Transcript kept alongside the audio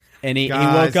and he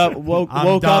Guys, woke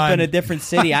up in a different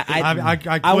city. I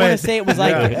want to say it was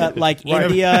like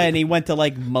India, and he went to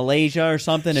like Malaysia or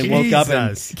something, and woke up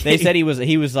and they said he was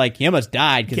like he almost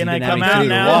died because he didn't have any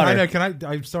food or water. I know.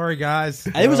 I'm sorry, guys.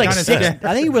 It was like 6.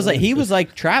 I think he was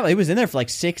like traveling. He was in there for like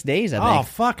 6 days. I think. Oh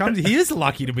fuck! He is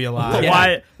lucky to be alive.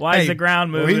 Yeah. Why is the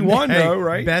ground moving? Well, he won though,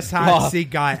 right? Best hide and seek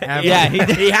guy ever. Yeah,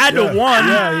 he had to win.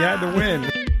 Yeah, he had to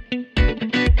win.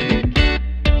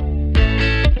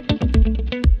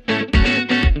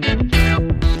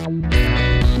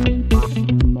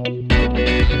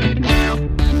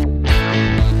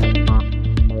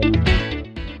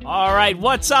 All right,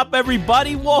 what's up,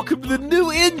 everybody? Welcome to the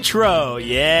new intro.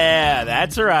 Yeah,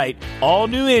 that's right. All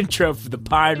new intro for the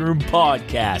Pine Room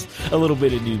Podcast. A little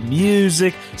bit of new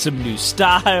music, some new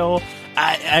style.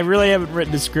 I really haven't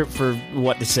written a script for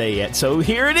what to say yet, so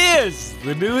here it is,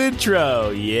 the new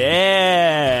intro.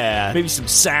 Yeah, maybe some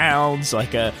sounds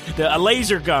like a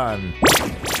laser gun.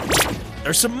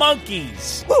 Or some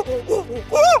monkeys.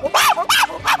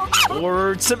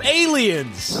 Or some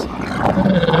aliens.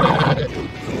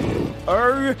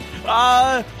 Or,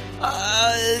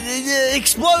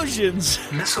 explosions.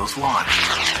 Missiles launched.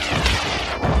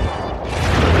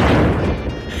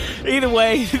 Either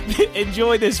way,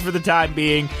 enjoy this for the time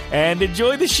being, and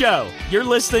enjoy the show. You're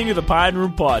listening to the Pine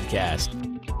Room Podcast.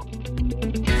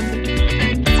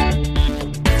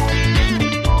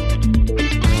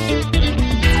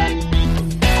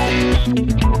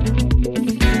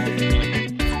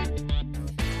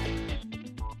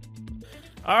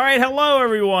 All right, hello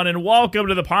everyone, and welcome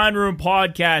to the Pine Room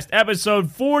Podcast,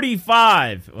 episode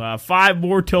 45. 5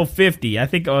 more till 50. I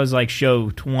think it was like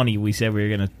show 20. We said we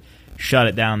were gonna shut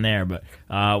it down there, but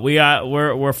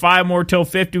we're 5 more till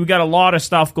 50. We got a lot of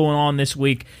stuff going on this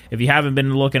week. If you haven't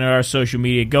been looking at our social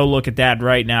media, go look at that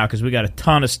right now because we got a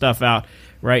ton of stuff out.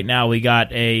 Right now, we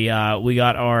got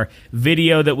our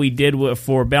video that we did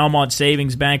for Belmont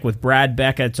Savings Bank with Brad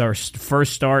Becca. It's our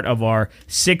first start of our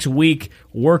 6-week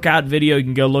workout video. You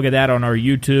can go look at that on our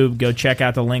YouTube. Go check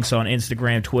out the links on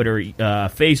Instagram, Twitter,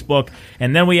 Facebook.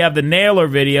 And then we have the Nailer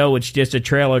video, which just a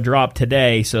trailer dropped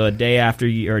today. So a day after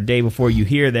or a day before you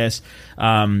hear this,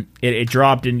 it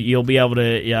dropped, and you'll be able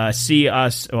to see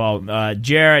us. Well,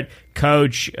 Jarrett,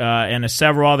 Coach, and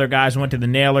several other guys went to the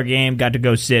Nailer game. Got to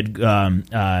go sit.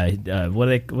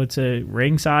 What's a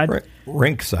ringside?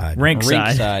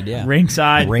 Rinkside, yeah.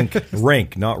 Ringside.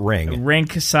 Rink, not ring.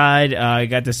 Rinkside.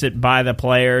 Got to sit by the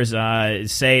players.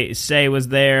 Say was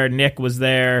there. Nick was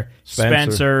there.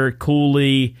 Spencer,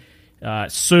 Cooley.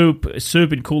 Soup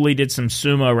and Cooley did some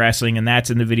sumo wrestling, and that's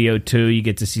in the video too. You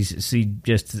get to see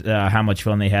just how much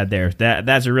fun they had there.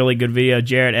 That's a really good video.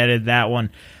 Jarrett edited that one.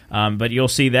 But you'll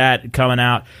see that coming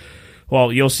out.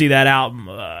 Well, you'll see that out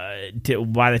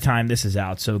by the time this is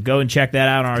out. So go and check that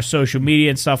out on our social media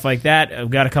and stuff like that. I've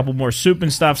got a couple more soup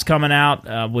and stuffs coming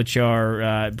out, which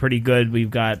are pretty good. We've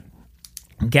got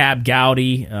Gab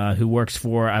Gowdy, who works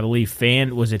for, I believe,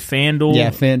 FanDuel? Yeah,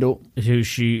 FanDuel. Who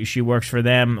she works for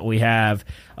them. We have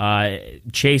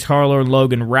Chase Harlow and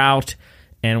Logan Rout,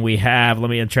 and we have,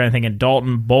 I'm trying to think of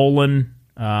Dalton Bolin.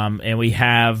 And we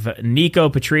have Nico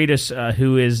Petrides,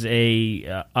 who is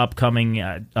a upcoming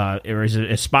or is an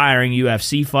aspiring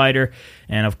UFC fighter,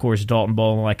 and of course Dalton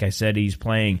Bolin. Like I said, he's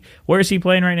playing. Where is he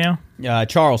playing right now?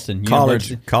 Charleston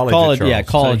College of Charleston. Yeah,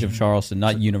 College of Charleston,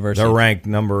 not university. They're ranked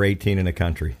number 18 in the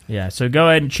country. Yeah, so go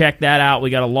ahead and check that out. We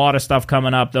got a lot of stuff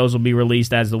coming up. Those will be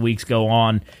released as the weeks go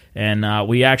on. And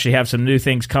we actually have some new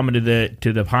things coming to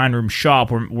the Pine Room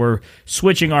shop. We're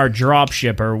switching our drop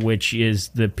shipper, which is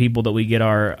the people that we get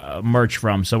our merch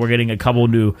from. So we're getting a couple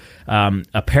new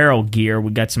apparel gear.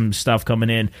 We got some stuff coming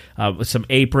in with some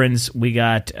aprons. We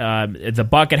got the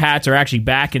bucket hats are actually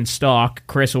back in stock.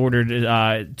 Chris ordered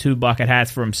 2 bucket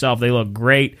hats for himself. They look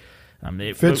great.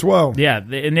 It fits well. Yeah,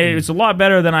 and it's a lot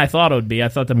better than I thought it would be. I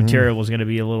thought the material was going to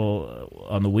be a little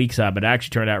on the weak side, but it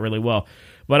actually turned out really well.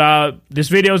 But this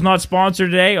video is not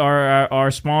sponsored today.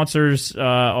 Our sponsors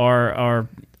are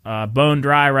bone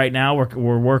dry right now.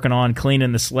 We're working on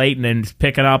cleaning the slate and then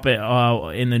picking up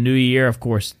in the new year. Of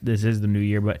course, this is the new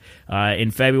year, but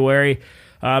in February.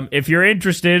 If you're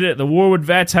interested, the Warwood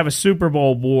Vets have a Super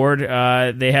Bowl board.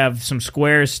 They have some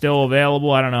squares still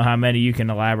available. I don't know how many you can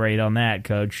elaborate on that,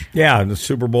 Coach. Yeah, the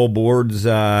Super Bowl boards,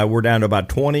 we're down to about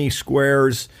 20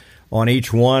 squares on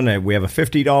each one. We have a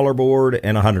 $50 board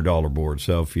and a $100 board.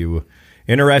 So if you're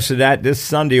interested in that, this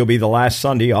Sunday will be the last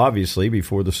Sunday, obviously,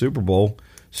 before the Super Bowl.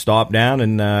 Stop down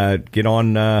and get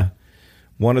on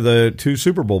one of the 2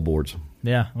 Super Bowl boards.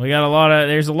 Yeah, we got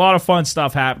there's a lot of fun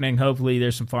stuff happening. Hopefully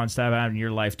there's some fun stuff happening in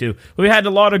your life too. We had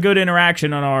a lot of good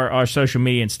interaction on our social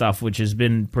media and stuff, which has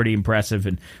been pretty impressive.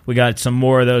 And we got some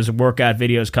more of those workout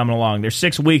videos coming along. There's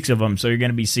 6 weeks of them, so you're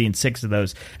going to be seeing 6 of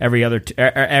those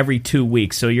every 2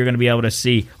 weeks. So you're going to be able to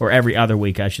see, or every other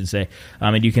week, I should say.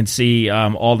 And you can see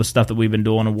all the stuff that we've been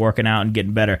doing and working out and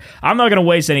getting better. I'm not going to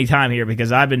waste any time here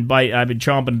because I've been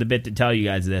chomping at the bit to tell you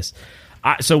guys this.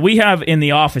 So we have in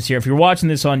the office here, if you're watching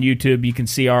this on YouTube, you can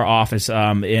see our office,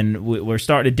 and we're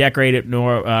starting to decorate it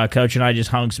more. Coach and I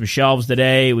just hung some shelves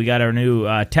today. We got our new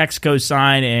Texaco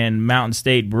sign and Mountain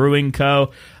State Brewing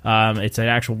Co. It's an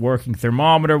actual working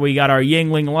thermometer. We got our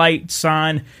Yingling Light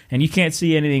sign, and you can't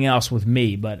see anything else with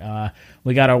me, but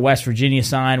we got our West Virginia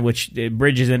sign, which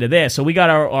bridges into this. So we got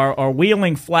our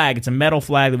Wheeling flag. It's a metal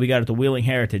flag that we got at the Wheeling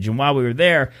Heritage. And while we were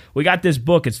there, we got this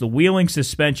book. It's the Wheeling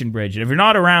Suspension Bridge. And if you're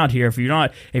not around here, if you're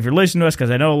listening to us, because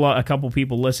I know a couple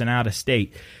people listen out of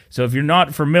state. So if you're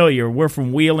not familiar, we're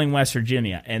from Wheeling, West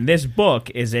Virginia. And this book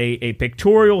is a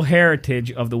pictorial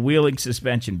heritage of the Wheeling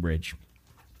Suspension Bridge.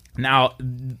 Now,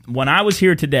 when I was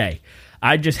here today,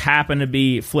 I just happened to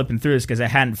be flipping through this because I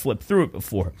hadn't flipped through it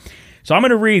before. So I'm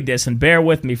going to read this and bear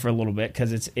with me for a little bit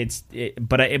because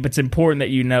it's important that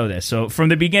you know this. So from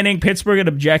the beginning, Pittsburgh had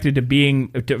objected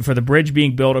for the bridge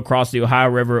being built across the Ohio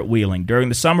River at Wheeling. During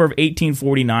the summer of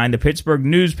 1849, the Pittsburgh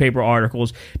newspaper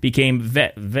articles became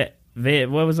what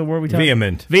was the word we talked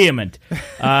about? Vehement.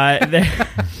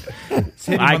 It's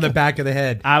hitting on the back of the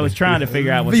head. I was trying to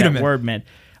figure out what that word meant.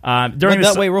 What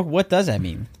does that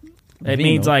mean? It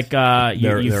means like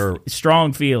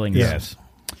strong feelings. Yes.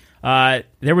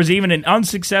 There was even an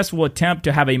unsuccessful attempt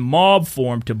to have a mob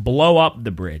formed to blow up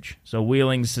the bridge. So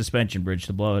Wheeling's suspension bridge,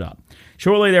 to blow it up.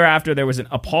 Shortly thereafter, there was an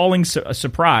appalling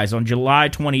surprise. On July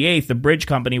 28th, the bridge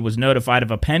company was notified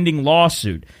of a pending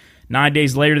lawsuit. 9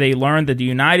 days later, they learned that the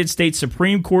United States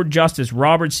Supreme Court Justice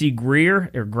Robert C.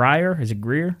 Greer, or Grier, is it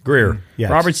Greer? Greer,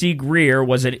 yes. Robert C. Greer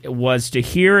was to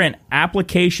hear an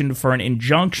application for an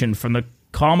injunction from the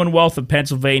Commonwealth of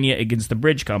Pennsylvania against the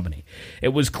bridge company. It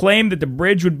was claimed that the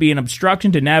bridge would be an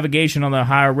obstruction to navigation on the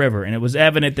Ohio River, and it was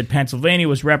evident that Pennsylvania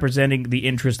was representing the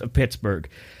interest of Pittsburgh.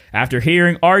 After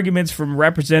hearing arguments from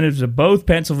representatives of both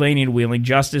Pennsylvania and Wheeling,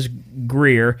 Justice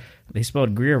Greer, they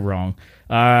spelled Greer wrong,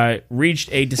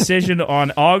 reached a decision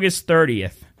on August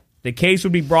 30th. The case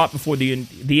would be brought before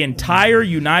the entire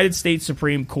United States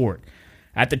Supreme Court.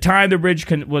 At the time the bridge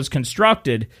was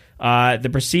constructed, the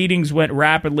proceedings went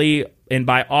rapidly, and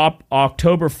by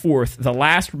October 4th, the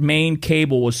last main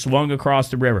cable was swung across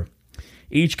the river.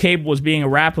 Each cable was being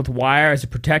wrapped with wire as a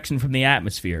protection from the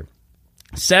atmosphere.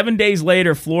 7 days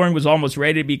later, flooring was almost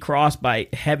ready to be crossed by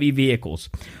heavy vehicles.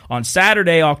 On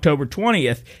Saturday, October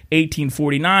 20th,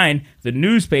 1849, the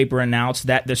newspaper announced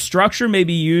that the structure may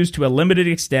be used to a limited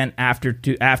extent after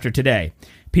today.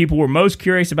 People were most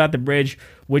curious about the bridge,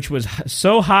 which was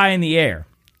so high in the air.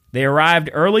 They arrived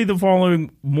early the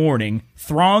following morning,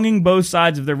 thronging both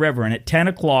sides of the river, and at 10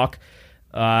 o'clock,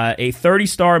 a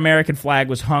 30-star American flag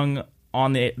was hung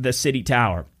on the city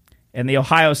tower, and the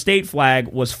Ohio State flag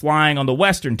was flying on the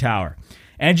western tower.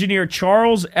 Engineer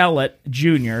Charles Ellett,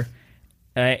 Jr.,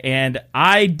 and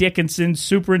I. Dickinson,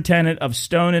 superintendent of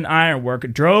stone and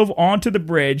ironwork, drove onto the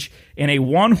bridge in a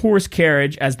one-horse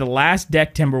carriage as the last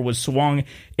deck timber was swung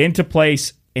into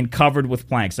place and covered with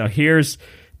planks. Now, here's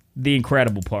the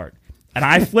incredible part. And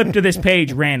I flipped to this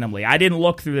page randomly. I didn't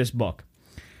look through this book.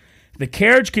 The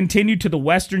carriage continued to the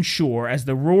western shore as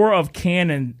the roar of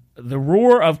cannon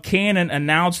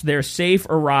announced their safe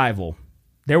arrival.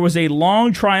 There was a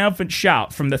long, triumphant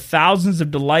shout from the thousands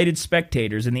of delighted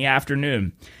spectators in the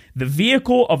afternoon. The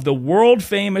vehicle of the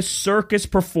world-famous circus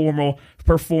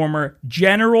performer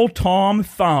General Tom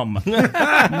Thumb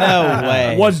no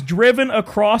way. was driven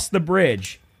across the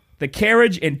bridge. The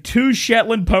carriage and 2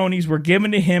 Shetland ponies were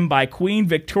given to him by Queen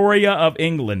Victoria of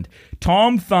England.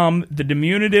 Tom Thumb, the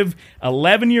diminutive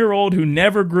 11-year-old who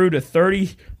never grew to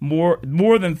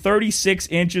more than 36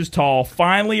 inches tall,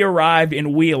 finally arrived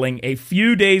in Wheeling a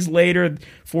few days later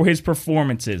for his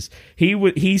performances.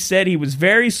 He said he was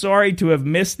very sorry to have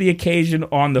missed the occasion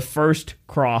on the first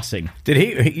crossing.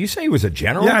 Did you say he was a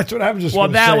general? Yeah, that's what I was just Well,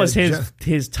 gonna that say. was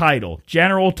his title,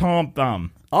 General Tom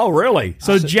Thumb. Oh, really?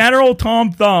 So General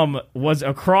Tom Thumb was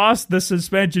across the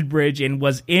suspension bridge and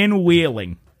was in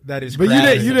Wheeling. That is But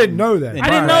crazy. you didn't know that. I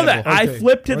didn't know that. Okay. I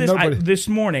flipped to Well, this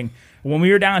morning when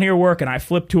we were down here working. I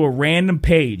flipped to a random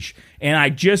page,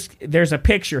 and there's a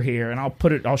picture here, and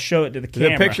I'll show it to the camera.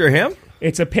 Is it a picture of him?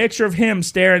 It's a picture of him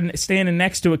standing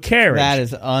next to a carriage. That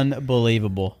is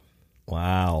unbelievable.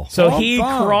 Wow. So he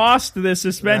crossed the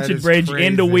suspension bridge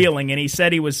into Wheeling, and he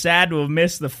said he was sad to have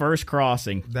missed the first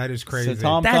crossing. That is crazy. So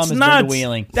Tom That's Thumb nuts. has been to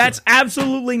Wheeling. That's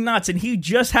absolutely nuts. And he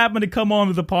just happened to come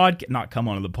onto the podcast. Not come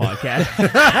onto the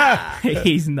podcast.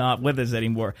 He's not with us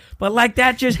anymore. But like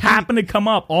that just happened to come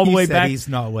up all the way back. He's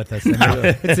not with us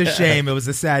anymore. It's a shame. It was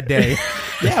a sad day.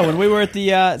 Yeah, when we were at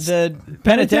the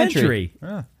penitentiary.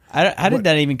 How did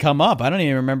that even come up? I don't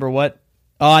even remember what.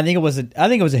 Oh, I think it was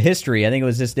a history. I think it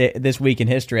was this week in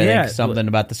history. I think something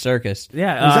about the circus.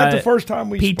 Yeah, was that the first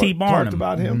time we P.T. talked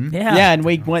about him? Mm-hmm. Yeah, and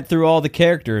we went through all the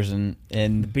characters and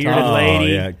bearded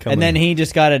lady, and then he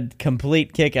just got a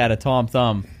complete kick out of Tom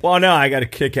Thumb. Well, no, I got a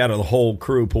kick out of the whole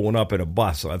crew pulling up in a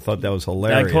bus. I thought that was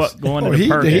hilarious.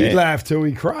 He laughed till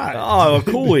he cried. Oh,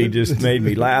 Cooley just made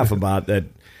me laugh about that.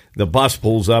 The bus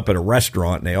pulls up at a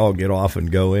restaurant, and they all get off and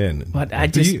go in. But I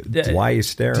just why are you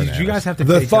staring? Did you guys have to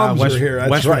the take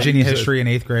West Virginia history in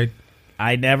 8th grade?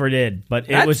 I never did, but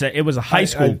it was a high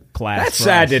school class. That's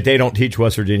sad that they don't teach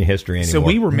West Virginia history anymore. So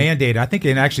we were mandated. I think,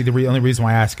 and actually the only reason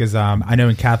why I ask is I know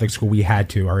in Catholic school we had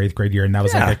to our 8th grade year, and that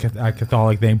was like a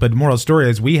Catholic thing. But the moral of the story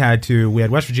is we had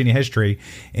West Virginia history,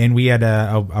 and we had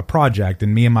a project,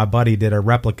 and me and my buddy did a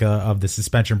replica of the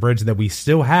suspension bridge that we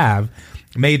still have.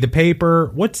 Made the paper.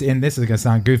 This is going to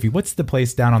sound goofy. What's the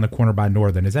place down on the corner by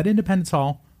Northern? Is that Independence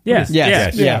Hall? Yes.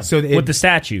 So with the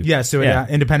statue. Yeah, so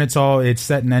Independence Hall, it's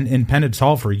set in Independence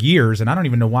Hall for years, and I don't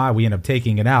even know why we end up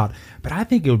taking it out. But I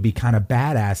think it would be kind of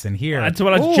badass in here. That's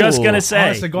what I was just going to say.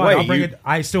 Honestly, I'll bring it.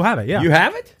 I still have it, yeah. You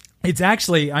have it? It's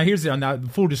actually, here's the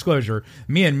full disclosure,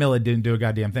 me and Millie didn't do a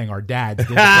goddamn thing. Our dads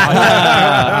did. But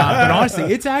honestly,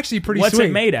 it's actually pretty What's sweet.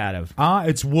 it made out of?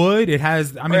 It's wood. It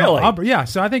has, Really?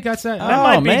 So I think that's it. That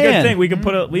might be a good thing. We can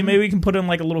maybe we can put in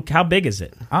like a little, how big is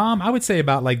it? I would say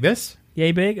about like this.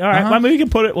 Yay big? All right. Well, maybe we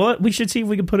can put it, we should see if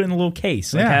we can put it in a little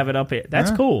case. Have it up here. That's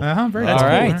cool. Very That's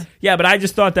cool. cool. Right. Yeah, but I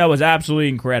just thought that was absolutely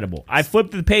incredible. I flipped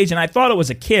the page and I thought it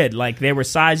was a kid, like they were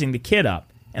sizing the kid up.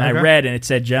 And I read, and it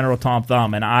said General Tom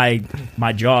Thumb, and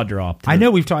my jaw dropped. I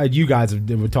know you guys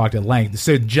have talked at length.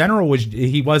 So General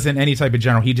he wasn't any type of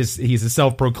general. He's a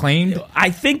self-proclaimed. I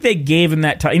think they gave him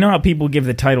that title. You know how people give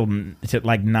the title to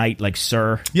like knight, like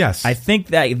sir? Yes. I think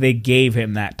that they gave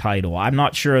him that title. I'm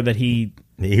not sure that he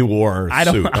wore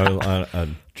a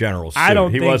general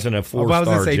suit. He wasn't a 4-star I was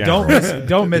going to say, general.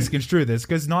 don't misconstrue this,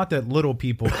 because not that little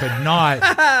people could not.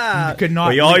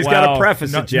 Well, you always got to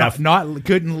preface it, Jeff.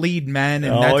 Couldn't lead men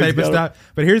and that type of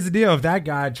stuff. But here's the deal: if that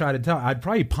guy tried to tell, I'd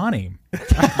probably punt him.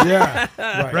 Right.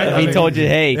 If he told you,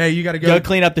 hey, you got to go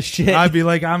clean up the shit. I'd be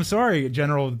like, I'm sorry,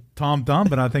 General Tom Thumb,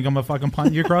 but I think I'm gonna fucking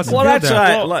punt you across the field.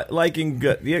 Well, that's like in.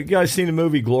 You guys seen the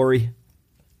movie Glory?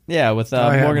 Yeah, with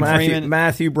Morgan Freeman,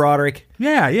 Matthew Broderick.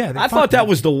 Yeah. I thought that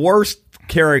was the worst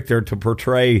character to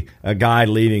portray a guy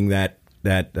leading that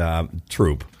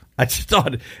troop. I just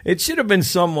thought it should have been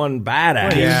someone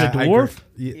badass. He was a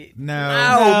dwarf? No,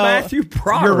 Matthew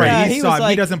Broderick. You're right. Yeah,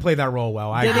 he doesn't play that role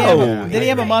well. Did he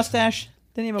have a mustache?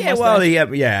 Didn't he have a mustache?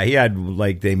 Well, he had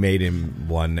like they made him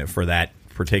one for that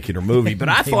particular movie, but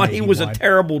I thought he was a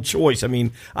terrible choice. I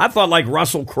mean, I thought like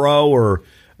Russell Crowe or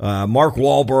Mark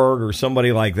Wahlberg or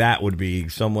somebody like that would be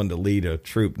someone to lead a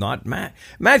troop. Not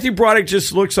Matthew Broderick.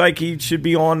 Just looks like he should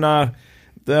be on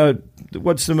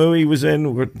what's the movie he was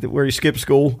in where he skipped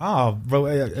school? Oh,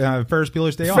 Ferris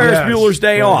Bueller's Day Off. Ferris Bueller's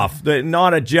Day Off.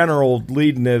 Not a general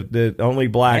leading the only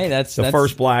black, that's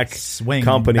first black swing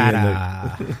company. Maybe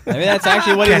that's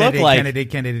actually what he looked like.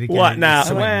 Kennedy. What now?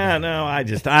 Well, no, I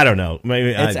don't know.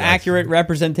 Maybe it's accurate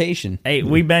representation. Hey,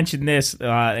 we mentioned this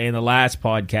in the last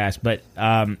podcast, but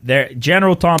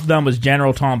General Tom Thumb was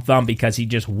General Tom Thumb because he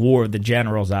just wore the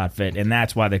general's outfit, and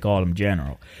that's why they called him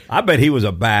General. I bet he was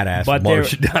a badass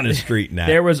marching down the street now.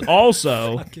 There was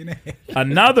also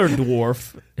another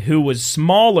dwarf who was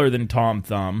smaller than Tom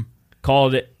Thumb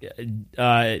called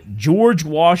George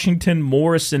Washington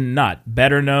Morrison Nutt,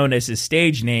 better known as his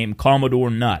stage name,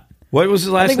 Commodore Nutt. What was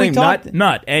his last name?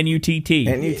 Nutt, N-U-T-T.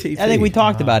 I think we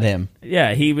talked about him.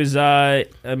 Yeah, he was,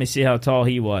 let me see how tall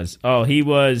he was. Oh, he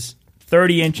was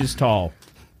 30 inches tall.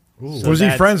 So was he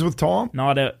friends with Tom?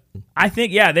 I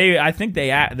think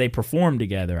they performed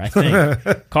together. I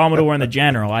think Commodore and the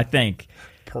General. I think.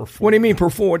 What do you mean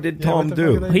perform? What did Tom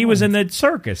do? He was in the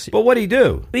circus. But what did he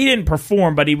do? He didn't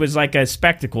perform, but he was like a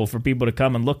spectacle for people to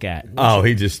come and look at. Oh,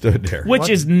 he just stood there, which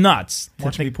is nuts.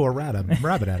 Watch me pour a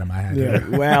rabbit at him. I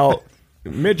had. Well,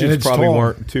 midgets probably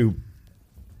weren't too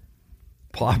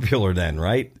popular then,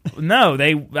 right? No,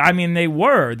 they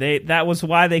were. That was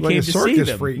why they came to see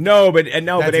them. Freak. No, but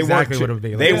they exactly weren't.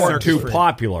 They weren't too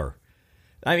popular.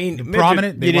 I mean,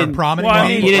 prominent. They weren't prominent. Well,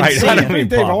 you didn't see them.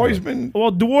 They've always been.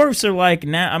 Well, dwarfs are like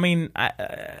now. I mean,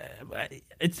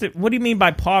 What do you mean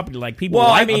by popular? Like people? Well,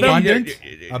 like abundant.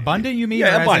 Abundant, you mean?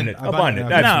 Yeah, abundant. Abundant.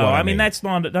 That's no, what I mean that's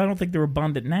not. I don't think they're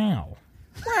abundant now.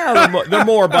 Well, they're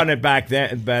more abundant back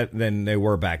then than they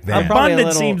were back then.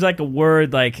 Abundant seems like a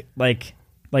word like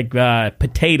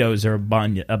potatoes are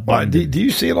abundant. Do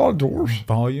you see a lot of dwarfs?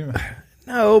 Volume.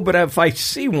 No, but if I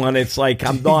see one, it's like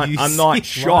I'm not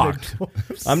shocked.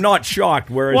 I'm not shocked.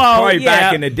 Whereas probably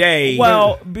back in the day,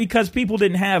 because people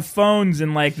didn't have phones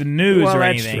and like the news or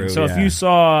anything. True, so if you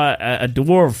saw a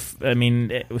dwarf, I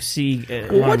mean, what's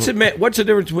the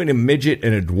difference between a midget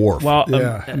and a dwarf? Well,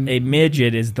 a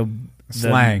midget is the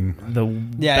slang.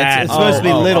 It's supposed to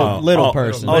be little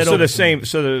person. So the same.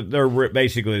 So they're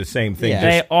basically the same thing. Yeah.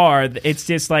 They are. It's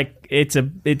just like it's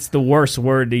the worst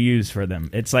word to use for them.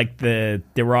 It's like the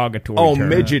derogatory. term.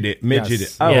 Midget.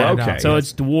 Yes. Oh, yeah, okay. So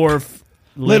it's dwarf.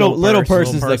 Little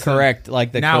person's the correct,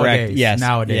 nowadays, Yes.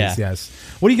 Nowadays, yes.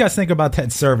 What do you guys think about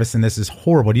that service? And this is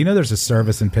horrible. Do you know there's a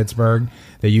service in Pittsburgh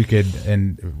that you could,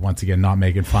 and once again, not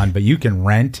making fun, but you can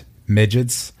rent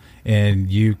midgets. And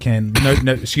you can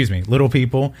little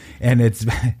people, and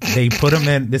they put them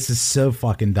in. This is so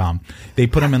fucking dumb. They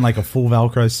put them in like a full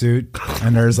Velcro suit,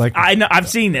 and there's like I know I've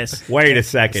seen this. Wait a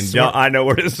second, I know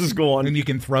where this is going. And you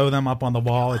can throw them up on the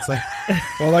wall. It's like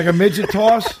like a midget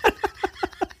toss.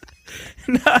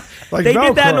 Like they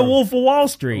did that in the Wolf of Wall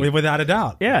Street, without a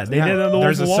doubt. Yeah, they did it in the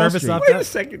Wolf of Wall Street. Wait a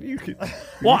second, you could.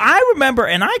 Well, I remember,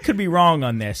 and I could be wrong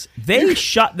on this. They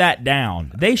shut that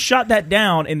down.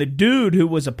 And the dude who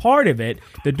was a part of it,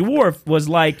 the dwarf, was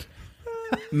like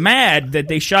mad that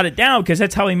they shut it down because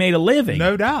that's how he made a living.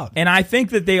 No doubt. And I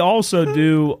think that they also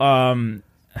do.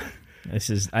 I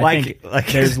think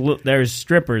there's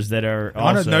strippers that are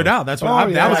also, no doubt. That's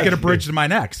what that was going to bridge to my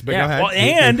next. But go ahead. Well,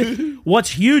 and what's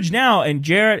huge now, and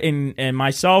Jarrett and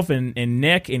myself and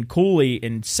Nick and Cooley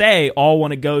and Say all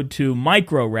want to go to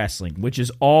micro wrestling, which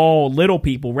is all little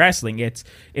people wrestling.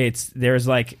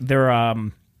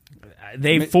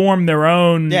 They form their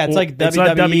own. Yeah, it's like it's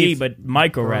WWE, but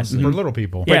micro wrestling for little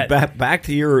people. Yeah. Back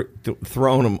to your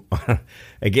throwing them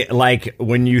again. Like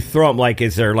when you throw them, like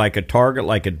is there like a target,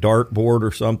 like a dart board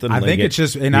or something? I think it's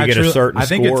just. And you get a certain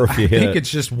score if you hit. I think it's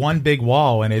just one big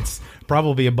wall, and it's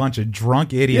probably a bunch of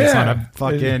drunk idiots on a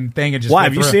fucking thing. And just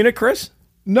have you seen it, Chris?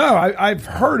 No, I've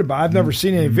heard about it. I've never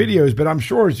seen any videos, but I'm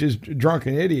sure it's just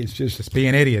drunken idiots. Just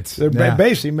being idiots. They're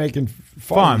basically making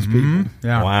fun of these people. Mm-hmm.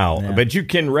 Yeah. Wow. Yeah. But you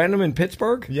can rent them in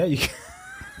Pittsburgh? Yeah, you can.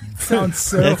 That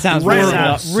sounds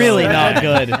really not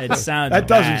good. It sounds that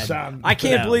doesn't bad. sound. I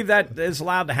can't believe that is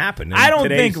allowed to happen. I don't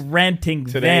think renting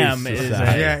them is.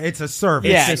 It's a service.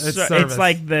 Yeah, it's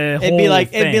like the whole thing.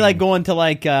 It'd be like going to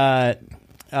like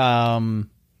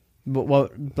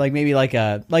like maybe like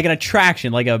an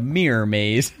attraction, like a mirror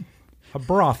maze. A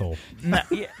brothel. Do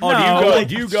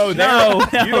you go there? No,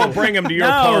 you don't bring them to your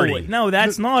party. No,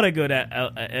 that's not a good.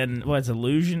 And what's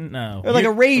illusion? No, or like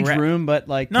a rage room, but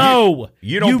like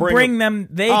you don't bring them.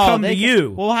 They come to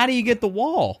you. Well, how do you get the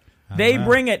wall? They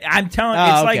bring it. I'm telling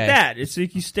you, it's like that. It's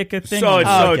like you stick a thing.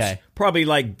 So it's probably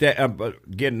like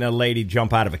getting a lady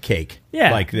jump out of a cake.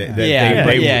 Yeah, like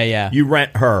yeah. You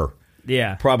rent her.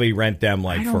 Yeah, probably rent them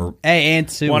like for. Hey,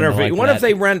 Aunt Sue. What if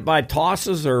they rent by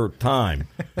tosses or time?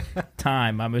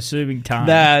 Time. I'm assuming time.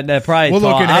 Probably. We'll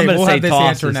I'm going to say have this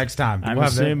tosses. answer next time. I'm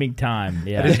assuming time.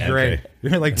 Yeah, that is great.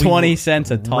 You're like 20 cents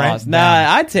a toss. Nah,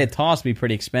 I'd say a toss would be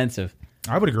pretty expensive.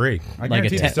 I would agree. Like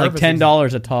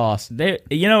 $10 a toss.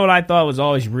 You know what I thought was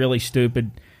always really stupid?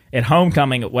 At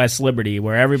homecoming at West Liberty,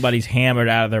 where everybody's hammered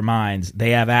out of their minds, they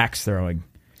have axe throwing.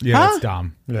 Yeah, that's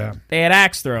dumb. Yeah, they had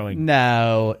axe throwing.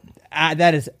 No.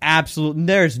 That is absolute.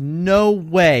 There's no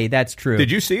way that's true. Did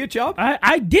you see it, Job?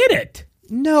 I did it.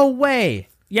 No way.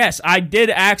 Yes, I did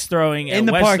axe throwing in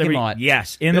the West parking Liberty. lot.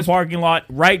 Yes, in the parking lot,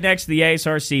 right next to the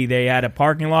ASRC. They had a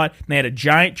parking lot. And they had a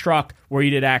giant truck where you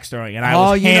did axe throwing, and I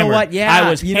was hammered. You know what? Yeah, I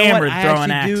was hammered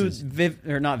throwing axes.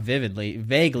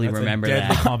 Vaguely That's remember a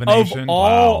that. combination. Of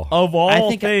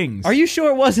all things. Are you sure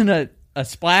it wasn't a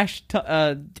splash?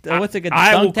 What's it?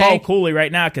 I will call Cooley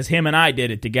right now because him and I did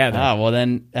it together. Oh well,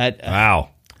 then.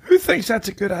 Wow. Who thinks that's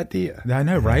a good idea? I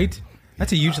know, right?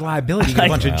 That's a huge liability. A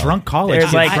bunch of drunk college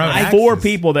There's kids. like 4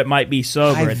 people that might be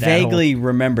sober. I vaguely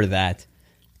remember that.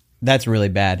 That's really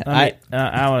bad. I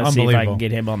want to see if I can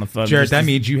get him on the phone. Jared, that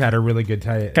means you had a really good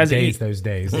days those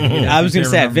days. I was going to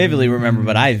say I vividly remember,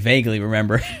 but I vaguely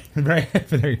remember. Right.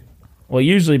 Well,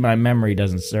 usually my memory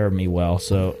doesn't serve me well,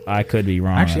 so I could be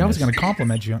wrong. Actually, I was going to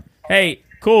compliment you. Hey,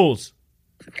 Cools.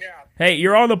 Yeah. Hey,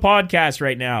 you're on the podcast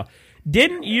right now.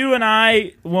 Didn't you and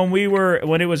I, when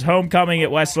it was homecoming at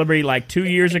West Liberty like 2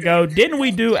 years ago, didn't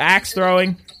we do axe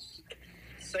throwing?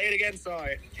 Say it again,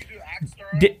 sorry. Did you do axe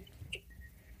throwing?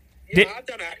 I've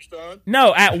done axe throwing.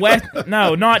 No, at West.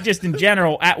 No, not just in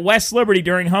general. At West Liberty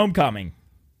during homecoming.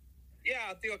 Yeah,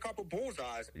 I threw a couple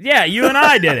bullseyes. Yeah, you and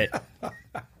I did it. Yeah,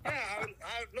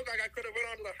 I looked like I could have went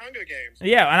on to the Hunger Games.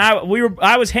 Yeah, and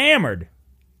I was hammered.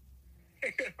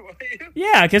 Were you?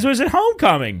 Yeah, because it was at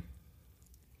homecoming.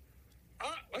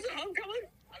 Was it homecoming?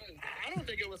 I don't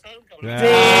think it was homecoming.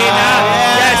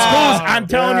 Schools. I'm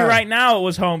telling you right now, it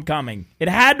was homecoming. It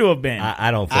had to have been. I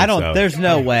don't think so. There's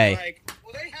no way.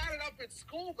 Well, they had it up at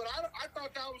school, but I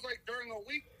thought that was like during a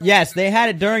week. Yes, they had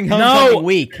it during homecoming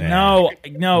week. No,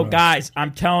 guys.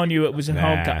 I'm telling you, it was at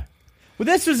homecoming. Well,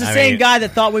 this was the same guy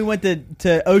that thought we went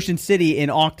to Ocean City in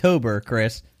October,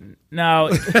 Chris. No,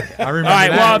 I remember. all right.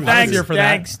 That. Well,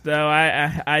 thanks. Though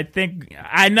I think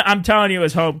I'm telling you, it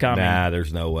was homecoming. Nah,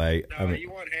 there's no way. No, you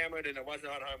weren't hammered, and it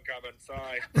wasn't on homecoming.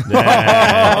 Sorry.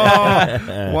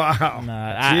 Wow.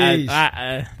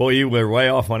 No, Boy, you were way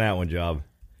off on that one, Job.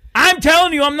 I'm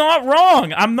telling you, I'm not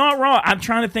wrong. I'm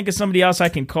trying to think of somebody else I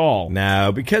can call.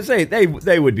 No, because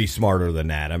they would be smarter than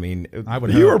that. I mean,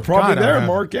 you were probably there,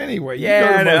 Mark. Anyway,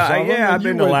 I've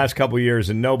been the last couple of years,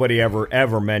 and nobody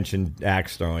ever mentioned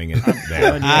axe throwing.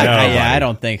 I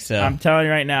don't think so. I'm telling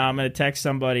you right now. I'm going to text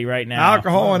somebody right now.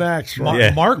 Alcohol and axe.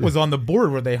 Mark was on the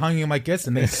board where they hung him like this,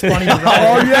 and they spun him around.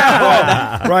 Oh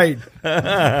yeah, right.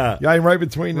 Yeah, right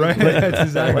between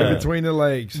between the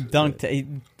legs.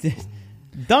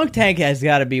 Dunk tank has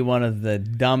got to be one of the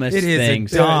dumbest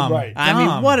things. Right. I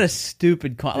mean, what a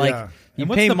stupid you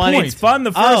pay money. It's fun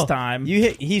the first time.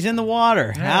 He's in the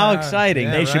water. How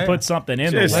exciting! They should put something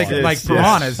in there, like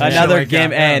piranhas.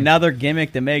 Another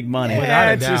gimmick to make money.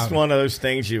 Yeah, it's just one of those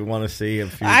things you want to see.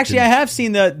 I have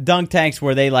seen the dunk tanks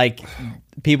where they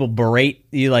people berate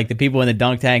you, like the people in the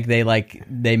dunk tank. They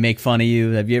make fun of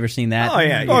you. Have you ever seen that? Oh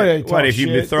yeah. What if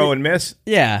you throw and miss?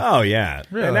 Yeah. Oh yeah.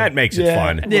 Really? And that makes it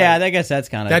fun. Yeah, I guess that's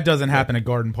kind of that doesn't happen at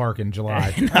Garden Park in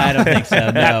July. I don't think so.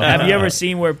 No. Have you ever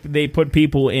seen where they put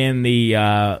people in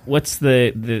the what's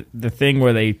the thing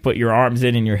where they put your arms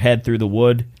in and your head through the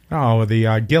wood? Oh,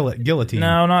 the guillotine.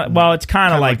 No, not well. It's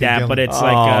kind of like that, but it's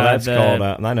that's called.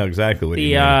 I know exactly what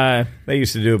you mean. They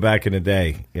used to do it back in the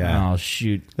day. Yeah. Oh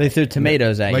shoot! They threw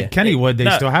tomatoes at you. Like Kennywood, they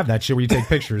still have that shit where you take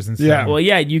pictures and stuff. Yeah. Well,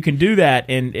 yeah, you can do that,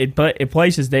 but in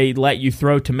places they let you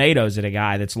throw tomatoes at a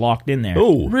guy that's locked in there.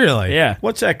 Oh, really? Yeah.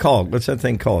 What's that called? What's that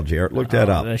thing called, Jared? Look that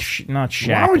up. Not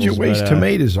shackles. Why would you waste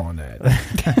tomatoes on that?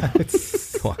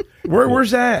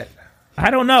 Where's that? I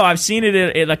don't know. I've seen it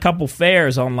at a couple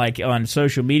fairs on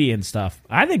social media and stuff.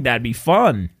 I think that'd be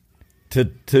fun.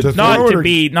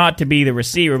 Not to be the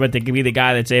receiver, but to be the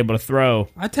guy that's able to throw.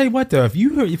 I tell you what, though, if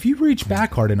you reach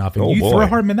back hard enough and throw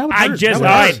hard, man, that would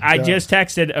hurt. I just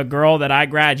texted a girl that I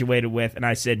graduated with, and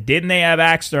I said, "Didn't they have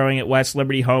axe throwing at West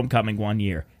Liberty homecoming one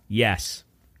year?" Yes.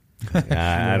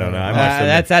 I don't know.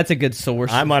 That's a good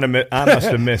source. I must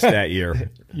have missed that year.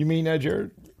 You mean that,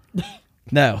 Jared?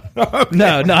 No. Okay.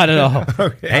 No, not at all.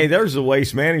 Okay. Hey, there's the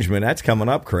waste management. That's coming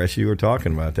up, Chris. You were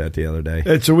talking about that the other day.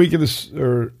 It's a week of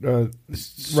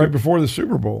right before the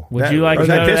Super Bowl. Would you like to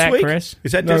go to that, week? Chris?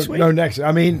 Is that this week? No, next.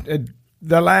 I mean,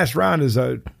 the last round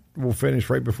will finish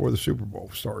right before the Super Bowl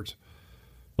starts.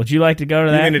 Would you like to go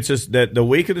to that? You mean it's just the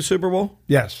week of the Super Bowl?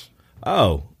 Yes.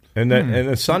 Oh, and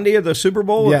the Sunday of the Super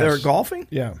Bowl, they're golfing?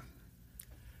 Yeah.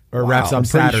 Or wraps up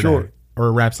Saturday. Short. Or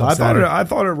it wraps up Saturday. I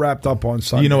thought it wrapped up on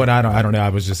Sunday. You know what? I don't know. I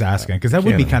was just asking because that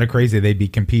would be kind of crazy. They'd be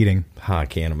competing. I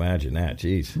can't imagine that.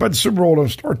 Jeez. But the Super Bowl don't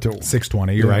start till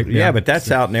 6:20. You're right. Yeah, but that's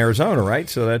out in Arizona, right?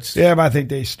 So that's but I think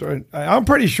they start. I'm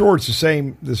pretty sure it's the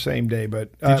same day.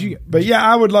 But but yeah,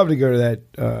 I would love to go to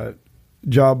that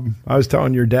job. I was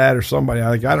telling your dad or somebody.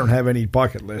 I don't have any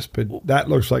bucket list, but that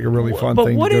looks like a really fun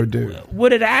thing to go do.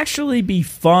 Would it actually be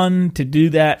fun to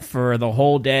do that for the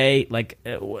whole day? Like.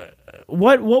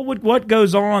 What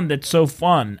goes on that's so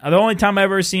fun? The only time I've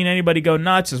ever seen anybody go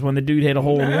nuts is when the dude hit a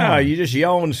hole in one. You just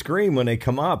yell and scream when they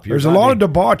come up. There's a lot of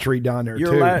debauchery down there,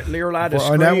 you're allowed to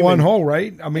scream. On that one hole,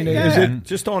 right? I mean, is it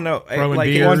just on the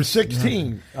on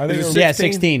 16? I think it was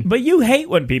 16. But you hate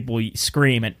when people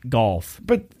scream at golf.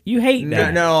 But you hate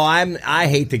that. No, I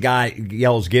hate the guy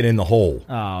yells, "Get in the hole."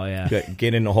 Oh yeah,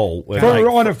 get in the hole.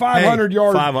 On a 500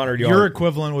 yard. 500 yard. Your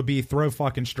equivalent would be throw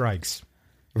fucking strikes.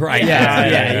 Right.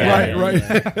 Yeah. Right.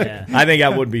 I think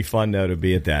that would be fun though to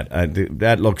be at that.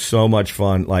 That looks so much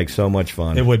fun. Like so much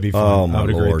fun. It would be fun. Oh my I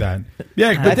would agree with Lord. that.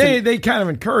 Yeah, but they kind of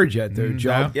encourage that though,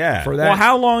 Joe. Yeah. For that. Well,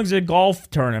 how long's a golf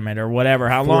tournament or whatever?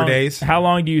 4 days. How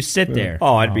long do you sit there?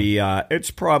 Oh, I'd be.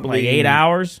 It's probably like 8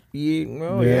 hours.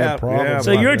 Yeah, probably.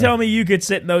 So you're telling me you could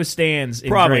sit in those stands and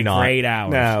probably drink not for 8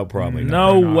 hours? No, probably not.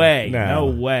 No way. No. No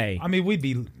way. I mean, we'd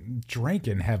be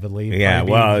drinking heavily. Yeah,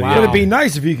 well, wow. It'd be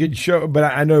nice if you could show, but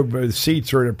I know the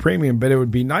seats are at a premium, but it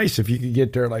would be nice if you could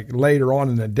get there like later on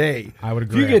in the day. I would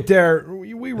agree. If you get there,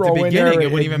 we roll in there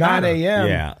at 9 a.m.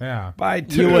 Yeah. By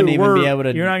 2, you wouldn't even be able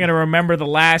to. You're not going to remember the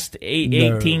last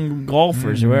 18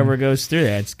 golfers, whoever goes through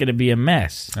that. It's going to be a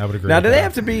mess. I would agree. Now, do they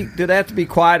have to be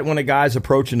quiet when a guy's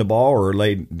approaching the ball, or are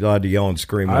they allowed to yell and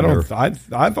scream? I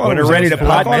thought when they're ready to putt.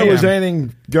 I thought it was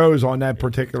anything goes on that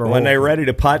particular. When they're ready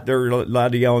to putt, they're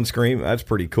allowed to yell and scream. That's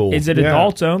pretty cool. Is it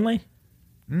adults only?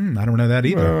 I don't know that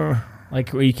either.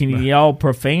 Like you can yell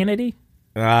profanity?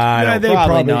 They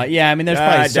probably not. Yeah, I mean, there's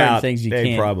probably certain things you can't.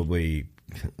 They probably.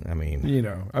 I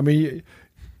mean,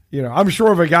 I'm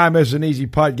sure if a guy misses an easy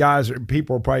putt,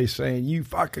 people are probably saying you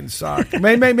fucking suck.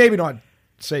 maybe not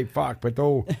say fuck, but they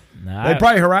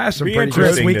probably harass him pretty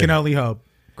Chris, good. we can only hope.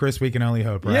 Chris, we can only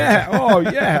hope, right? Yeah. Oh,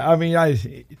 yeah. I mean, I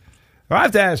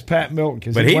have to ask Pat Milton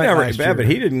because he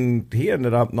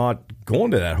ended up not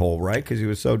going to that hole, right? Because he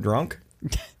was so drunk.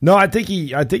 No, I think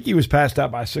he was passed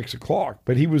out by 6 o'clock,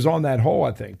 but he was on that hole,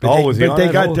 I think. But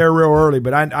they got there real early.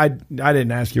 But I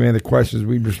didn't ask you any of the questions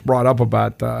we just brought up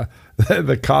about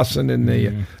the cussing and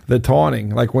the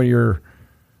taunting, like when you're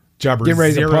getting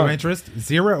ready zero interest,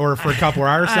 zero, or for a couple of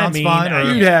hours sounds fun.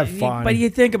 Or you'd have fun, but you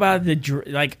think about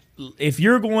if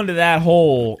you're going to that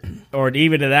hole or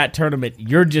even to that tournament,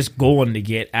 you're just going to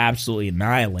get absolutely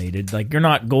annihilated. Like, you're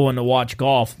not going to watch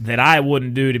golf that I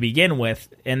wouldn't do to begin with,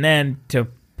 and then to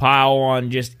pile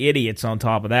on just idiots on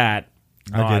top of that.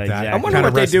 I get that. Exactly. I wonder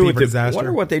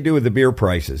what they do with the beer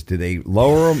prices. Do they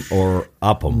lower them or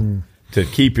up them to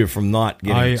keep you from not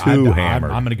getting too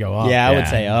hammered? I'm going to go up. Yeah, I would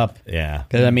say up. Yeah,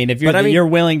 because I mean, if you're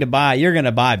willing to buy, you're going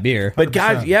to buy beer. But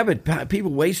guys, but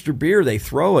people waste their beer. They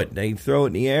throw it. They throw it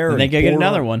in the air, and they can get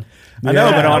another one. I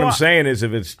know, but what I'm saying is,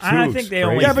 if it's too, I think they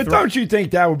only. Yeah, but don't you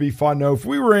think that would be fun though? If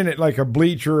we were in it like a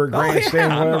bleacher or a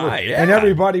grandstand, whatever, and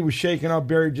everybody was shaking up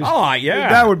beer,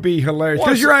 that would be hilarious.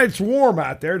 Because it's warm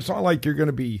out there. It's not like you're going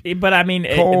to be. But I mean,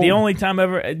 cold. The only time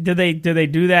ever do they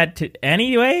do that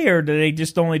anyway, or do they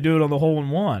just only do it on the hole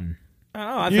in one?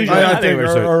 Oh, I think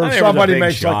somebody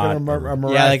makes like a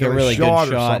miraculous like a really good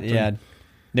shot. Or yeah.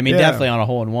 I mean, definitely on a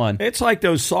hole in one. It's like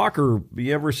those soccer.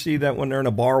 You ever see that when they're in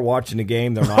a bar watching the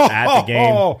game, they're not at the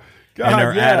game, and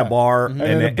they're at a bar,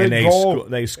 and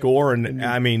they score, and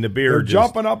I mean the beer they're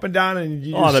jumping up and down, and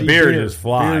you just the see beer just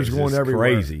flies. Beer's going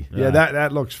everywhere. Crazy. Yeah,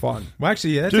 that looks fun. Well,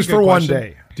 actually, that's just a good for question. 1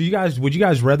 day. Would you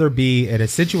guys rather be at a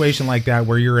situation like that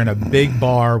where you're in a big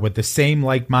bar with the same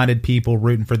like-minded people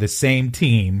rooting for the same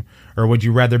team, or would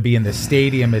you rather be in the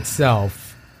stadium itself?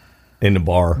 In the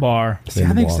bar. See,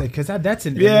 I think because that's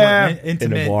an more intimate. In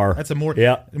the bar. That's a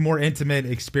more intimate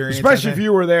experience. Especially if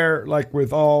you were there, like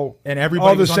with all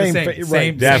everybody the same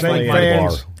fans.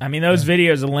 I mean, those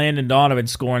videos of Landon Donovan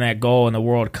scoring that goal in the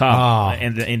World Cup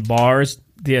in bars.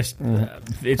 It's one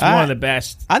of the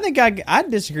best. I think I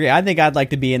disagree. I think I'd like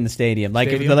to be in the stadium, like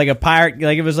if like a Pirate,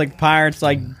 like if it was like Pirates,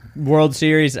 like World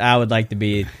Series. I would like to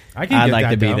be. I'd like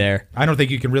to be there. I don't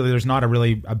think you can really. There's not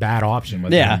a bad option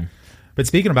with that. But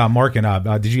speaking about marking up,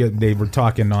 they were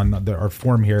talking on our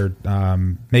forum here,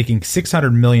 making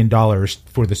 $600 million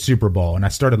for the Super Bowl, and I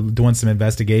started doing some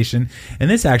investigation,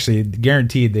 and this actually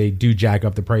guaranteed they do jack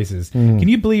up the prices. Can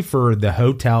you believe for the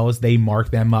hotels they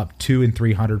mark them up 200% and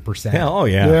 300%? Oh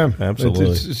yeah, absolutely.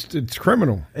 It's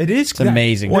criminal. It is. It's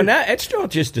amazing. Well, it's not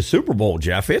just the Super Bowl,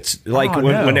 Jeff. It's like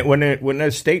when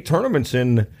there's state tournaments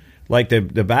in. Like the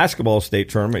basketball state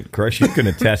tournament, Chris, you can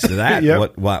attest to that,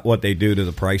 what they do to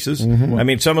the prices. Mm-hmm. I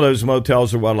mean, some of those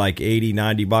motels are, like $80,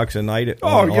 $90 a night?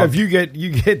 If you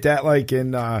get that like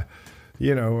in,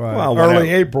 early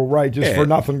April, right, just for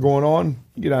nothing going on,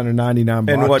 you get under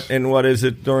 $99. And what is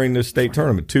it during the state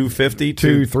tournament? $250?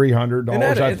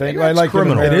 $300, I think. Like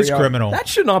criminal. It is criminal. That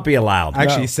should not be allowed.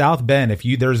 Actually, South Bend,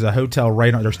 there's a hotel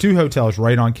there's 2 hotels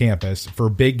right on campus. For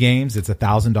big games, it's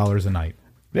 $1,000 a night.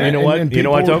 Yeah, you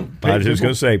know what, though? I was just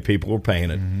going to say, people are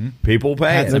paying it. Mm-hmm. People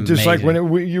paying it. Just like when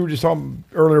you were just talking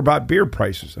earlier about beer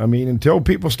prices. I mean, until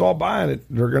people stop buying it,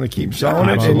 they're going to keep selling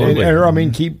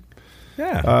it. Keep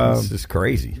this is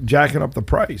crazy. Jacking up the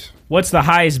price. What's the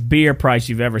highest beer price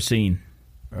you've ever seen?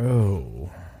 Oh.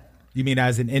 You mean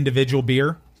as an individual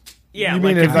beer? Yeah,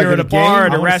 like if you're at a bar,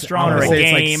 at a restaurant, or a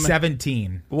game. It's like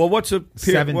 17. Well, what's a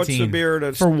beer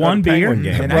that's for one beer?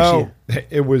 Game? Well,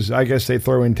 it was. I guess they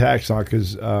throw in tax on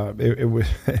because it was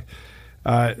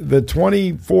the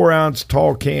 24-ounce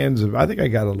tall cans of. I think I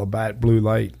got a Labatt Blue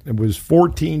Light. It was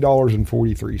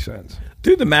 $14.43.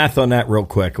 Do the math on that real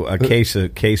quick. A case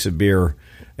of beer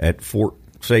at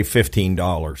say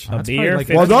 $15. A beer.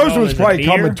 Well, those ones probably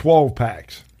come in 12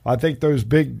 packs. I think those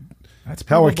big. That's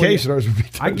hell, a case of those would be.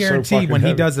 I guarantee when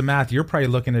he does the math, you're probably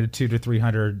looking at a 200 to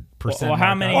 300%. Well,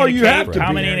 how many?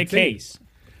 How many in a case?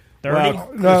 30?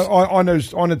 Well, no, on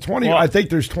the 20, well, I think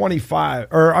there's 25.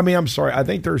 Or I'm sorry, I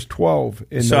think there's 12.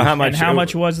 So how much? And how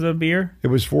much was the beer? It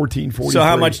was $14.43. So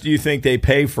how much do you think they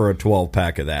pay for a 12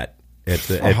 pack of that at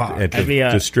the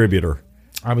distributor?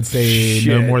 I would say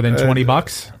no more than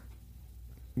 $20.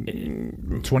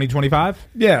 25?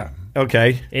 Yeah.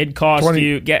 Okay. It'd cost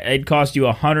you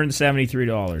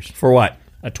 $173 for what?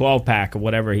 A 12 pack of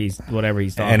whatever he's talking.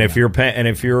 And if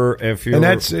about. you're and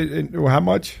that's how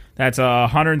much? That's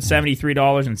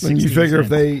 $173.60. And you figure if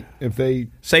they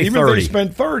say even 30, if they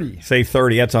spend 30, say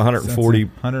 30, that's 140,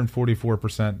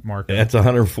 144% market. That's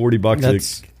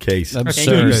 $140 a case. And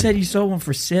you said you sold one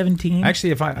for 17.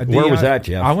 Actually, where was that,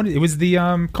 Jeff? It was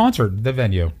the concert, the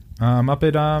venue. Up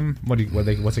at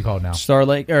what's it called now? Star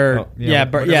Lake Star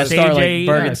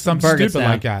Lake, something stupid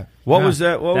like that. What was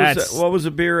that? What was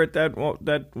the beer at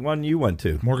that one you went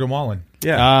to? Morgan Wallen.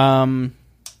 Yeah.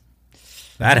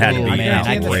 That had to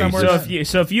be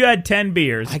so if you had 10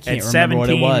 beers at 17, what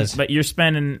it was. But you're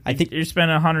spending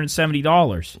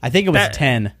 $170. I think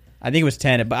it was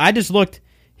 10. But I just looked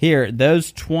here.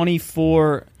 Those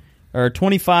 24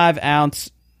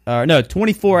 ounce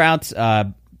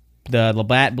the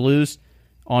Labatt Blues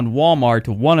on Walmart.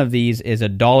 One of these is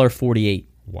 $1.48.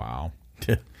 Wow.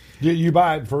 You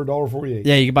buy it for $1.48.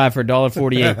 Yeah, you can buy it for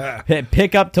 $1.48.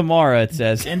 Pick up tomorrow, it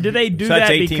says. And do they do that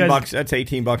that's because that's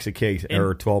 $18 a case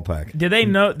or a 12 pack? Do they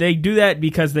know they do that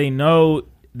because they know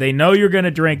you're going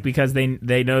to drink because they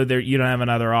know you don't have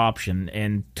another option,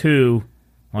 and two,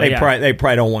 they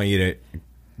probably don't want you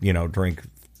to drink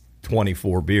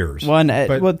 24 beers.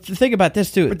 Well, think about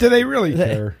this too. But do they really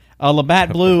care? A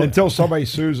Labatt Blue until somebody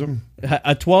sues them.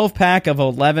 A 12 pack of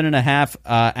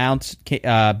 11.5 ounce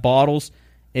bottles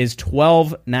is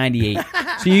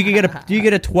 $12.98. So you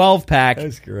get a 12 pack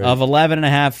of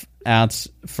 11.5 ounce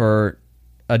for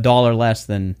 $1 less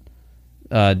than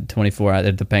 24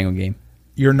 at the Penguin game.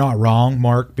 You're not wrong,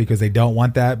 Mark, because they don't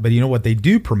want that. But you know what they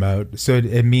do promote? So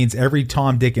it means every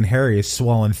Tom, Dick, and Harry is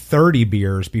swallowing 30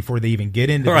 beers before they even get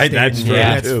into the stage.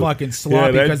 That's fucking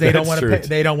sloppy because they don't want to pay.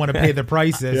 They don't want to pay the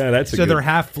prices. So they're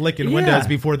half flicking windows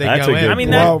before they go in. I mean,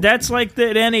 that's like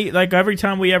every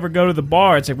time we ever go to the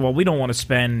bar, it's like, well, we don't want to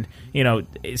spend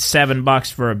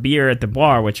 $7 for a beer at the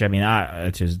bar, which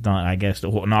it's just not, I guess,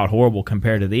 not horrible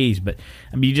compared to these, but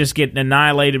you just get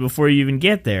annihilated before you even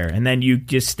get there, and then you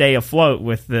just stay afloat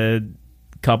with the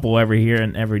couple every here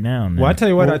and every now and then. Well, I tell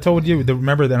you what, I told you.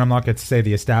 Remember that I'm not going to say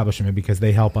the establishment because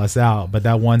they help us out. But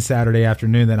that one Saturday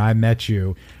afternoon that I met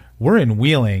you, we're in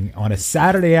Wheeling on a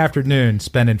Saturday afternoon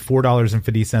spending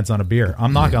 $4.50 on a beer.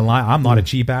 I'm not going to lie. I'm not a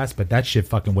cheap ass, but that shit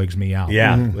fucking wigs me out.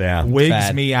 Yeah.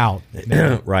 Wigs me out.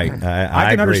 Right. I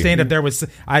can understand if there was...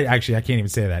 I can't even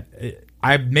say that.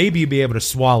 I maybe be able to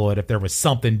swallow it if there was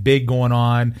something big going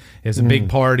on, it's a big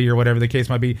party or whatever the case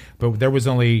might be. But there was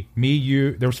only me,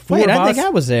 you. There was four of us. I think I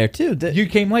was there too. You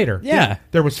came later. Yeah.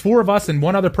 There was 4 of us and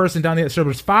one other person down the. So there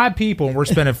was 5 people, and we're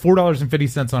spending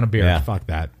 $4.50 on a beer. Yeah. Fuck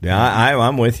that. Yeah,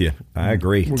 I'm with you. I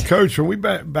agree. Well, Coach, when we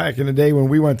back in the day when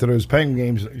we went to those Penguin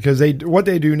games, because what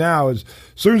they do now is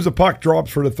as soon as the puck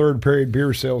drops for the third period,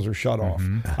 beer sales are shut off.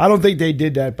 I don't think they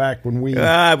did that back when we.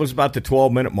 It was about the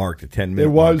 12-minute mark, the 10-minute. It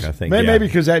was. Mark, I think. Maybe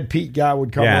because that Pete guy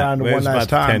would come around to one last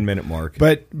time. 10-minute mark.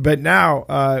 But now,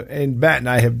 and Matt and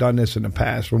I have done this in the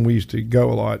past when we used to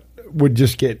go a lot, would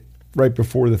just get right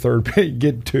before the third period,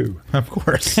 get 2. Of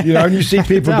course. And you see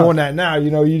people doing that now.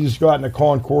 You just go out in the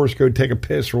concourse, go take a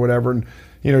piss or whatever, and,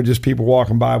 just people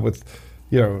walking by with,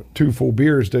 2 full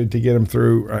beers to get them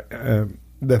through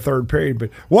the third period.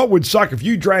 But what would suck if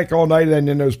you drank all night and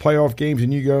in those playoff games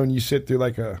and you go and you sit through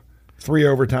like a 3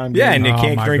 overtime game. Yeah, and you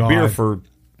can't drink beer for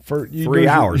 3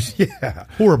 hours. Yeah.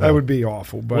 Horrible. That would be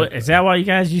awful. But is that why you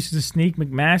guys used to sneak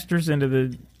McMaster's into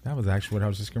the... That was actually what I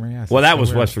was just going to ask. Well, that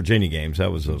was West Virginia games.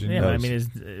 That was... but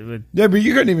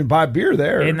you couldn't even buy beer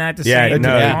there. Isn't that the same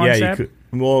concept? You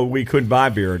could. Well, we couldn't buy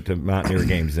beer at the Mountaineer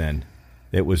games then.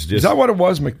 It was just... Is that what it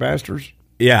was, McMaster's?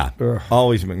 Yeah. Ugh.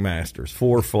 Always McMaster's.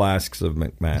 4 flasks of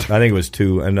McMaster's. I think it was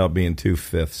 2, ended up being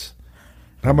 2/5.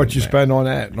 How much you spend on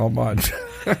that? Not much.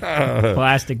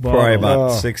 Plastic bottle. Probably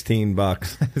about $16.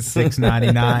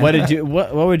 $6.99. What did you?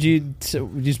 What would you?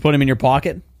 You just put them in your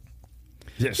pocket?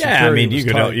 Yeah, I mean, you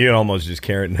could almost just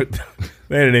carry it.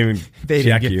 They didn't even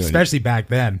check you. Especially back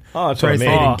then. Oh, that's what I mean.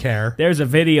 They didn't care. There's a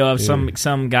video of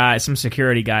some guy, some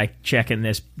security guy checking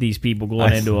these people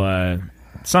going into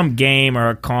some game or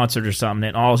a concert or something,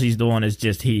 and all he's doing is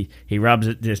just he rubs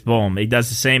it, just boom. He does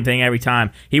the same thing every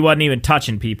time. He wasn't even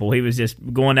touching people. He was just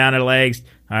going down their legs.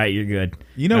 All right, you're good.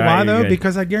 You know why, though?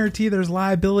 Because I guarantee there's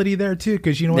liability there, too.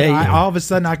 Because, you know what? All of a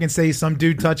sudden, I can say some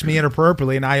dude touched me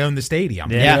inappropriately and I own the stadium.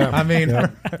 Yeah. I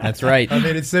mean, that's right. I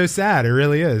mean, it's so sad. It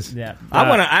really is. Yeah. I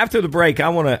want to, after the break,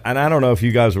 and I don't know if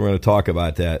you guys were going to talk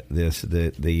about the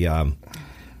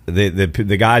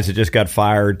guys that just got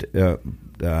fired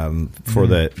for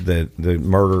the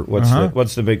murder.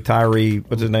 What's the big Tyree?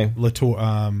 What's his name?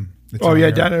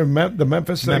 Down in the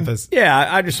Memphis thing.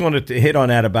 Yeah, I just wanted to hit on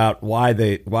that about why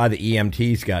the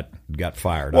EMTs got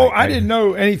fired. Well, I didn't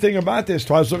know anything about this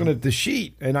until I was looking at the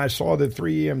sheet and I saw the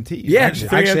 3 EMTs. Yeah,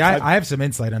 actually, I have some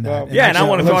insight on that. And I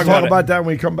want to talk about that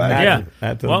when we come back.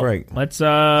 After the break. Let's.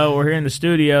 We're here in the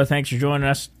studio. Thanks for joining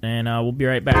us, and we'll be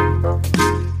right back.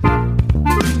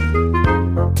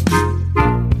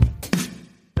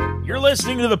 You're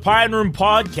listening to the Pine Room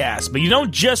Podcast, but you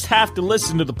don't just have to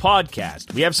listen to the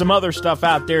podcast. We have some other stuff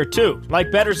out there, too,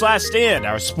 like Bettor's Last Stand,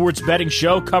 our sports betting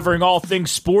show covering all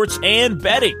things sports and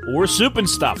betting, or Soup and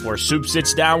Stuff, where Soup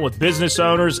sits down with business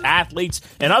owners, athletes,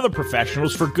 and other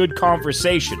professionals for good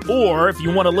conversation. Or, if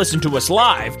you want to listen to us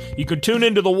live, you can tune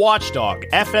into The Watchdog,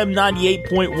 FM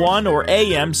 98.1 or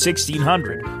AM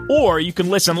 1600. Or you can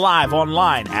listen live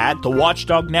online at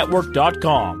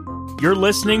thewatchdognetwork.com. You're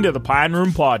listening to the Pine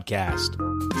Room Podcast.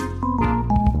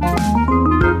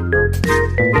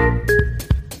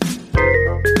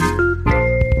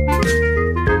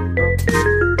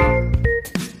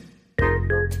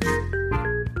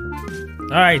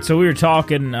 All right, so we were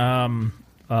talking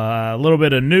a little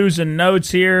bit of news and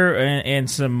notes here, and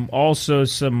some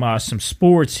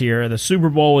sports here. The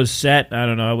Super Bowl is set. I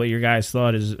don't know what your guys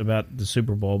thought is about the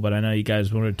Super Bowl, but I know you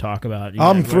guys wanted to talk about.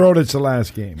 I'm thrilled it's the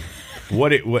last game.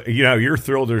 You're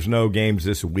thrilled there's no games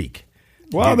this week.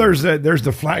 Well, there's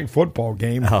the flag football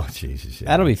game. Oh, Jesus. Yeah.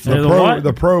 That'll be fun.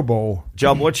 The Pro Bowl.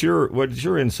 John, what's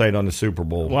your insight on the Super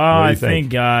Bowl? Well, I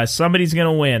think somebody's going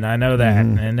to win. I know that,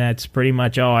 and that's pretty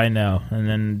much all I know. And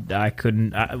then I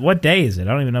couldn't. What day is it?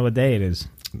 I don't even know what day it is.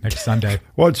 Next Sunday.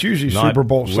 Well, it's usually Super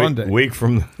Bowl Sunday. Week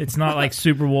from. It's not like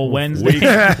Super Bowl Wednesday.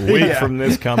 Week from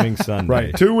this coming Sunday.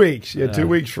 Right. 2 weeks. Yeah, 2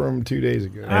 weeks from 2 days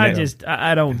ago.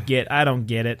 I don't get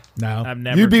it. No. I've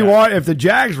never. You'd be what if the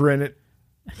Jags were in it?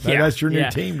 That's your new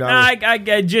team, dog.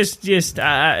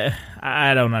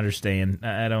 I don't understand.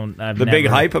 The big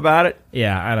hype about it.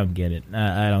 Yeah, I don't get it.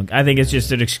 I don't. I think it's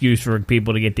just an excuse for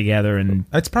people to get together and.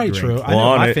 That's probably true. I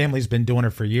know my family's been doing it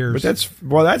for years. But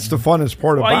that's the funnest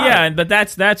part about it. Well, yeah, but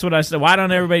that's what I said. Why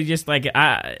don't everybody just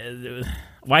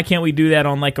why can't we do that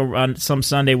on on some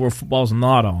Sunday where football's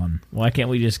not on? Why can't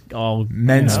we just all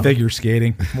men's figure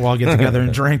skating? We'll all get together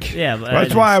and drink. Yeah,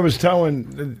 that's why I was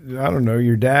telling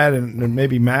your dad and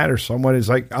maybe Matt or someone is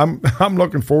like I'm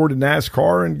looking forward to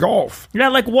NASCAR and golf. Yeah,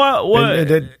 like what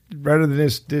rather than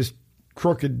this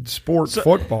crooked sport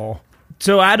football.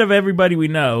 So out of everybody we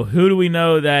know, who do we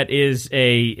know that is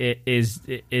a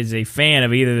fan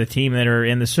of either the team that are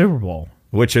in the Super Bowl?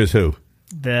 Which is who?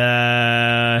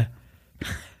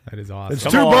 That is awesome. It's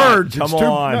two birds. Come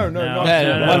on.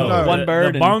 No. One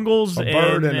bird. The Bungles. A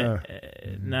bird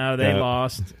no, they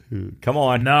lost. Come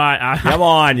on. No, come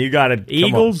on. You got it.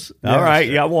 Eagles. All right,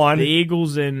 you got one. The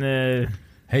Eagles and the.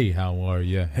 Hey, how are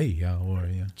you? Hey, how are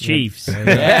you? Chiefs.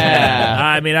 Yeah.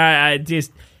 I mean, I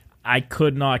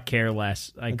could not care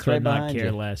less. Could not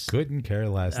care less. Couldn't care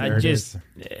less.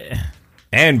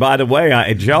 And by the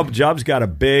way, Job's got a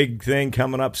big thing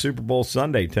coming up Super Bowl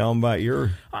Sunday. Tell them about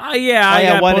your.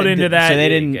 I got put into that. So they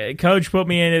didn't. Coach put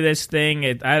me into this thing.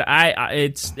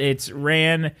 It's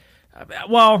ran.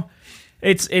 Well,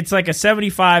 it's like a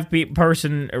 75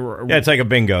 person. Yeah, it's like a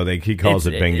bingo. He calls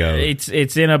it bingo.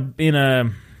 It's in a.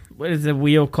 What is the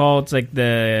wheel called? It's like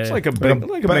It's like a bingo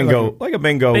wheel.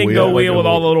 Bingo wheel with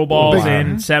all the little balls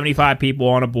in. 75 people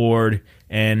on a board,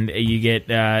 and you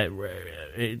get.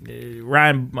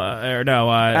 Adam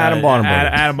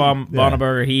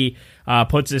Bonneberger. He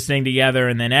puts this thing together,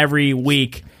 and then every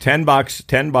week,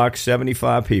 $10,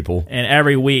 75 people, and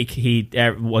every week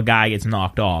a guy gets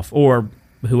knocked off, or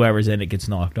whoever's in it gets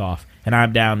knocked off, and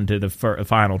I'm down to the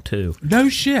final two. No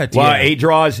shit. Well, he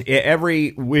draws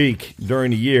every week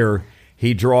during the year.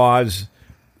 He draws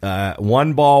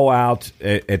one ball out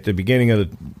at the beginning of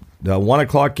the 1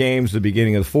 o'clock games, the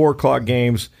beginning of the 4 o'clock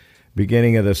games,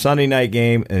 beginning of the Sunday night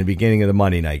game, and the beginning of the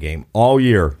Monday night game all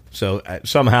year. So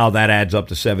somehow that adds up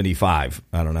to 75.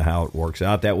 I don't know how it works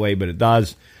out that way, but it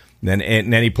does. And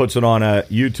then he puts it on a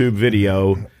YouTube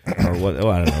video or what? Oh,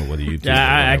 I don't know whether YouTube.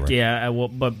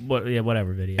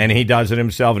 Whatever video. And he does it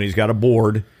himself, and he's got a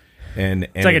board. And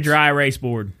it's like a dry erase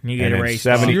board. You get erased.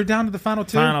 So you're down to the final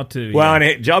two? Final two. Well,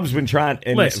 and Jub's been trying.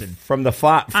 And listen, from the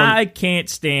I can't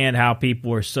stand how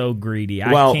people are so greedy.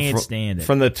 I can't stand it.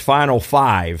 From the final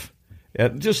 5,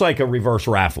 just like a reverse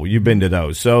raffle. You've been to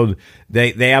those. So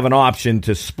they have an option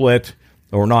to split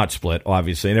or not split,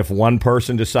 obviously. And if one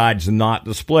person decides not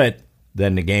to split,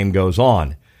 then the game goes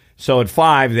on. So at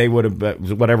 5, they would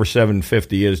have, whatever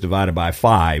 $750 is divided by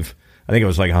 5. I think it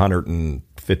was like $150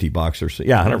 or so.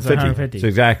 Yeah, 150. So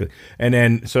exactly. And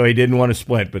then, so he didn't want to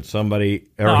split, but somebody,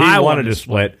 he wanted to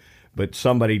split, but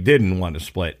somebody didn't want to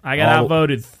split. I got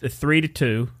outvoted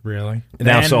 3-2. Really?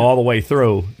 Now, so all the way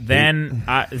through. Then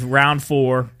round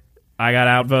 4, I got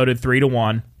outvoted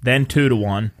 3-1, then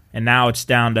 2-1, and now it's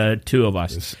down to 2 of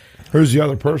us. Who's the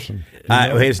other person?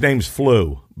 His name's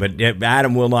Flu, but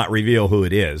Adam will not reveal who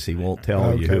it is. He won't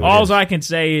tell you who it is. All I can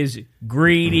say is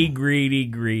greedy, greedy,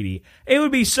 greedy. It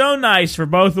would be so nice for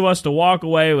both of us to walk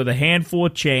away with a handful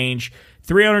of change,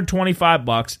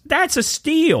 $325. That's a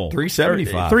steal.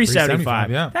 $375.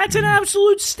 Yeah. That's an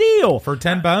absolute steal for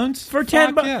 10 bones. For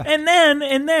 10 bones, yeah. and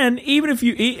then even if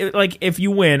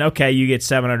you win, okay, you get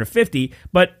 $750.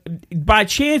 But by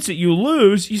chance that you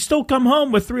lose, you still come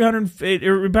home with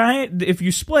 $350. If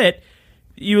you split,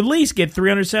 you at least get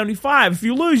 $375. If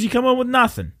you lose, you come home with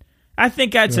nothing. I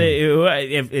think that's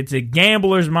it's a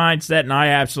gambler's mindset, and I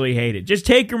absolutely hate it. Just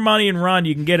take your money and run.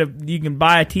 You can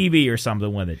buy a TV or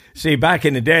something with it. See, back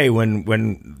in the day when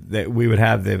we would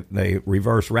have the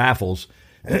reverse raffles,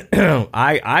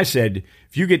 I said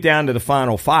if you get down to the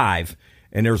final 5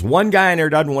 and there's one guy in there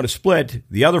who doesn't want to split,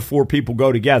 the other 4 people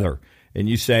go together, and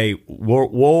you say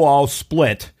we'll all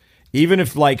split, even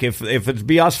if it's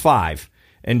be us 5.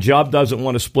 And Jub doesn't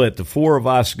want to split, the 4 of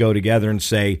us go together and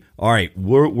say, all right,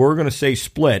 we're going to say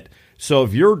split. So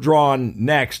if you're drawn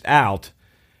next out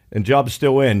and Jub's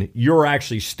still in, you're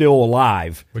actually still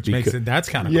alive. Which makes it, that's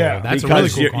kind of cool. That's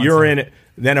because a really cool concept. You're in it.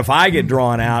 Then if I get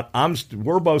drawn out,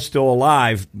 we're both still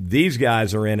alive. These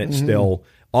guys are in it still.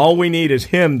 All we need is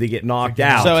him to get knocked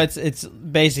out. So it's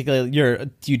basically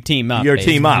you team up. You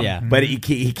team up, yeah. But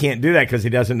he can't do that because he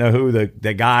doesn't know who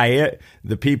the guy,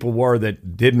 the people were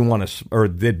that didn't want to or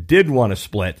that did want to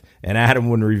split, and Adam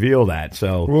wouldn't reveal that.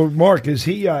 So, well, Mark, is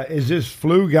this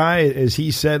Flu guy? Is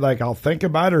he said like I'll think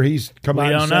about it, or he's come out?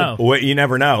 We don't know. Well, you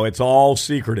never know. It's all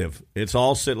secretive. It's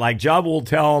all like Jub will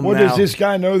tell him. Well, now, does this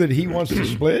guy know that he wants to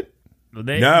split?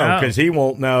 No, because he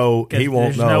won't know. He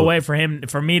won't know. There's no way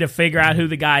for me to figure out who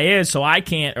the guy is, so I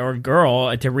can't, or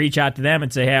girl, to reach out to them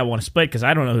and say, "Hey, I want to split," because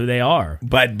I don't know who they are.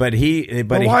 But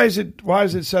why is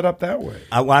it set up that way?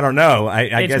 I don't know.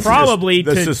 I guess probably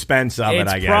the suspense of it.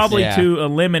 I guess it's probably to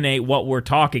eliminate what we're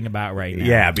talking about right now.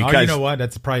 Yeah, because you know what?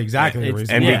 That's probably exactly the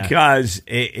reason. And because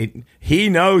he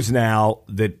knows now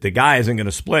that the guy isn't going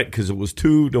to split because it was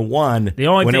 2-1.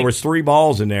 There was 3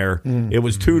 balls in there, it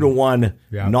was 2-1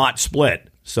 not split.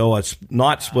 So a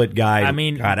not split guy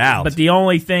got out. But the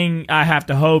only thing I have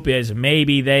to hope is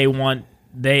maybe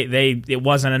it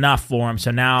wasn't enough for him.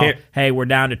 So now, hey, we're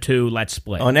down to 2. Let's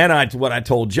split. And then what I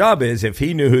told Jub is if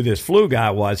he knew who this Flu guy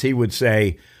was, he would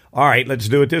say, all right, let's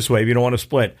do it this way. If you don't want to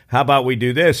split, how about we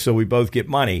do this so we both get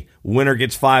money? Winner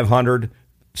gets $500,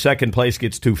 second place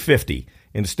gets $250.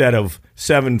 Instead of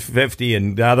 $750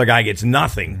 and the other guy gets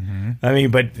nothing. Mm-hmm. I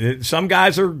mean, but some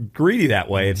guys are greedy that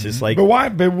way. It's just like. But why?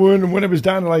 But when it was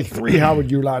down to like 3, how would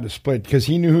you allow to split? Because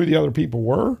he knew who the other people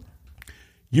were.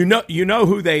 You know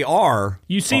who they are.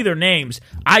 You see their names.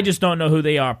 I just don't know who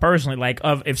they are personally. Like,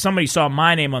 if somebody saw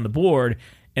my name on the board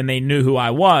and they knew who I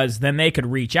was, then they could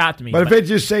reach out to me. But if it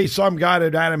just say some guy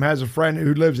that Adam has a friend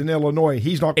who lives in Illinois,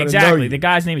 he's not going to know you. Exactly. The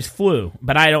guy's name is Flu,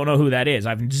 but I don't know who that is. I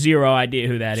have zero idea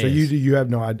who that is. So you have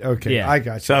no idea. Okay, yeah. I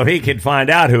got you. So he could find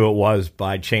out who it was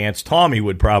by chance. Tommy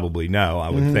would probably know, I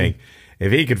would think.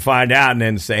 If he could find out and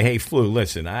then say, hey, Flu,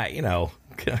 listen, how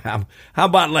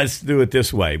about let's do it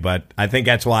this way? But I think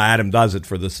that's why Adam does it,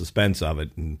 for the suspense of it.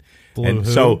 And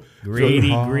so greedy.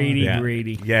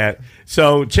 Yeah.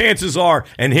 So chances are,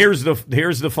 and here's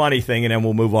the funny thing, and then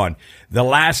we'll move on.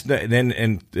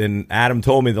 And Adam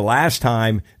told me the last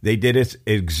time they did it,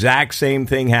 exact same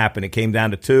thing happened. It came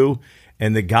down to 2,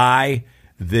 and the guy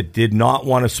that did not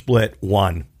want to split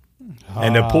won.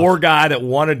 And the poor guy that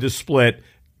wanted to split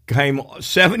came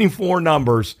 74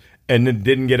 numbers and then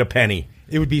didn't get a penny.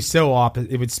 It would be so opposite.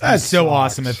 It would be so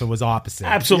awesome if it was opposite.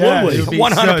 Absolutely,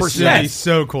 100%. It would be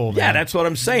so cool. Man. Yeah, that's what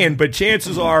I'm saying. But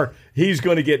chances are he's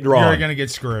going to get drawn. You're going to get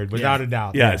screwed, without a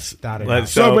doubt. Yes. Without a doubt.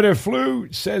 So, but if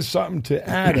Flu says something to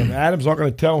Adam, Adam's not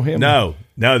going to tell him. No,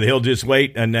 he'll just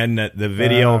wait, and then the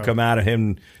video will come out of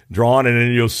him drawn, and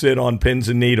then you'll sit on pins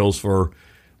and needles for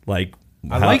like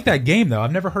I like that game though.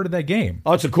 I've never heard of that game.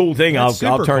 Oh, it's a cool thing. I'll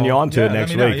turn you on to it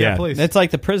next week. Yeah, please. It's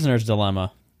like the prisoner's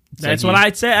dilemma. That's what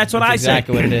I'd say. That's what I said.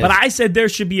 Exactly what it is. But I said there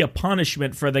should be a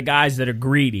punishment for the guys that are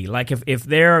greedy. Like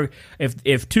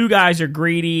if two guys are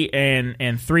greedy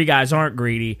and three guys aren't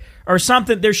greedy or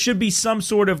something, there should be some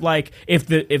sort of like if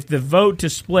the vote to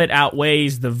split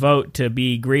outweighs the vote to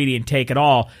be greedy and take it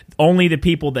all, only the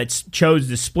people that chose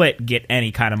to split get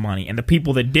any kind of money, and the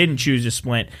people that didn't choose to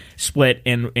split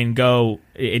and go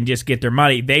and just get their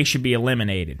money, they should be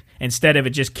eliminated instead of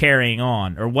it just carrying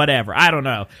on or whatever. I don't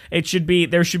know. There should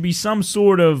be some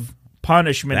sort of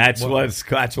punishment. That's why it's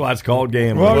called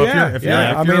gambling. Well, if you're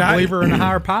a believer in a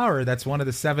higher power, that's one of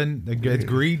the seven.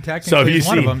 Greed technically is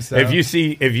one of them. So. If you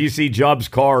see Job's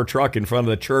car or truck in front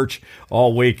of the church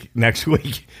all week next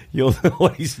week, you'll know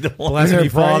what he's doing. Bless me,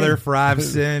 Father, for I've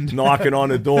sinned. Knocking on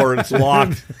the door and it's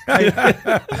locked.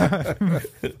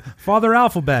 Father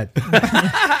Alphabet.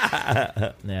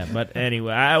 Yeah, but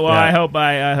anyway, I hope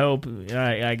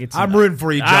I get some. I'm rooting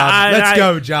for you, Job. Let's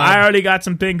go, Job. I already got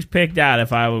some things picked out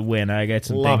if I would win. I got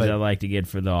some things I'd like to get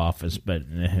for the office, but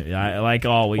I like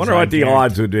always. Wonder what the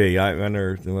odds would be. I'm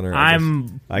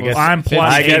plus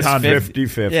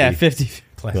 50-50. Yeah, 50.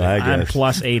 I'm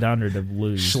plus 800 to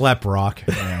lose. Schlep rock,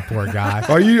 poor guy.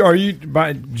 Are you?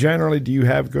 Generally, do you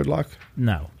have good luck?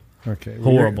 No. Okay,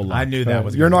 horrible luck. I knew that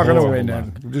was. You're not going to win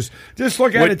then. Just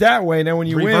look at it that way. And then when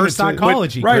you reverse win, reverse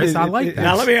psychology, right? Chris, I like that.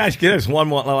 Now let me ask you this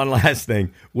one last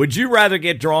thing. Would you rather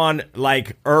get drawn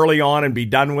like early on and be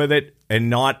done with it and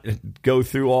not go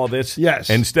through all this? Yes.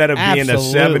 Instead of being a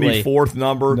Absolutely. 74th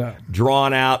number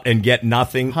drawn out and get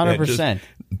nothing. 100%.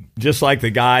 Just like the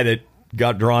guy that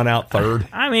got drawn out third.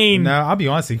 I mean, no, I'll be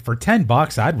honest. For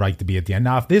 $10, I'd like to be at the end.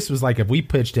 Now, if this was like if we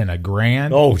pitched in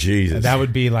 $1,000, oh Jesus, that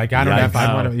would be like I don't know if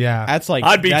I want to. Yeah, that's like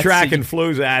I'd be tracking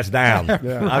Flu's ass down.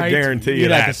 I guarantee you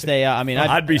You'd that. have to stay up. I mean,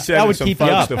 I'd be sending some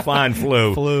folks to find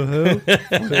Flu. Flu who?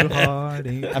 Flu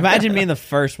Hardy. Imagine being the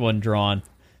first one drawn.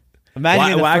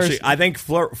 Imagine actually, I think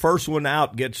first one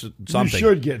out gets something. You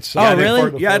should get something. Oh,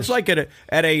 really? Yeah, it's like at a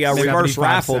reverse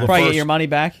raffle. Probably get your money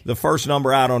back. The first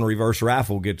number out on a reverse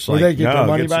raffle gets like they get their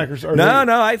money back or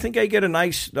no. I think they get a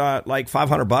nice like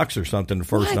 $500 or something. The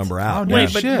first number out. Oh,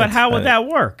 wait, but how would that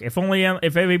work? If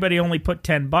everybody only put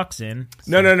 $10 in?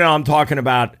 No. I'm talking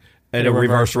about. At a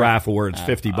reverse raffle where it's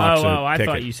 $50 I ticket.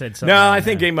 thought you said something. No, I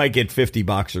think they might get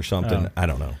 $50 or something. I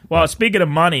don't know. Well, speaking of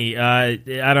money, I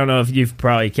don't know if you've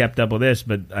probably kept up with this,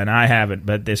 and I haven't.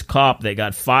 But this cop that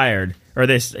got fired,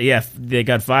 they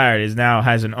got fired, is now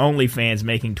has an OnlyFans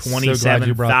making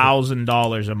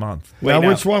 $27,000 a month. Now,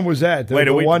 which one was that?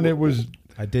 The one that was.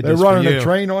 I did. They're running a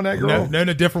train on that girl. No,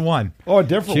 different one. Oh, a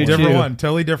different one.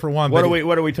 Totally different one. What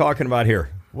are we talking about here?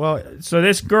 Well, so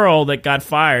this girl that got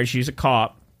fired, she's a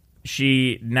cop.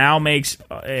 She now makes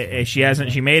she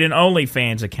made an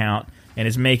OnlyFans account and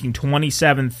is making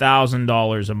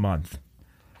 $27,000 a month.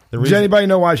 Does anybody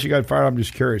know why she got fired? I'm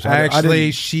just curious.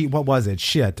 What was it?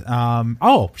 Shit.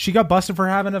 She got busted for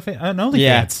having an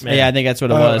OnlyFans. Yeah, I think that's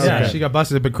what it was. Yeah, she got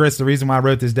busted. But Chris, the reason why I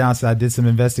wrote this down, so I did some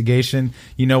investigation.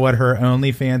 You know what her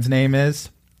OnlyFans name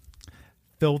is?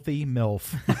 Filthy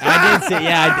MILF.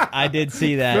 I did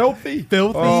see that. Filthy?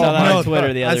 Filthy. I saw that on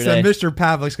Twitter the other day. I said Mr.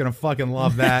 Pavlik's going to fucking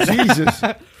love that. Jesus.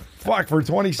 Fuck, for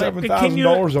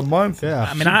 $27,000 a month. Yeah.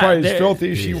 I mean, probably as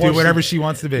filthy as she wants. Do whatever she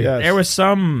wants to be. Yes. There was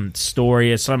some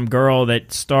story of some girl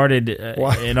that started in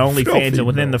OnlyFans, and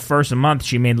within the first month,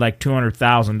 she made like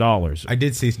 $200,000. I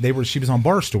did see she was on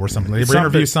Barstool or something. They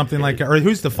interviewed something like, or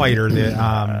who's the fighter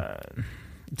that?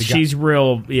 She's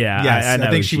real, Yes, I know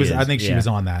think she was. is. I think she was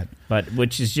on that. But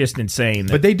which is just insane.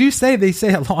 But they say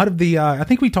a lot of the. I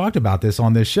think we talked about this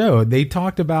on this show. They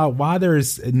talked about why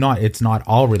it's not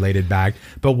all related back,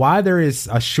 but why there is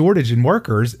a shortage in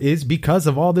workers is because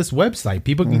of all this website.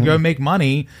 People can go make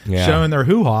money showing their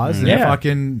hoo-haws. And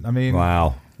fucking. I mean,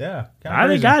 wow. Yeah, I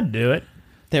think I'd do it.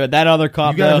 That other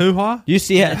cop. You got a hoo-ha? You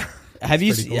see it? Have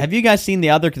you guys seen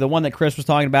the one that Chris was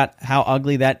talking about? How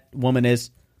ugly that woman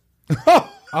is.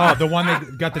 Oh, the one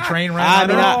that got the train ran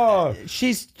on her?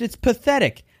 It's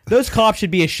pathetic. Those cops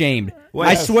should be ashamed.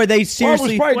 I swear they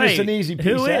seriously. It was probably just an easy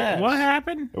piece of ass. What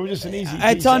happened? It was just an easy piece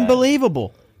It's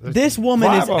unbelievable. This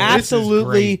woman is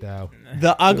absolutely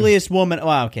the ugliest woman.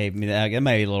 Well, okay, it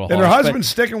may be a little harsh. And her husband's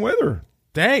sticking with her.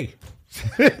 Dang.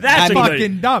 That's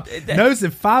fucking dumb. Knows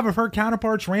that 5 of her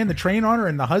counterparts ran the train on her,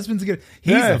 and the husband's good.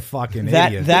 He's a fucking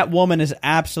idiot. That woman is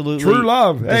absolutely true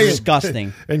love.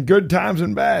 Disgusting. And good times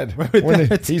and bad. When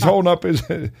he's holding up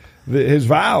his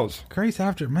vows. Crazy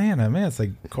after man, it's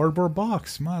like cardboard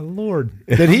box. My lord.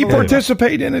 Did he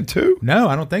participate in it too? No,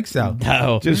 I don't think so.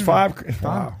 No, just 5.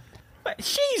 Wow.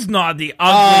 She's not the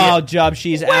ugliest. Oh, Job,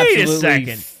 she's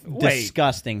absolutely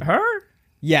disgusting. Her?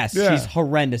 Yes, she's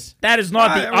horrendous. That is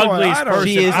not the ugliest person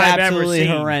she is I've absolutely ever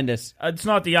seen. horrendous. It's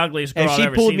not the ugliest girl If she I've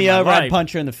ever pulled seen me in my over, life. I'd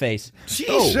punch her in the face.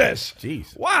 Jesus.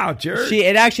 Jeez. Wow, Jared.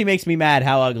 It actually makes me mad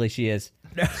how ugly she is.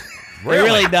 It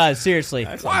really does, seriously.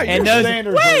 Why? And Your those,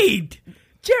 standards Wait!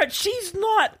 Jared, she's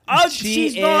not ugly. she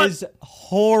She's not. is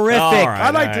horrific. All right.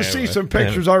 I'd like to see some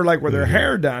pictures of her, like with her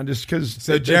hair down, just because.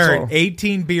 So, Jared,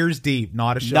 18 beers deep,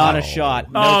 not a shot. Not a shot.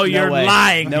 Oh, No you're way.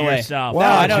 lying no to way. yourself. No, I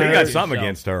Wow, don't. You got something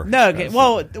against her. No, okay,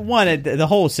 well, the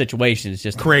whole situation is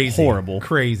just Crazy. horrible.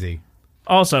 Crazy.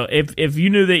 Also, if you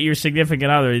knew that your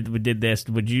significant other did this,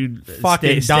 would you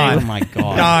Fucking stay done. Oh my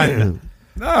god. Done.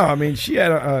 No, I mean, she had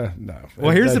a. No.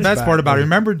 Well, here's the That's best bad. part about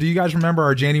it. Do you guys remember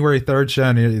our January 3rd show?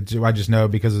 And I just know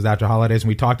because it was after holidays, and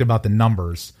we talked about the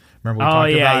numbers. Remember we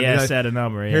talked about yeah, set a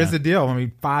number. Yeah. Here's the deal. I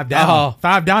mean, 5 down.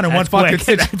 5 down in one fucking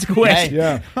quick. That's quick. Hey.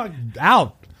 Yeah.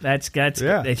 out. That's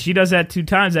Yeah. If she does that 2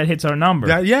 times, that hits our number.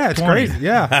 Yeah, it's 20. crazy.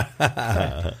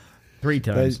 Yeah. 3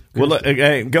 times. Well,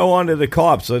 go on to the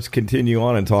cops. Let's continue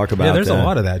on and talk about. Yeah, there's a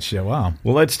lot of that shit. Wow.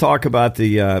 Well, let's talk about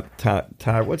the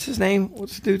what's his name?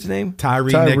 What's the dude's name?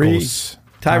 Tyree Nichols.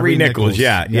 Tyree Nichols.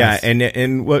 Yeah, Yes. yeah.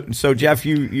 And what? So, Jeff,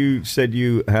 you said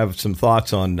you have some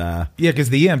thoughts on. Yeah,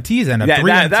 because the EMTs end up.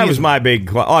 Yeah, that was my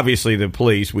big. Obviously, the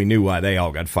police. We knew why they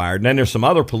all got fired. And then there's some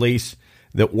other police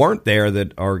that weren't there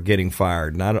that are getting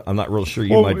fired. And I'm not real sure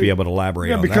you might be able to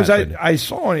elaborate on because that. I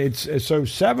saw it. It's so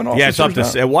 7 officers. Yeah, it's up to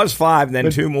now? it was 5,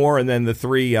 then 2 more, and then the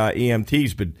 3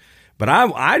 EMTs. But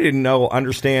I didn't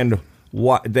understand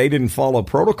what they didn't follow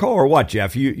protocol or what,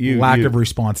 Jeff. You lack of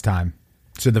response time.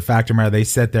 So the fact of the matter, they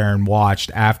sat there and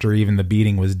watched after even the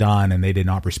beating was done, and they did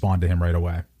not respond to him right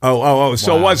away. Oh!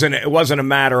 So it wasn't a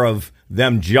matter of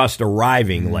them just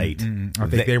arriving late. I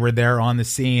think they were there on the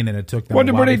scene, and it took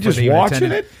them. Were they just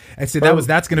watching it? And so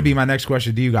that's going to be my next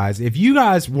question to you guys. If you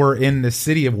guys were in the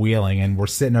city of Wheeling and were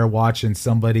sitting there watching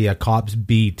a cops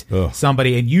beat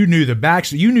somebody, and you knew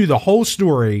you knew the whole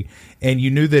story, and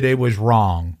you knew that it was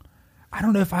wrong. I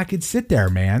don't know if I could sit there,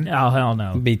 man. Oh, hell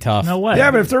no. It'd be tough. No way.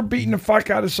 Yeah, but if they're beating the fuck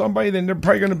out of somebody, then they're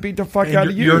probably going to beat the fuck out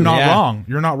of you. You're not wrong.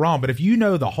 You're not wrong. But if you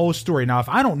know the whole story, now if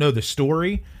I don't know the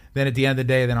story, then at the end of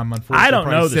the day, then I'm unfortunately I don't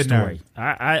know the story.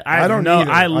 I don't know.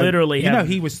 I literally have.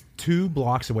 He was 2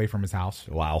 blocks away from his house.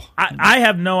 Wow. I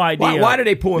have no idea. Why did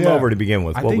they pull him over to begin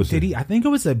with? I think it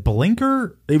was a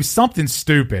blinker. It was something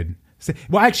stupid.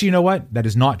 Well, actually, you know what? That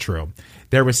is not true.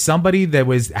 There was somebody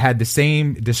that had the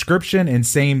same description and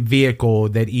same vehicle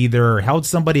that either held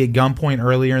somebody at gunpoint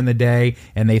earlier in the day,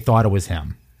 and they thought it was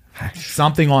him.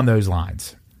 Something on those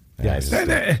lines. Yes.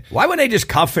 Why wouldn't they just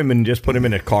cuff him and just put him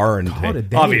in a car? And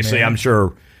obviously, man. I'm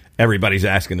sure everybody's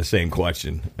asking the same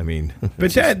question. I mean,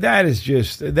 but that is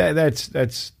just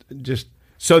that's just.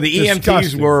 So the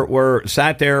disgusting. EMTs were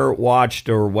sat there, watched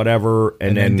or whatever,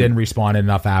 and then didn't respond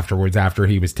enough afterwards. After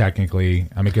he was technically,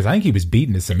 because I think he was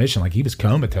beaten to submission, like he was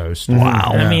comatose.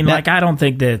 Wow. I mean, I don't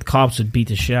think that cops would beat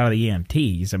the shit out of the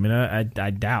EMTs. I mean,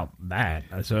 I doubt that.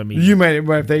 So I mean, you mean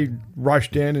if they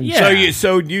rushed in and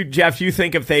so you Jeff, you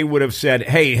think if they would have said,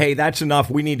 hey, that's enough,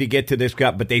 we need to get to this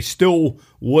guy, but they still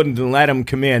wouldn't let him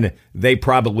come in, they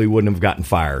probably wouldn't have gotten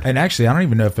fired. And actually, I don't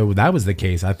even know if that was the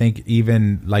case. I think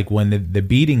even like when the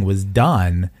beating was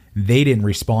done, they didn't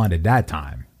respond at that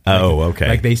time. Oh, okay.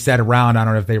 Like they sat around. I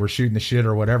don't know if they were shooting the shit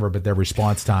or whatever, but their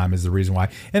response time is the reason why.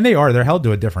 And they're held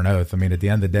to a different oath. I mean, at the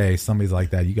end of the day, somebody's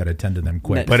like that, you got to attend to them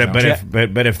quick. But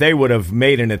if they would have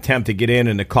made an attempt to get in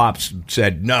and the cops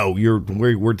said no,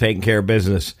 we're taking care of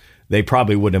business, they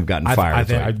probably wouldn't have gotten fired. I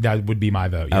think that would be my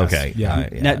vote. Yes. Okay. Yeah.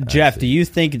 Now, Jeff, do you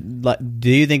think those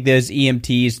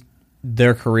EMTs,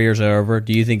 their careers are over?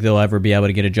 Do you think they'll ever be able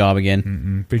to get a job again?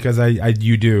 Mm-mm, because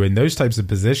you do in those types of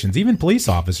positions, even police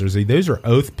officers, those are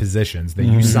oath positions that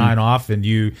you sign off and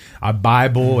a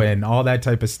Bible and all that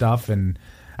type of stuff. And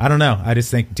I don't know. I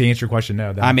just think to answer your question,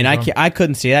 no. I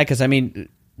couldn't see that because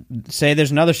say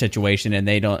there's another situation and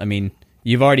they don't. I mean,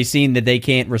 you've already seen that they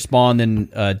can't respond in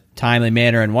a timely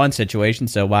manner in one situation,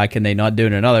 so why can they not do it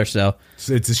in another? So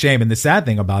it's a shame. And the sad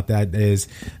thing about that is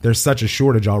there's such a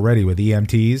shortage already with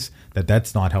EMTs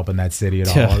that's not helping that city at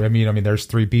all. I mean, there's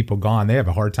 3 people gone. They have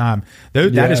a hard time.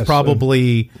 That is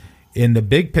probably, in the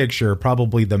big picture,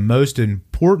 probably the most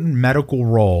important medical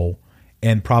role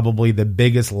and probably the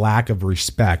biggest lack of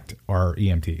respect are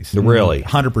EMTs. Really?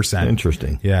 100%.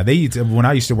 Interesting. Yeah. When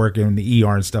I used to work in the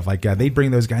ER and stuff like that, they'd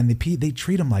bring those guys and they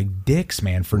treat them like dicks,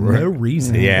 man, for no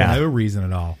reason. Yeah. For no reason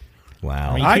at all.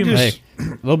 Wow.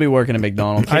 They'll be working at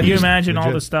McDonald's. Can you imagine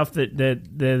all the stuff that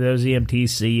those EMTs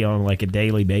see on like a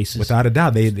daily basis? Without a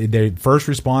doubt, they first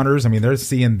responders. I mean, they're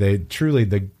seeing truly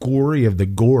the gory of the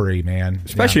gory, man.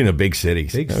 Especially in the big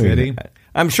cities. Big city.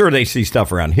 I'm sure they see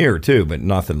stuff around here too, but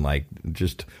nothing like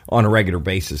just on a regular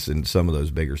basis in some of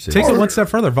those bigger cities. Take it one step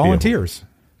further. Volunteers.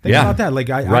 Think about that. Like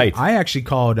I actually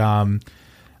called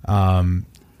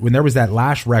when there was that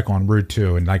last wreck on Route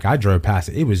 2, and like I drove past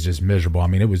it, it was just miserable. I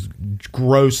mean, it was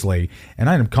grossly. And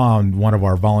I ended up calling one of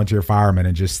our volunteer firemen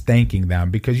and just thanking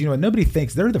them because you know what? Nobody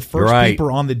thinks they're the first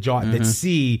people on the job that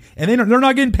see, and they're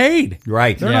not getting paid.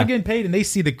 Right, they're not getting paid, and they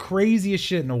see the craziest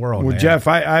shit in the world. Well, man. Jeff,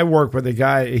 I work with a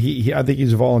guy. I think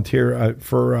he's a volunteer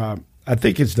for. I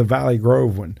think it's the Valley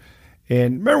Grove one.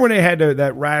 And remember when they had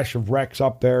that rash of wrecks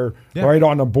up there, right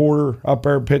on the border up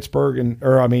there in Pittsburgh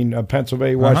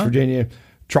Pennsylvania, West Virginia.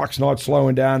 Trucks not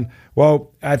slowing down.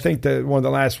 Well, I think that one of the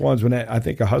last ones when I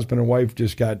think a husband and wife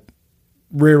just got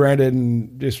rear-ended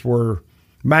and just were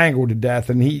mangled to death.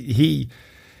 And he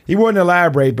wouldn't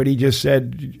elaborate, but he just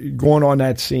said going on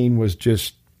that scene was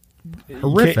just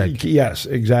horrific. Yes,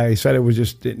 exactly. He said it was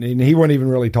just, and he wouldn't even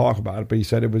really talk about it, but he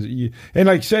said it was. And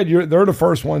like you said, they're the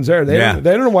first ones there. They don't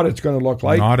know what it's going to look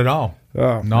like. Not at all.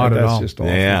 Oh, not at all. Just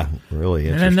awful. Yeah, really.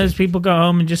 And then those people go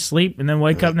home and just sleep, and then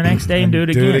wake up the next day and do it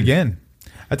again. Do it again.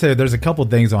 I tell you, there's a couple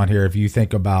things on here if you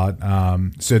think about.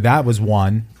 So that was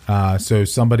one. So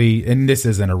somebody, and this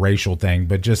isn't a racial thing,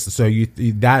 but just so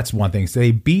that's one thing. So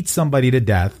they beat somebody to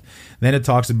death. Then it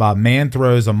talks about man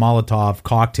throws a Molotov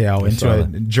cocktail into a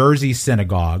Jersey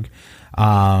synagogue.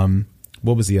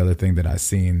 What was the other thing that I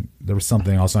seen? There was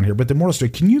something else on here. But the moral story,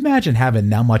 can you imagine having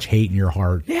that much hate in your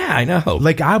heart? Yeah, I know.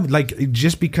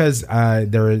 Just because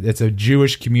it's a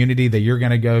Jewish community that you're going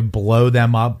to go blow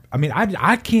them up. I mean,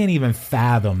 I can't even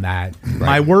fathom that. Right.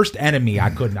 My worst enemy,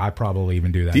 I probably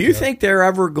even do that. Do you think they're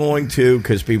ever going to,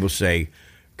 because people say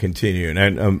continue,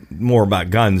 and more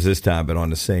about guns this time, but on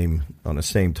the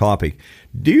same topic,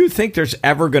 do you think there's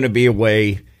ever going to be a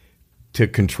way to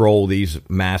control these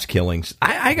mass killings?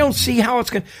 I don't see how it's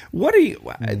going to.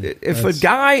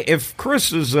 If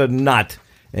Chris is a nut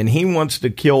and he wants to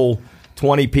kill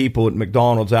 20 people at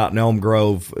McDonald's out in Elm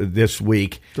Grove this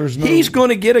week, he's going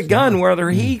to get a gun, whether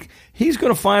he's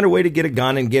going to find a way to get a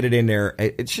gun and get it in there.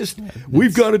 It's just,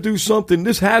 we've got to do something.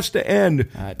 This has to end.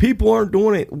 People aren't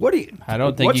doing it. I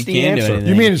don't think you can do anything.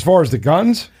 You mean as far as the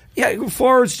guns? Yeah, as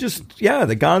far as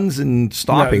the guns and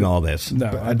stopping all this.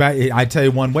 No, I tell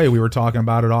you one way. We were talking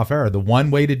about it off air. The one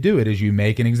way to do it is you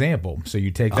make an example. So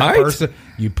you take that person,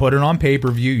 you put it on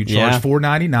pay-per-view, you charge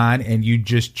 $4.99, and you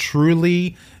just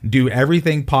truly do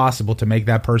everything possible to make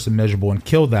that person miserable and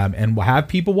kill them, and have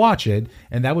people watch it,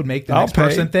 and that would make the next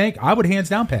person think. I would hands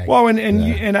down pay. Well,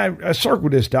 I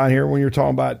circled this down here when you're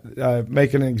talking about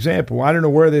making an example. I don't know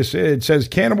where this is. It says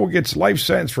cannibal gets life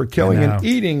sentence for killing and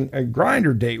eating a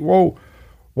grinder date. Well,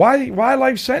 why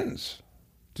life sentence?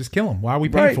 Just kill him. Why are we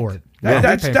paying for it?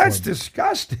 That's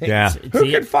disgusting. Yeah.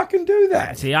 Who can fucking do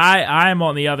that? See, I'm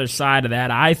on the other side of that.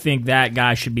 I think that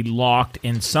guy should be locked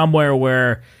in somewhere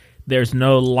where there's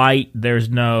no light, there's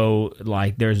no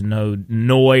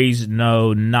noise,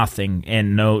 no nothing,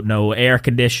 and no air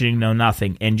conditioning, no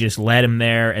nothing, and just let him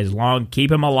there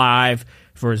keep him alive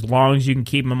for as long as you can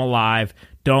keep him alive.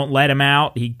 Don't let him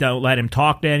out. Don't let him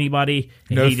talk to anybody.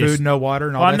 No food, no water,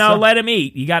 and all that stuff. let him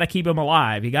eat. You got to keep him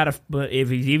alive. You got to, if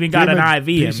he's even got an IV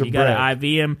him, you got to IV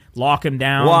him, lock him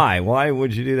down. Why? Why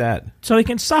would you do that? So he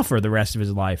can suffer the rest of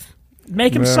his life.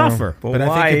 Make him suffer. But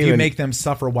I think if you make them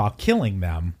suffer while killing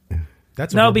them,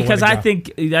 that's because I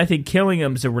think killing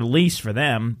them is a release for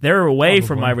them. They're away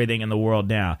from everything in the world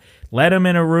now. Let them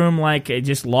in a room,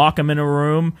 just lock them in a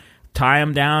room. Tie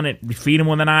them down and feed them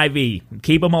with an IV.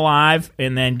 Keep them alive,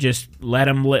 and then just let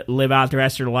them live out the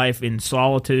rest of their life in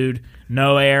solitude.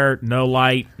 No air, no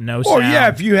light, no sound. Oh, yeah,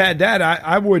 if you had that,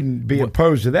 I wouldn't be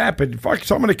opposed to that. But fuck,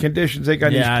 some of the conditions they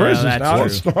got in these prisons now,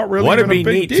 it's not really what a big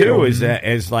deal. What would be neat, too,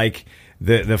 is like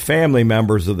the family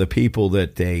members of the people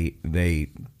that they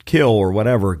kill or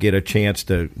whatever get a chance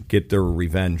to get their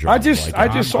revenge on. I just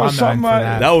saw something.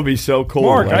 That would be so cool.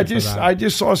 Mark, I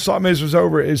just saw something. This was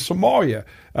over in Somalia.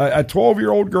 A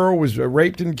 12-year-old girl was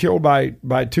raped and killed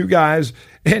by two guys,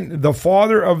 and the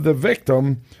father of the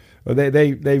victim.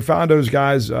 They found those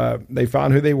guys. They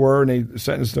found who they were, and they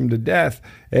sentenced them to death.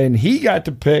 And he got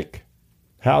to pick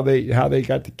how they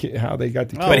got to kill.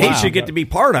 But he should get to be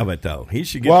part of it, though. He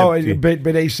should get. But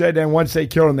they said then once they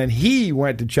killed him, then he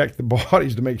went to check the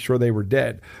bodies to make sure they were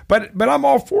dead. But I'm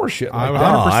all for shit like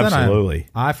that. Absolutely,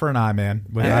 eye for an eye, man.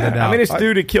 Without a doubt. I mean, this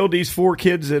dude who killed these 4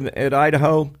 kids at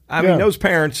Idaho. I mean, those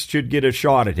parents should get a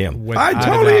shot at him. I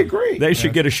totally agree. They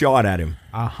should get a shot at him.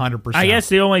 100%. I guess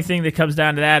the only thing that comes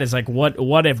down to that is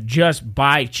what if just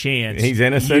by chance he's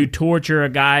innocent? You torture a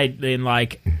guy and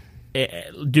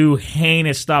do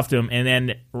heinous stuff to him, and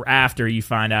then after you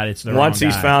find out it's the wrong guy. Once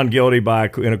he's found guilty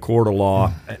in a court of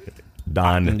law,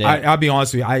 done. I'll be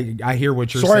honest with you. I hear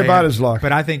what you're saying. Sorry about his luck.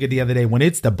 But I think at the end of the day, when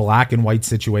it's the black and white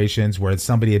situations where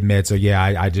somebody admits,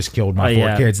 I just killed my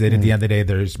 4 kids, then at the end of the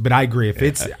day, but I agree. If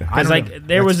it's...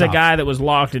 there was a guy that was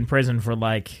locked in prison for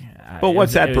but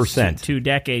what's that percent? 2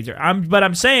 decades. But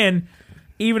I'm saying,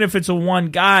 even if it's a one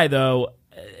guy, though...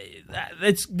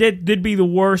 That'd be the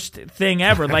worst thing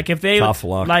ever. Like if they, tough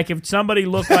luck. Like if somebody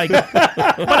looked like, but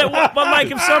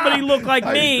like if somebody looked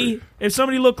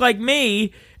like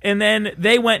me, and then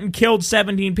they went and killed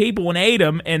 17 people and ate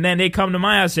them, and then they come to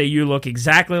my house and say, you look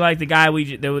exactly like the guy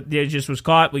that just was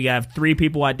caught. We have 3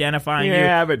 people identifying you,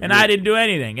 and I didn't do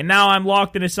anything, and now I'm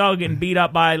locked in a cell getting beat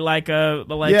up by some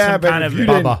kind of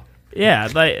Bubba. Yeah,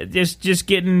 like just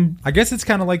getting. I guess it's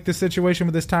kind of like the situation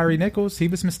with this Tyree Nichols. He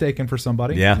was mistaken for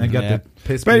somebody. Yeah, and got the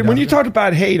piss. But when you talked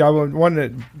about hate, I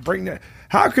wanted to bring that.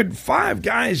 How could 5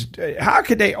 guys? How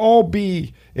could they all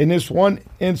be in this one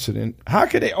incident? How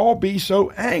could they all be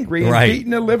so angry and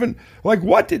beating the living? Like,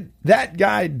 what did that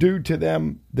guy do to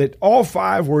them that all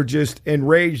 5 were just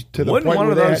enraged to the point? Wouldn't one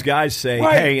of those guys say,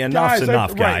 "Hey, enough's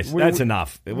enough, guys. That's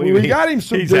enough. We got him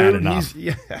subdued. He's had enough."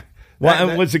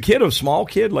 Well, was the kid a small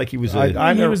kid? Like he was he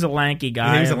was a lanky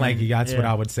guy. He was a lanky guy. That's what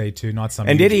I would say too. Not something.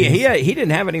 And did he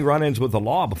didn't have any run-ins with the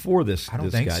law before this? I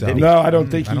don't think guy, so. Did he? No, I don't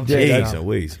think he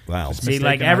did. Wow. See,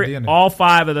 like all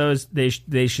 5 of those,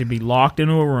 they should be locked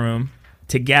into a room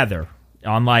together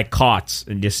on like cots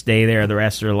and just stay there the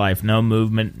rest of their life. No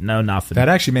movement, no nothing. That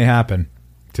actually may happen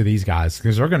to these guys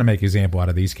because they're going to make example out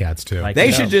of these cats too. Like,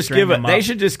 they should just give them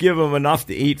enough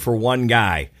to eat for one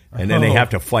guy. And then they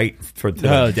have to fight for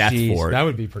death for it. That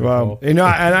would be pretty cool. And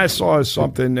I saw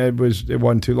something. It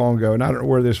wasn't too long ago, and I don't know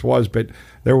where this was, but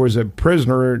there was a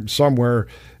prisoner somewhere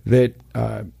that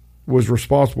was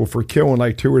responsible for killing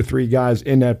like 2 or 3 guys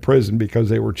in that prison because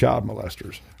they were child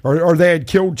molesters, or they had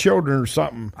killed children or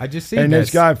something. I just see this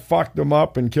guy fucked them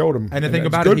up and killed them. And the thing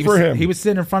about it, he was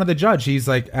sitting in front of the judge. He's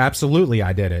like, "Absolutely,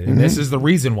 I did it, and this is the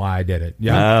reason why I did it."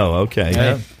 Yeah. Oh, okay.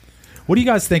 Yeah. What do you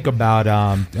guys think about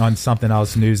on something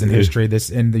else, news and history? This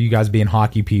and you guys being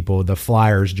hockey people, the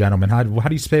Flyers gentlemen. How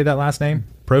do you say that last name?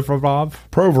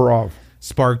 Provorov.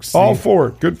 Sparks. All for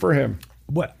it. Good for him.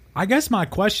 What I guess my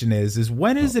question is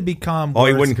when does it become? Oh,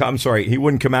 he wouldn't come. I'm sorry, he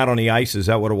wouldn't come out on the ice. Is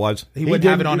that what it was? He wouldn't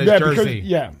have it on his jersey.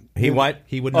 Because, He what?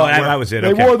 He would not. That was it.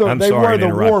 They Okay. wore the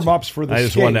warm ups for the.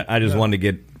 I just wanted to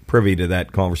get privy to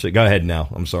that conversation. Go ahead now.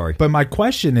 I'm sorry. But my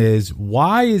question is,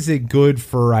 why is it good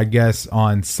for, I guess,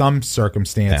 on some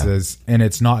circumstances, and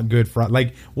it's not good for,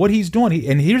 like, what he's doing?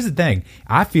 And here's the thing.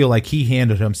 I feel like he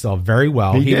handled himself very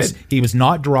well. He was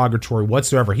not derogatory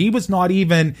whatsoever. He was not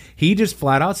even, he just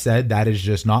flat out said, that is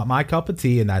just not my cup of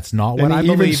tea, and that's not what I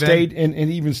believe in. And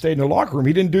he even stayed in the locker room.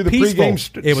 He didn't do the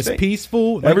pregame. It was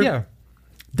peaceful.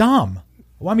 Dumb.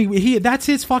 Well, I mean, that's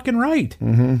his fucking right.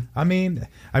 Mm-hmm. I mean,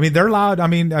 they're allowed. I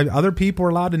mean, other people are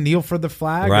allowed to kneel for the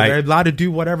flag. Right. Or they're allowed to do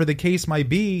whatever the case might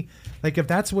be. Like, if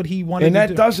that's what he wanted, and that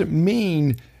to do, doesn't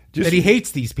mean that he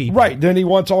hates these people, right? Then he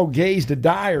wants all gays to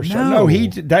die or something.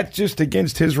 No, that's just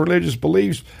against his religious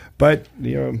beliefs. But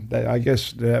I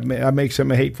guess that makes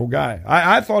him a hateful guy.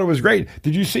 I thought it was great.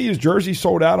 Did you see his jersey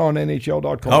sold out on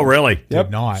NHL.com? Oh, really? Yep,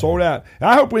 did not. Sold out.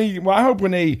 I hope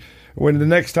when the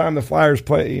next time the Flyers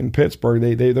play in Pittsburgh,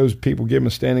 those people give him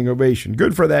a standing ovation.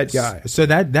 Good for that guy. So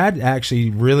that actually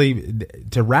really,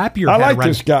 to wrap your head around. I like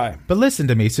this guy. But listen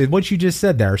to me. So what you just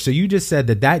said there. So you just said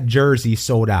that jersey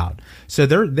sold out. So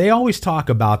they always talk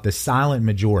about the silent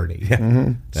majority. Yeah.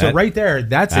 Mm-hmm. So right there,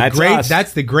 that's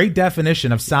the great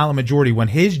definition of silent majority. When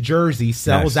his jersey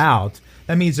sells out,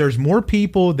 that means there's more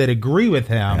people that agree with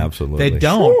him that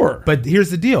don't. Sure. But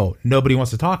here's the deal. Nobody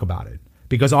wants to talk about it.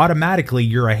 Because automatically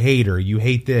you're a hater. You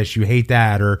hate this, you hate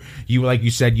that, or you, like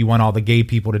you said, you want all the gay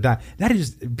people to die. That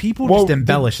is, people just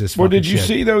embellish this fucking shit. Well, did you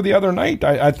see, though, the other night,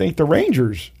 I think the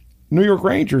New York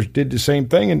Rangers did the same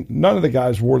thing, and none of the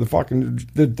guys wore the fucking,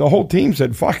 the whole team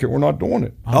said, fuck it, we're not doing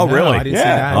it. Oh, really? I didn't see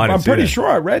that. I'm pretty sure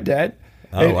I read that.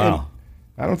 Oh, wow.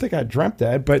 I don't think I dreamt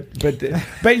that, but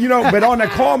on the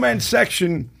comment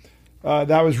section that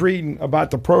I was reading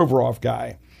about the Provorov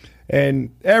guy,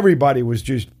 and everybody was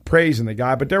just praising the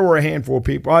guy, but there were a handful of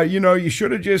people. You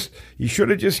should have just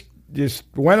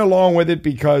went along with it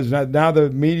because now the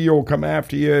media will come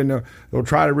after you and they'll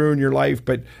try to ruin your life.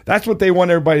 But that's what they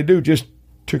want everybody to do, just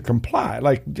to comply.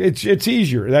 Like it's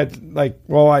easier.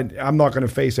 I'm not going to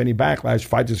face any backlash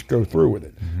if I just go through with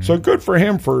it. Mm-hmm. So good for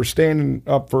him for standing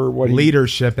up for what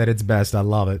leadership at its best. I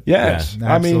love it. Yes,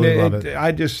 yeah, love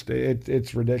it.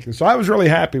 It's ridiculous. So I was really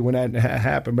happy when that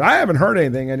happened, but I haven't heard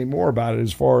anything anymore about it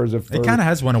as far as if it kind of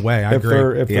has went away. I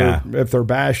agree. If they're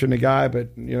bashing the guy, but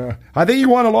I think you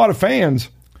want a lot of fans.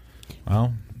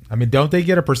 Well, I mean, don't they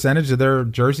get a percentage of their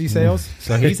jersey sales?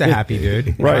 So he's a happy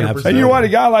dude. Right. 100%. And you know what? A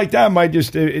guy like that might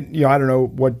just, I don't know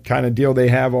what kind of deal they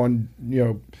have on,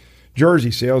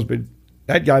 jersey sales, but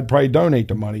that guy'd probably donate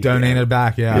the money. Donate it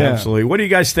back, yeah. Absolutely. What do you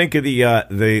guys think of the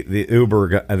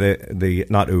Uber, the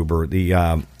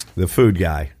food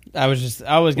guy? I was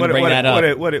going to bring that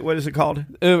up. What is it called?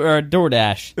 Uber, or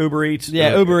DoorDash. Uber Eats.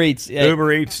 Yeah, Uber Eats.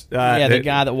 Uber Eats. The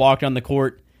guy that walked on the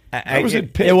court.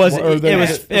 It was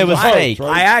fake.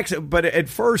 Right? But at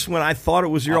first, when I thought it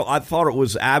was real, I thought it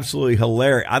was absolutely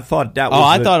hilarious. I thought that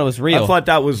was. I thought it was real. I thought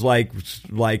that was like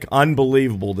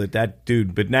unbelievable that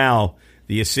dude. But now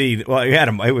you see, well, he had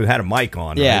a mic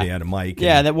on. Yeah, right? He had a mic.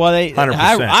 Yeah,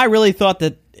 100%. I really thought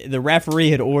that the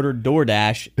referee had ordered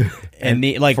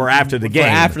DoorDash for after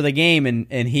the game.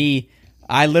 And he.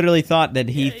 I literally thought that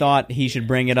he thought he should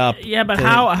bring it up. Yeah, but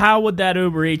how would that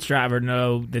Uber Eats driver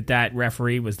know that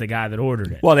referee was the guy that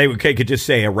ordered it? Well, they could just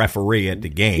say a referee at the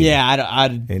game. Yeah,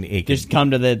 I'd just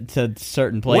come to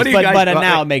certain place. But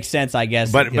now it makes sense, I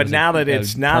guess. But now that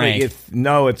it's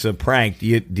a prank. Do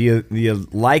you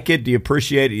like it? Do you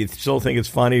appreciate it? Do you still think it's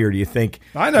funny, or do you think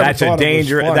that's a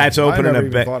danger? That's opening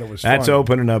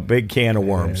a big can of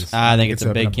worms. I think it's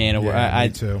a big can of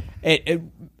worms. Me too.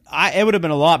 It would have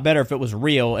been a lot better if it was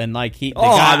real and like the guy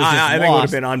was just I think it would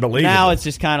have been unbelievable. Now it's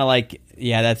just kind of like,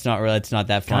 that's not real. It's not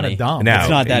that funny. Dumb. No, it's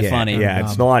not that funny. Yeah,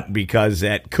 it's not, because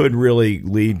that could really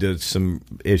lead to some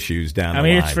issues down the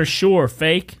line. It's for sure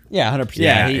fake. Yeah, 100%.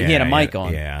 Yeah, he had a mic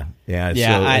on. Yeah.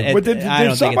 But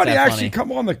did somebody actually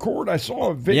come on the court? I saw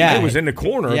a video. Yeah, he was in the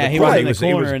corner. Yeah, he was in the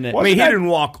corner. He didn't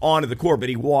walk onto the court, but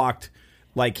he walked.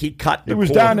 Like he cut the corner. He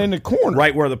was down in the corner.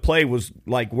 Right where the play was,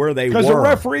 like where they were. Because the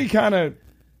referee kind of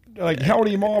held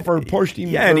him off or pushed him.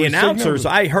 Yeah, and the announcers,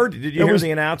 I heard, did you hear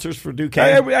the announcers for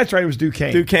Duquesne? That's right, it was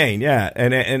Duquesne. Duquesne, yeah.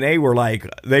 And they were like,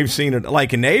 they've seen it,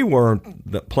 and they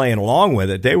weren't playing along with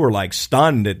it. They were like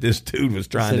stunned that this dude was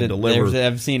trying to deliver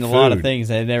They've seen a lot of things.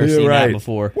 They've never seen that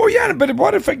before. Well, yeah, but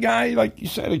what if a guy, like you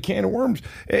said, a can of worms,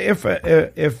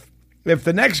 if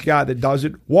the next guy that does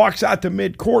it walks out to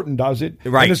mid-court and does it,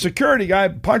 and the security guy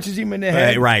punches him in the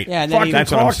head, yeah, and fucking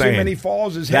clocks him and he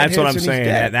falls, his head hits what I'm and saying.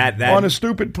 he's dead on a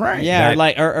stupid prank. Yeah,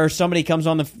 or somebody comes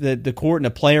on the court and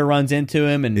a player runs into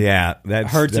him and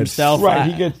hurts himself.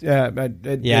 Right, he gets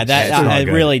that's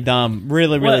really dumb.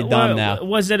 Really dumb now.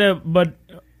 Was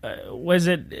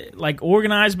it like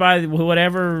organized by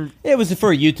whatever? It was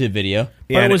for a YouTube video.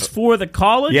 But it was for the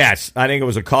college? Yes, I think it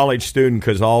was a college student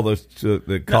because all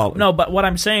the college. No, but what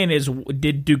I'm saying is,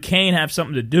 did Duquesne have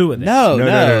something to do with it?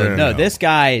 No. This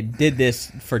guy did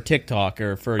this for TikTok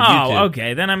or for YouTube. Oh,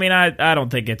 okay. Then I don't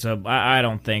think it's I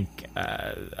don't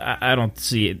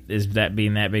see it as that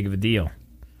being that big of a deal.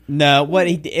 No,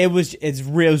 it's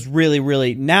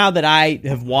really now that I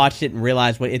have watched it and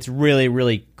realized it's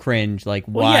really cringe. Like,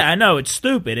 well, yeah, I know it's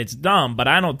stupid, it's dumb, but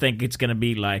I don't think it's going to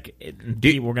be like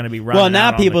people are going to be running. Well,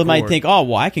 now people might think, oh,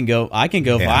 well, I can go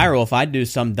viral if I do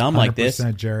something dumb like this.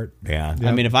 Jarrett. Yeah,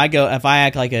 I mean, if I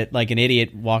act like an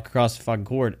idiot, walk across the fucking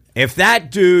court. If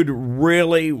that dude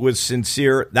really was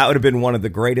sincere, that would have been one of the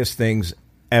greatest things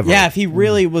ever. Yeah, if he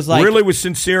really was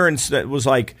sincere and was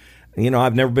like,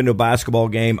 I've never been to a basketball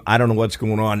game. I don't know what's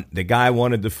going on. The guy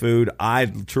wanted the food. I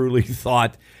truly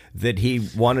thought that he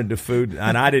wanted the food,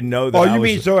 and I didn't know that. Oh, you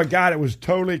mean so a guy that was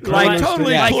totally clueless? Like,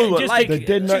 totally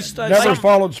clueless. That never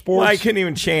followed sports? I couldn't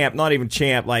even champ, not even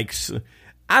champ. Like,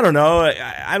 I don't know.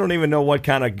 I don't even know what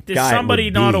kind of guy. Is somebody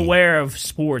not aware of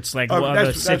sports, like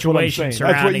the situation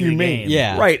surrounding the game?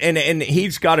 Yeah, right. And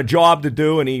he's got a job to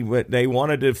do, and they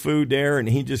wanted the food there, and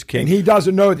he just can't. And he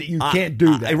doesn't know that you can't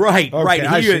do that. Right, okay,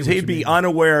 right. He'd be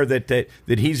unaware that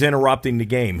he's interrupting the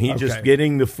game. He's just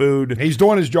getting the food. He's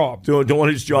doing his job. Doing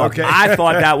his job. Okay. I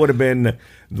thought that would have been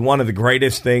one of the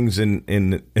greatest things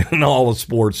in all of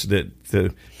sports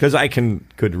because I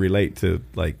could relate to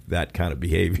like that kind of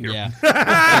behavior. Yeah.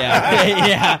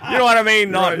 Yeah. You know what I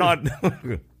mean? Not.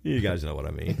 You guys know what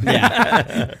I mean.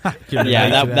 Yeah.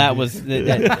 That was.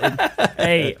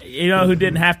 Hey, you know who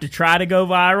didn't have to try to go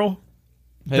viral?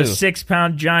 Who? The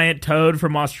 6-pound giant toad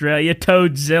from Australia,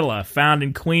 Toadzilla, found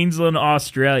in Queensland,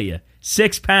 Australia.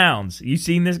 6 pounds. You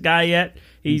seen this guy yet?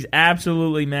 He's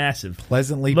absolutely massive.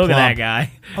 Pleasantly Look plump. at that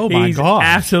guy. Oh, my God. He's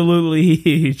absolutely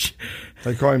huge.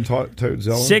 They call him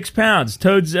Toadzilla? 6 pounds.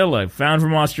 Toadzilla, found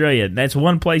from Australia. That's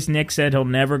one place Nick said he'll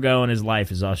never go in his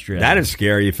life is Australia. That is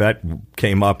scary if that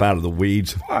came up out of the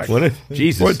weeds. Wouldn't it?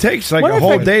 Jesus. Well, it takes like a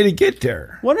whole day to get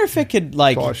there. Wonder if it could,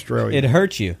 like, it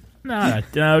hurt you.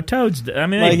 No, toads. I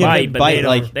mean, they bite,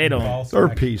 but they don't. They're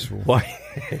peaceful. Why?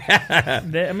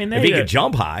 If he could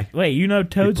jump high. Wait,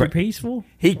 toads are peaceful?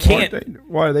 He can't.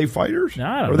 Why are they fighters? No,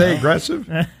 I don't know. Are they aggressive?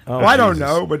 I don't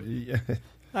know, but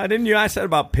Didn't you ask that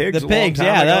about pigs? The pigs,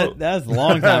 that was a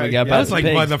long time ago. That was like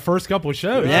one of the first couple of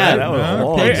shows. Yeah, that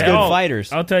was pigs, good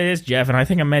fighters. I'll tell you this, Jeff, and I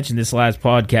think I mentioned this last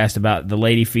podcast about the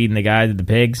lady feeding the guy to the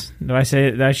pigs. Did I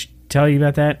say that? I should tell you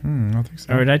about that? I don't think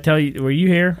so. Or did I tell you? Were you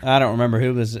here? I don't remember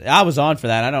who was. I was on for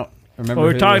that. I don't remember.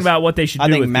 Well, we're talking about what they should do. I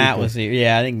think with Matt people. was here.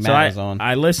 Yeah, I think Matt was on.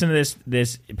 I listened to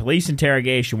this police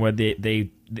interrogation where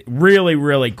they really,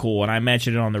 really cool, and I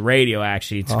mentioned it on the radio.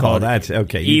 Actually, it's called. That's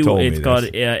okay. You told me it's called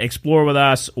Explore with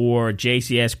Us or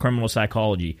JCS Criminal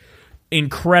Psychology.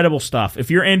 Incredible stuff. If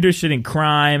you're interested in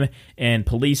crime and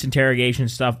police interrogation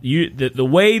stuff, the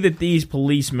way that these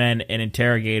policemen and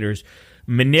interrogators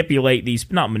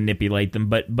not manipulate them,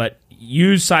 but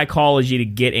use psychology to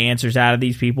get answers out of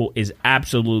these people is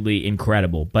absolutely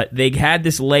incredible. But they had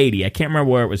this lady, I can't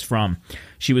remember where it was from.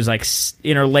 She was like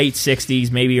in her late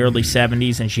 60s, maybe early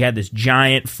 70s, and she had this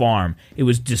giant farm. It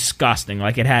was disgusting.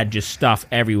 Like, it had just stuff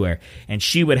everywhere. And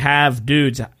she would have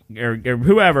dudes or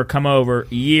whoever come over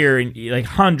a year, and like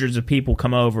hundreds of people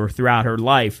come over throughout her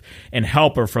life and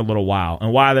help her for a little while.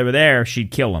 And while they were there,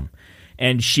 she'd kill them.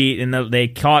 And they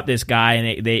caught this guy,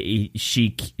 and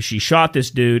she shot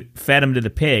this dude, fed him to the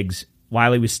pigs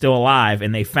while he was still alive,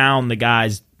 and they found the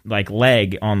guy's like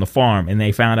leg on the farm, and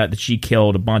they found out that she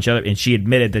killed a bunch of and she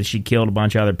admitted that she killed a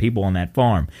bunch of other people on that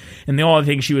farm. And the only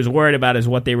thing she was worried about is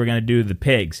what they were going to do to the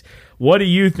pigs. What do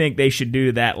you think they should do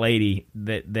to that lady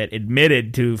that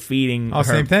admitted to feeding her?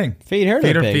 Same thing. Feed her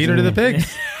to the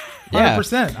pigs.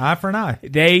 100%, eye for an eye.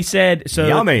 They said so.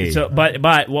 Yummy. So, but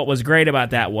what was great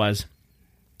about that was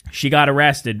she got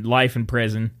arrested, life in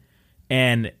prison,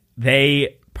 and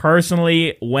they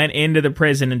personally went into the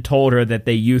prison and told her that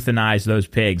they euthanized those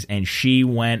pigs, and she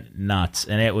went nuts.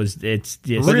 And it's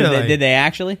just, really? Did they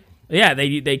actually? Yeah,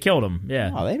 they killed them.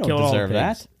 Yeah, oh, they don't deserve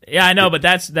that. Yeah, I know, but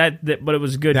but it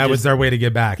was good. That was their way to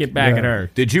get back. Get back at her.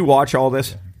 Did you watch all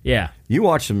this? Yeah, you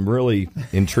watched some really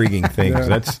intriguing things.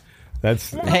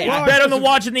 That's better than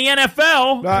watching the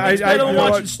NFL. It's better than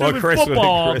watching stupid football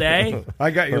all day. I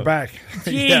got your back.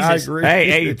 Jesus. Yeah, I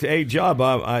agree. Hey, Job.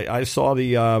 I saw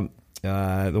the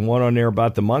one on there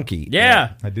about the monkey.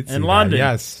 Yeah, I did see in that, London.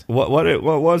 Yes. What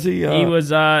was he? He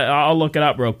was. I'll look it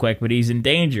up real quick, but he's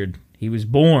endangered. He was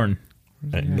born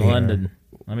in London.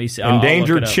 Let me see.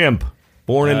 Endangered chimp.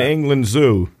 Born in England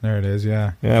Zoo. There it is.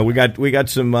 Yeah. Yeah, we got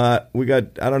some. I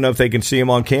don't know if they can see him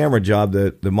on camera. Job.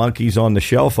 The monkey's on the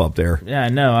shelf up there. Yeah,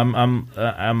 no.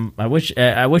 I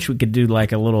wish we could do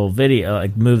like a little video,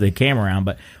 like move the camera around.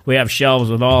 But we have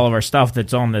shelves with all of our stuff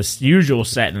that's on this usual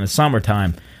set in the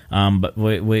summertime. But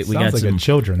we Sounds got like some a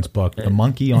children's book. The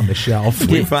monkey on the shelf.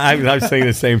 I was saying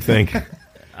the same thing.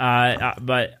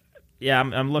 But. Yeah,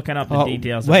 I'm looking up the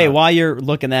details. Wait, while you're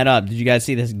looking that up, did you guys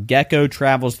see this? Gecko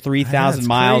travels 3,000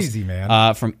 miles crazy,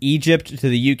 man. From Egypt to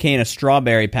the UK in a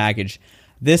strawberry package.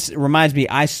 This reminds me,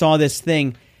 I saw this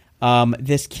thing.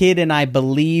 This kid and I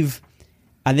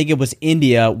think it was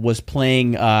India, was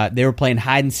playing. They were playing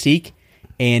hide and seek,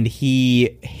 and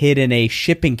he hid in a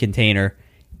shipping container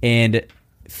and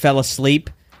fell asleep.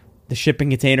 The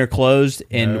shipping container closed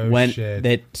and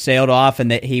that sailed off, and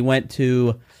that he went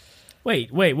to.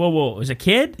 Wait, whoa. It was a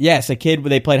kid? Yes, a kid.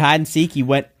 They played hide and seek. He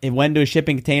went into a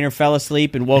shipping container, fell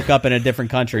asleep, and woke up in a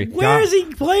different country. Where is he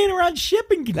playing around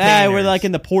shipping containers? We're like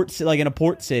in the port, like in a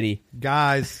port city.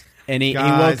 Guys. And he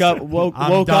woke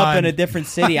up in a different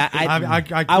city. I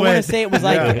want to say it was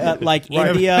like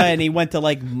India, and he went to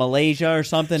like Malaysia or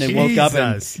something, and woke up,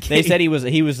 and they said he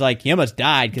was like he almost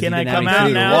died because he didn't have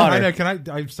any food or water. I know.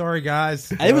 I'm sorry,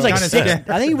 guys. It was like 6.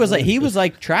 I think he was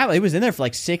like traveling. He was in there for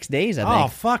like 6 days. I think. Oh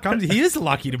fuck! He is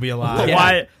lucky to be alive.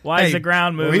 Yeah. Why is the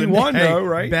ground moving? He won though,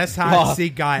 right? Best hide and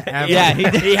seek guy ever. Yeah,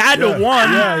 he had to win.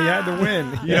 Yeah, he had to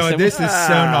win. You know, this is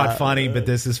so not funny, but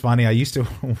this is funny. I used to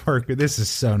work with. This is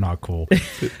so not cool.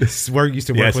 This is where you used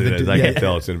to work with a dude. I can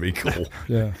tell it's going to be cool.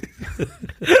 Yeah.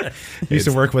 Used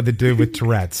to work with a dude with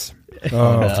Tourette's.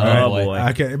 Oh boy.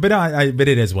 Okay, but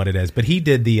it is what it is. But he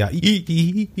did the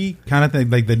kind of thing,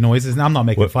 like the noises. And I'm not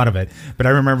making fun of it, but I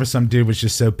remember some dude was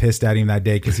just so pissed at him that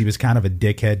day because he was kind of a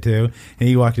dickhead too. And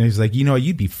he walked in, and he was like,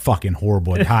 you'd be fucking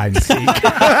horrible at hide and seek.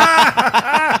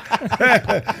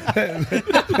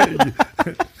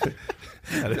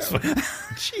 That is funny.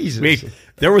 Jesus.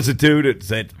 There was a dude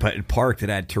that parked that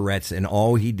had Tourette's, and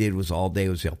all he did was all day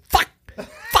was yell, fuck,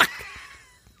 fuck,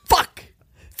 fuck,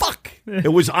 fuck.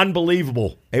 It was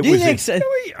unbelievable. It was.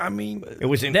 I mean, it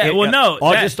was in.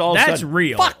 That's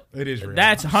real. Fuck. It is real.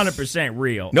 That's 100%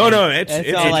 real. No, it's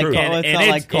true.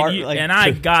 And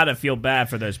I gotta feel bad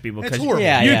for those people because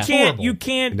you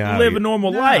can't No, live a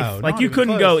normal life. Like you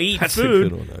couldn't go eat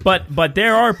food, but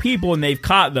there are people and they've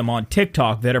caught them on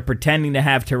TikTok that are pretending to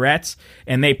have Tourette's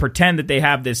and they pretend that they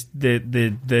have this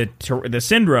the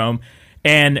syndrome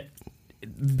and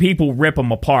people rip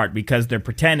them apart because they're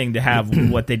pretending to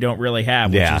have what they don't really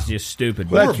have, which is just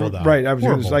stupid. Well, right. I was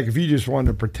going to say, like, if you just wanted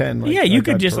to pretend. Like, you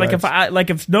could just,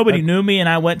 if nobody knew me and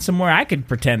I went somewhere, I could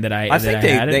pretend that I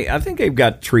had it. I think they've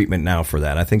got treatment now for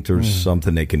that. I think there's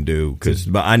something they can do.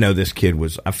 But I know this kid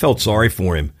I felt sorry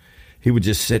for him. He would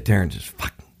just sit there and just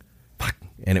fuck.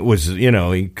 And it was,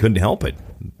 he couldn't help it.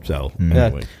 So,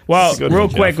 anyway. Well, real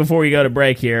quick before we go to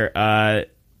break here,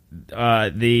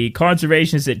 the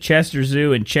conservationists at Chester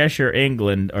Zoo in Cheshire,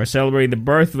 England, are celebrating the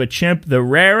birth of a chimp, the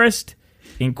rarest,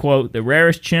 in quote, the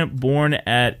rarest chimp born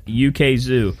at UK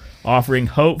Zoo, offering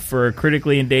hope for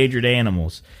critically endangered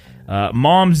animals.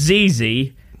 Mom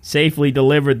Zizi safely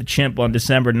delivered the chimp on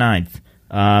December 9th.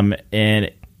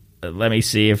 And let me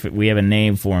see if we have a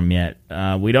name for him yet.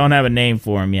 We don't have a name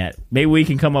for him yet. Maybe we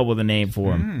can come up with a name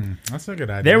for him. That's a good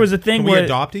idea. There was a thing Can where we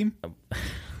adopt him?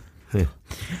 Can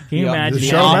you imagine the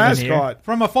show mascot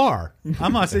from afar?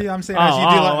 I'm saying as you do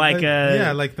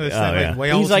like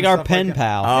whales. He's like our pen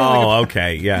pal. Oh,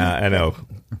 okay, yeah, I know.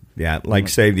 Yeah, like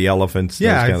Save the Elephants.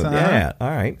 Yeah, all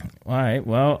right.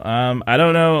 Well, I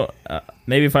don't know.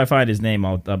 Maybe if I find his name,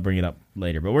 I'll bring it up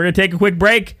later. But we're gonna take a quick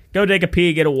break. Go take a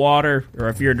pee, get a water, or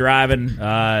if you're driving,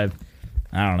 I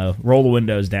don't know, roll the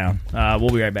windows down. We'll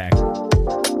be right back.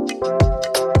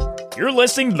 You're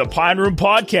listening to the Pine Room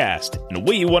Podcast, and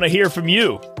we want to hear from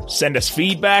you. Send us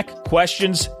feedback,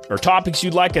 questions, or topics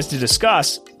you'd like us to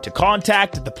discuss to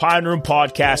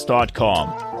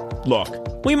contact@thepineroompodcast.com.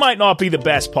 Look, we might not be the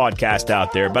best podcast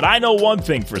out there, but I know one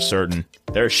thing for certain.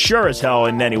 There's sure as hell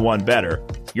ain't anyone better.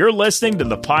 You're listening to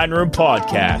the Pine Room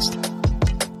Podcast.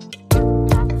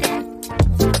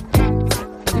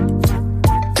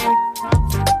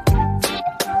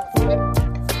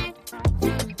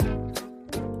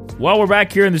 Well, we're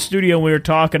back here in the studio and we were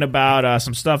talking about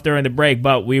some stuff during the break,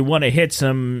 but we want to hit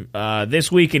some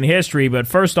This Week in History. But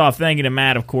first off, thank you to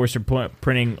Matt, of course, for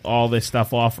printing all this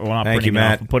stuff off. Well, not thank printing you,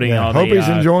 Matt. Off, putting all hope he's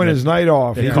enjoying his night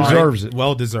off. He deserves it.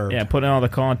 Well deserved. Yeah, putting all the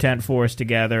content for us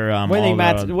together. What do you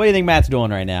think Matt's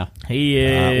doing right now? He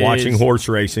is watching horse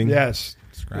racing. Yes.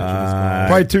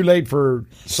 Probably too late for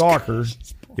soccer.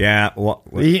 Yeah.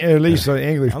 At least the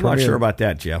English I'm Premier. not sure about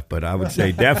that, Jeff, but I would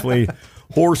say definitely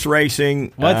horse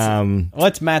racing.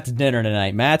 What's Matt's dinner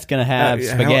tonight? Matt's going to have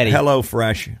spaghetti. Hello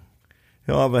Fresh.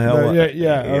 He'll have a all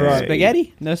right.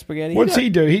 Spaghetti? No spaghetti? What's he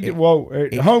do?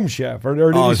 Home chef.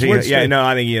 Or I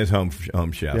think he is home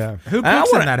chef. Yeah. Who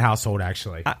cooks in that household,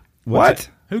 actually? What?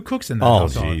 Who cooks in that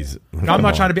household? Oh, jeez. I'm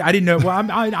not trying to be. I didn't know. Well,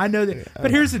 I know that.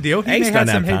 But here's the deal. Ace doesn't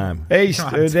have time. Ace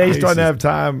doesn't have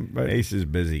time. Ace is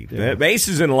busy. Yeah. Ace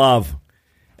is in love.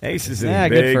 Ace is in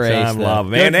big time love.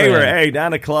 Man, they were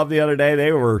down at the club the other day.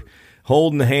 They were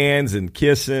holding hands and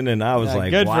kissing, and I was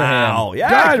like, good wow. For him. Yeah,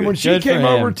 God, when she came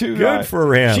over to good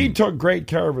for him. She took great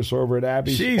care of us over at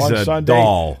Abby's She's on a Sunday.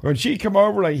 Doll. When she come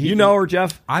over, you know her,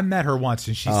 Jeff? I met her once,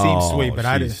 and she seemed sweet, but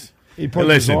I didn't. He put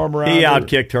his arm around He her.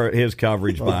 outkicked his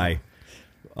coverage by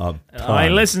a ton. He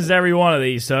listens to every one of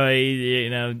these, so you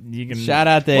can shout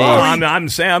out to. Well, I'm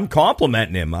saying I'm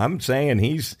complimenting him. I'm saying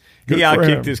he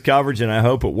outkicked his coverage, and I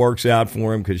hope it works out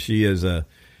for him because she's a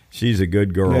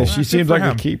good girl. Yeah, she seems like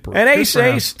a keeper. And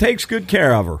Ace takes good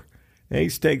care of her.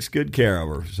 Ace takes good care of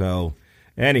her. So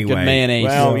anyway, good man, Ace.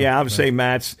 Well, yeah, I would say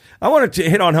Matt's. I wanted to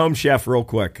hit on Home Chef real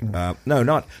quick. No,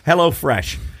 not Hello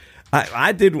Fresh.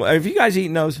 I did. Have you guys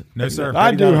eaten those? No, sir.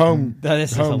 I do home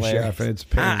hilarious. chef, and it's a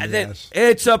pain in the ass.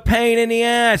 It's a pain in the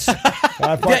ass.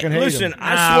 I fucking hate listen, them.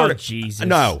 I swear to Jesus.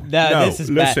 No, this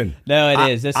is listen. bad. No, it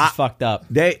is. This is fucked up.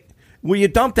 You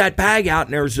dump that bag out,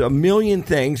 and there's a million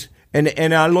things,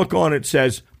 and I look on it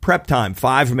says prep time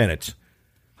 5 minutes.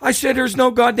 I said, "There's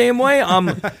no goddamn way.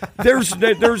 There's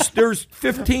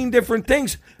 15 different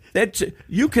things that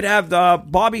you could have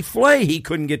Bobby Flay. He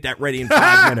couldn't get that ready in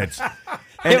 5 minutes."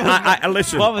 And I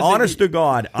listen. Honest to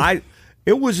God,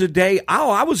 it was a day.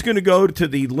 I was going to go to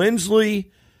the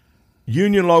Lindsley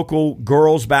Union Local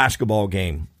girls basketball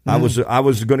game. I was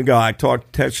going to go. I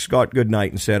texted Scott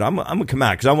goodnight and said, I'm going to come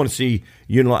out because I want to see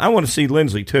I want to see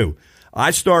Lindsley too.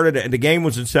 I started, and the game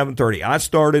was at 7:30. I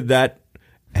started that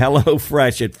Hello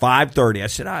Fresh at 5:30. I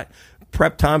said,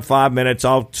 prep time 5 minutes.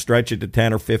 I'll stretch it to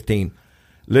 10 or 15.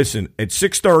 Listen, at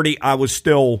 6:30, I was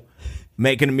still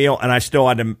making a meal, and I still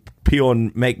had to peel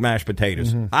and make mashed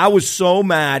potatoes. I was so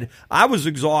mad. I was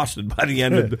exhausted by the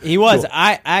end of the He was.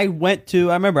 I went to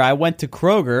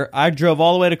Kroger. I drove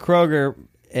all the way to Kroger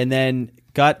and then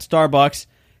got Starbucks,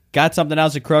 got something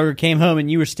else at Kroger, came home,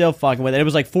 and you were still fucking with it. It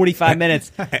was like 45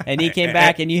 minutes, and he came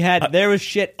back, and there was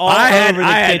shit all over the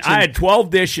kitchen. I had 12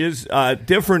 dishes,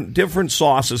 different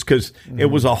sauces, because it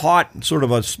was a hot, sort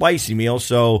of a spicy meal,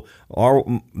 so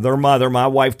their mother, my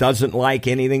wife, doesn't like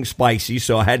anything spicy,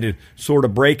 so I had to sort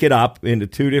of break it up into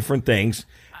two different things.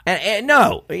 And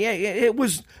no, it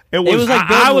was like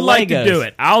I would like to do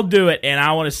it. I'll do it, and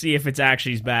I want to see if it's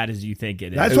actually as bad as you think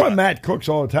it is. That's why Matt cooks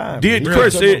all the time.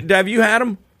 Chris, have you had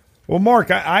them? Well,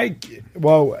 Mark,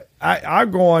 I'll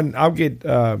go on. I'll get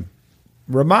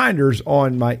reminders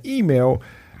on my email,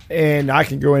 and I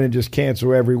can go in and just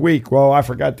cancel every week. Well, I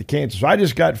forgot to cancel, so I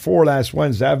just got 4 last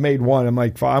Wednesday. I've made 1. I'm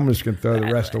like, I'm just going to throw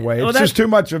the rest away. It's just too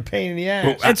much of a pain in the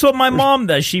ass. That's what my mom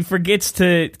does. She forgets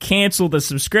to cancel the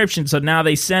subscription, so now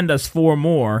they send us 4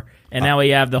 more, and now we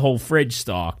have the whole fridge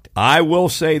stocked. I will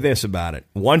say this about it: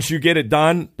 once you get it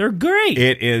done, they're great.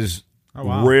 It is. Oh,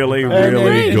 wow. Really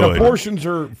good. The portions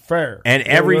are fair. And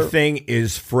everything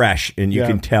is fresh, and you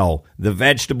can tell. The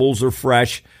vegetables are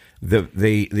fresh.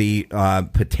 The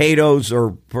potatoes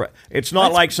are. It's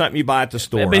not like something you buy at the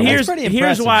store. But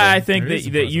here's why I think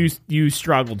that you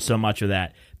struggled so much with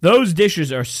that. Those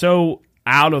dishes are so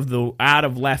out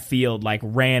of left field, like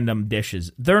random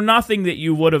dishes. They're nothing that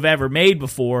you would have ever made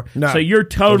before. No. So you're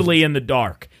totally in the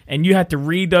dark. And you have to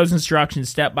read those instructions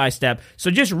step by step. So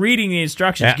just reading the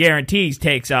instructions guarantees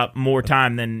takes up more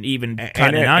time than even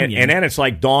cutting an onion. And then it's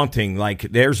like daunting. Like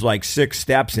there's like 6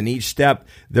 steps, and each step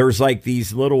there's like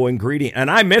these little ingredients. And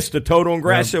I missed the total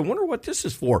ingredient. I said, I wonder what this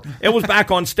is for. It was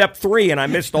back on step 3, and I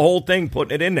missed the whole thing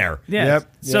putting it in there. Yeah.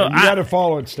 Yep. So you got to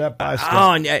follow it step by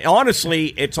step. Honestly,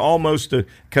 it's almost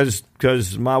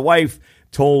because my wife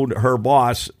told her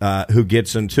boss, who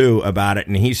gets in too, about it,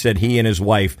 and he said he and his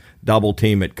wife double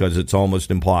team it because it's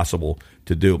almost impossible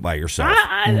to do it by yourself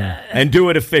and do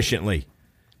it efficiently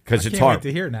because it's hard. Wait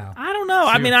to hear now. I don't know.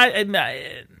 I mean,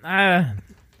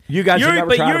 you guys have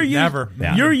never tried them? Never.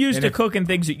 You're used to cooking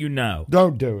things that you know.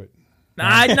 Don't do it.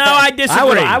 I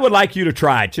disagree. I would like you to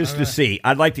try it just to see.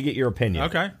 I'd like to get your opinion.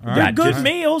 Okay. All right. They're good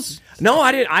meals. No,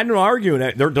 I didn't. I'm not arguing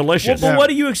it. They're delicious. Well, but what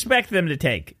do you expect them to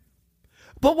take?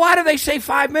 But why do they say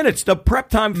 5 minutes? The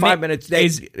prep time 5 minutes.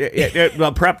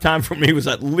 The prep time for me was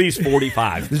at least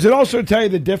 45. Does it also tell you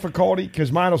the difficulty?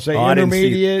 Because mine will say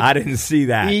intermediate. I didn't see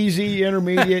that. Easy,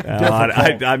 intermediate,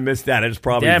 difficult. I missed that. It's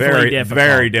probably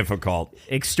very difficult.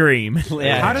 Extreme.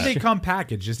 Yeah. How do they come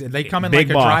packaged? They come in big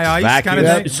like box. a dry ice kind of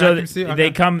thing? So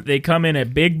they come in a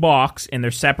big box, and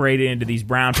they're separated into these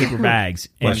brown paper bags.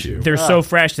 And they're so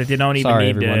fresh that they don't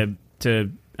even need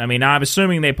to I mean, I'm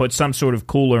assuming they put some sort of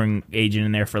cooling agent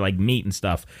in there for like meat and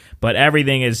stuff, but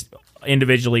everything is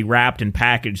individually wrapped and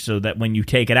packaged so that when you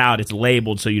take it out, it's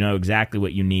labeled so you know exactly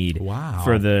what you need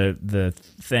for the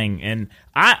thing. And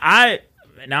I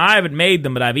haven't made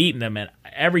them, but I've eaten them, and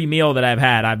every meal that I've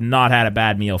had, I've not had a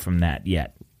bad meal from that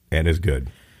yet. And it's good.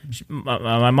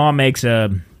 My mom makes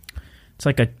it's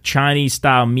like a Chinese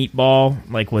style meatball,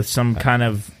 like with some kind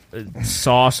of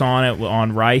sauce on it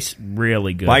on rice.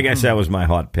 Really good. Well, I guess that was my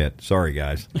hot pit. Sorry,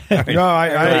 guys. No,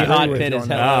 I hot pit is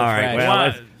all right.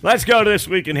 Well, let's go to this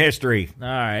week in history. All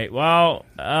right. Well,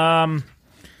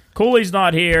 Cooley's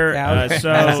not here,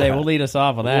 so we'll lead us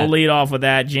off with that. We'll lead off with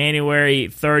that. January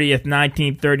 30th,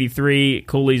 1933.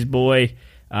 Cooley's boy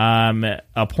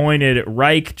appointed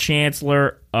Reich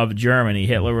Chancellor of Germany.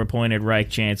 Hitler appointed Reich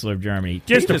Chancellor of Germany.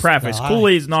 Just to preface,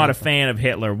 Cooley is not a fan of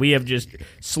Hitler. We have just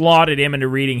slotted him into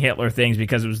reading Hitler things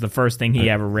because it was the first thing he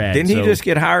ever read. Didn't he just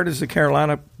get hired as the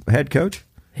Carolina head coach?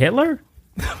 Hitler?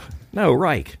 No,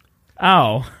 Reich.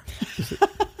 Oh.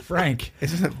 Frank.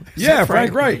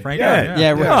 Frank Reich.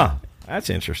 Yeah, right. Huh. That's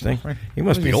interesting. He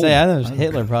must be old. I know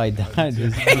Hitler probably died.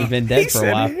 He's been dead for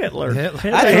a while. Hitler. That's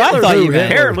what I thought you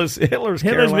meant.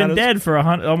 Hitler's been dead for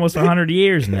almost 100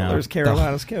 years now. Hitler's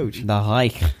Carolina's coach. The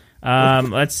hike.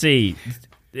 Let's see.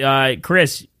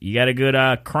 Chris, you got a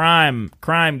good crime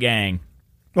gang.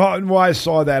 Well, I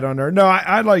saw that on there. No,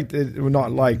 I liked it. Well,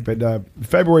 not like, but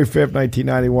February 5th,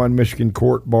 1991, Michigan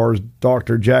court bars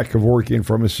Dr. Jack Kevorkian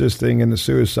from assisting in the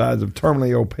suicides of terminally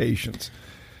ill patients.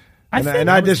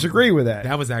 I disagree with that.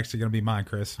 That was actually going to be mine,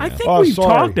 Chris. I think we've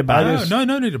talked about this. No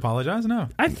need to apologize. No.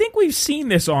 I think we've seen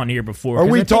this on here before. Or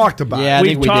we talked about it. Yeah, I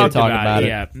think we did talk about it.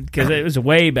 Yeah, because it was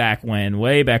way back when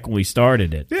we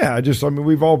started it. Yeah,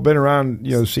 we've all been around,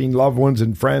 seen loved ones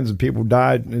and friends and people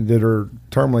died that are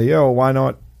terminally ill. Why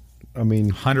not?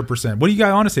 100%. What do you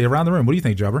got, honestly, around the room? What do you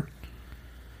think, Jobber?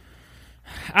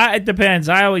 It depends.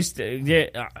 I always.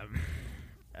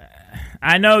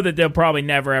 I know that they'll probably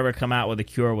never ever come out with a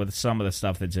cure with some of the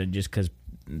stuff that's in, just because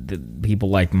people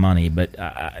like money. But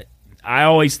I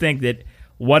always think that,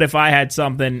 what if I had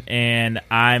something and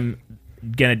I'm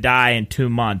gonna die in 2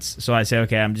 months? So I say,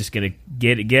 okay, I'm just gonna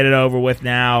get it over with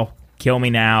now. Kill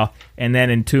me now, and then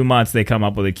in 2 months they come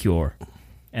up with a cure,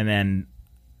 and then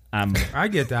I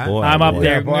get that. I'm up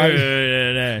there.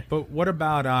 But what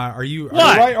about are you?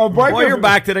 Well, you're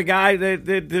back to the guy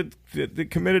that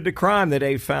committed the crime that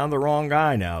they found the wrong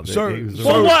guy now.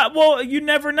 What? Well, you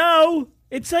never know.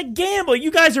 It's like gambling. You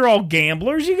guys are all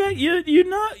gamblers.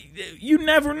 You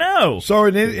never know. So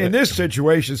in this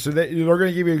situation, they're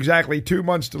going to give you exactly 2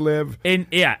 months to live. And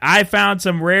I found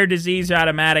some rare disease out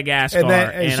of Madagascar.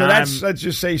 Let's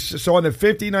just say, so on the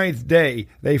 59th day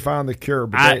they found the cure,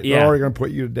 but they're already going to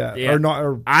put you to death. Yeah. Or not?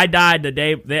 Or, I died the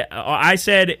day. I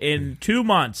said in 2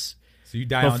 months. So you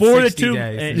die before on 60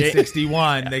 days.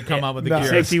 61, they come up with the cure.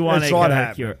 61, they come up with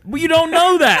the cure. Well, you don't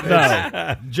know that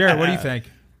though. Jared, what do you think?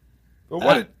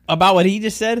 About what he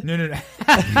just said? No.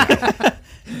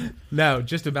 No,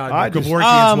 just about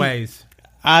Kevorkian's ways.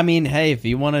 I mean, hey, if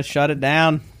you want to shut it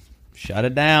down,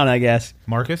 I guess.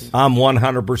 Marcus? I'm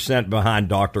 100% behind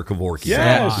Dr. Kevorkian.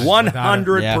 Yes.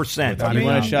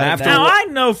 100%. Now, I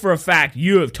know for a fact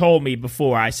you have told me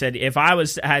before. I said, if I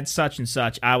had such and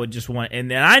such, I would just want...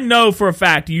 And then I know for a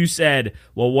fact you said,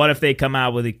 well, what if they come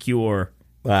out with a cure?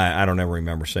 I don't ever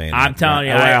remember saying that. I'm telling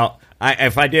you.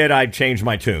 If I did, I'd change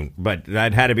my tune, but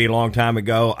that had to be a long time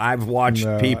ago. I've watched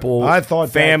people,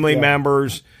 family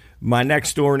members, my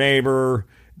next door neighbor,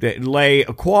 that lay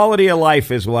a quality of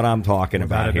life is what I'm talking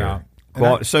about here.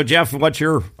 So, Jeff, what's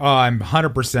your... I'm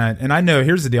 100%. And I know,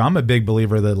 here's the deal. I'm a big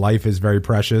believer that life is very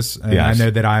precious. And I know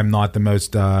that I'm not the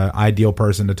most ideal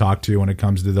person to talk to when it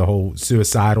comes to the whole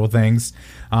suicidal things.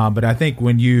 But I think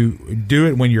when you do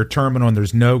it when you're terminal and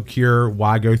there's no cure,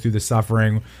 why go through the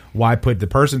suffering? Why put the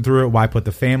person through it? Why put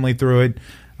the family through it?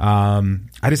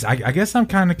 I guess I'm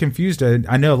kind of confused.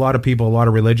 I know a lot of people, a lot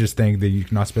of religious think that you're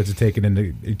not supposed to take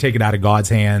it out of God's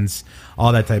hands,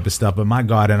 all that type of stuff. But my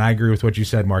God, and I agree with what you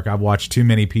said, Mark. I've watched too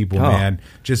many people, man,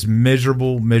 just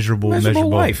miserable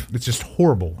life. It's just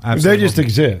horrible. Absolutely. They just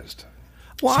exist.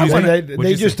 Well,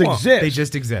 they just exist. They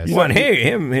just exist. Well,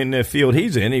 him in the field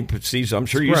he's in, he sees. I'm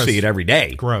sure you see it every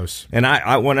day. Gross. And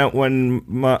I went out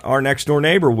when our next door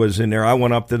neighbor was in there. I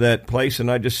went up to that place and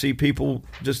I just see people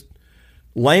just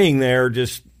laying there,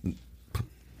 just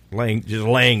laying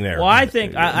there. Well, I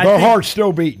think their heart's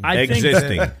still beating,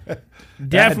 existing.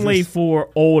 Definitely for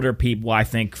older people, I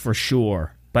think for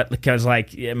sure. But because,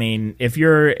 if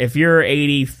you're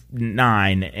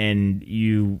 89 and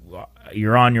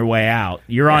you're on your way out,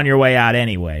 you're on your way out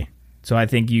anyway. So I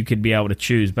think you could be able to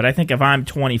choose. But I think if I'm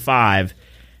 25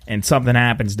 and something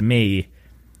happens to me,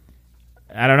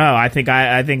 I don't know. I think.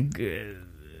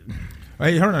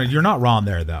 Hey, hold on. You're not wrong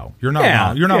there, though. You're not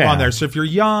wrong. You're not wrong there. So if you're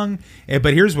young,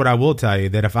 but here's what I will tell you: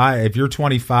 that if you're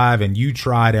 25 and you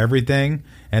tried everything,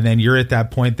 and then you're at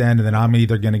that point, and then I'm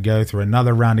either going to go through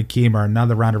another round of chemo or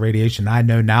another round of radiation. I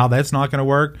know now that's not going to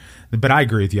work. But I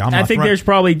agree with you. I think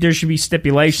there should be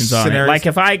stipulations on it. Like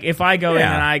if I go in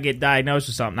and I get diagnosed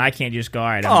with something, I can't just go, all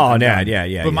right.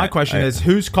 Yeah. But my question is,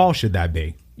 whose call should that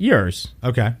be? Yours.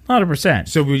 Okay. 100%.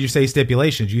 So would you say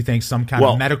stipulations? Do you think some kind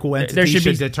of medical entity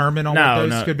should determine on what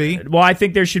those could be? Well, I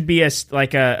think there should be a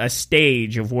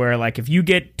stage of where, like, if you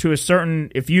get to a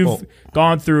certain, if you've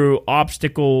gone through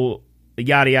obstacle,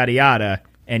 yada, yada, yada,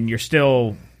 and you're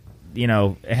still,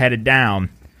 headed down,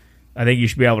 I think you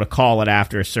should be able to call it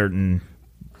after a certain...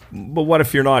 But what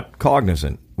if you're not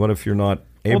cognizant? What if you're not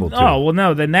able to? Oh, well,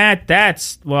 no, then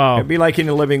that's... Well, it'd be like in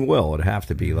a living will. It'd have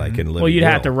to be like in a living will. Well, you'd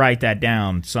have to write that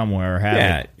down somewhere or have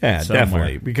it somewhere.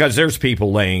 Definitely. Because there's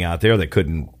people laying out there that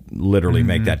couldn't literally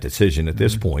make that decision at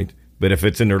this point. But if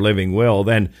it's in their living will,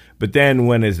 then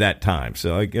when is that time?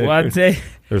 So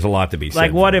there's a lot to be said.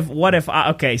 Like, what if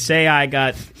say I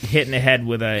got hit in the head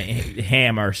with a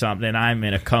hammer or something, and I'm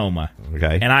in a coma.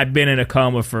 Okay. And I've been in a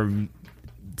coma for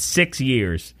 6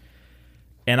 years.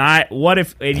 And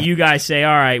you guys say,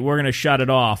 all right, we're going to shut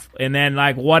it off. And then,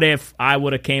 what if I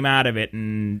would have came out of it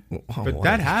and... But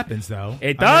that happens, though.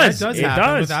 It does. It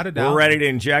does. Without a doubt. We're ready to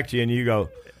inject you, and you go...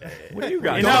 What are you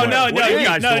guys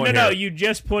doing? No. You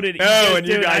just put it. And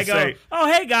you guys say, "Oh,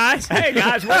 hey guys,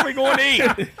 where are we going to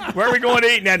eat? Where are we going to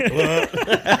eat?"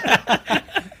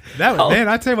 Man,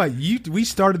 I tell you what, we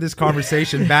started this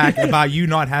conversation back about you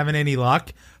not having any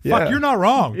luck. Yeah. Fuck, you're not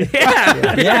wrong.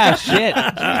 Yeah, shit.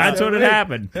 That's what had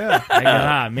happened.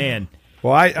 Yeah. Man.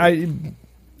 Well,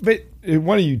 but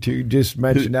one of you two just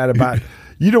mentioned that about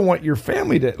you don't want your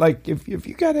family to, like, if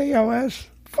you got ALS.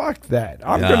 Fuck that.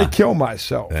 I'm going to kill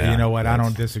myself. Yeah, you know what? I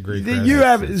don't disagree, Chris. You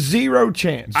have zero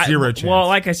chance. Zero chance. Well,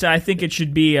 like I said, I think it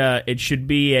should be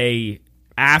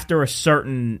after a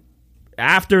certain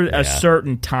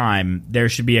time, there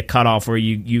should be a cutoff where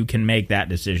you can make that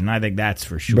decision. I think that's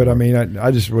for sure. But I mean,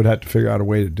 I just would have to figure out a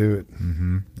way to do it.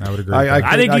 Mm-hmm. I would agree.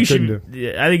 I think you should be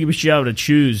able to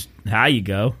choose how you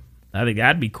go. I think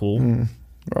that'd be cool.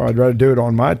 Well, I'd rather do it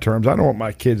on my terms. I don't want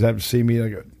my kids to have to see me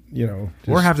like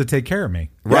or have to take care of me.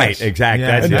 Right, yes. exactly.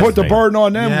 Yeah. And put the burden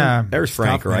on them. Yeah. There's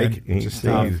Frank, tough, right? It's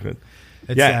tough.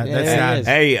 That's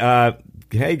sad.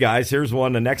 Hey guys, here's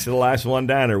one. The next to the last one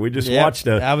down there. We just watched.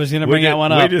 I was going to bring that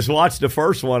one up. We just watched the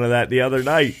first one of that the other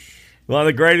night. One of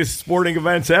the greatest sporting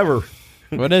events ever.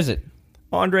 What is it?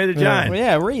 Andre the Giant. Well,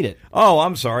 yeah, read it. Oh,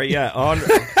 I'm sorry. Yeah,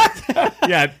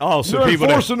 yeah. Oh, so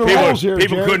You're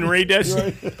people couldn't read this.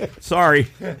 Right. Sorry.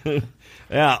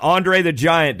 Yeah, Andre the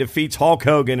Giant defeats Hulk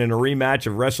Hogan in a rematch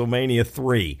of WrestleMania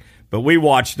 3. But we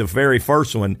watched the very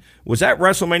first one. Was that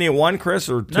WrestleMania 1, Chris,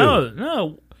 or 2?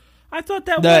 No. I thought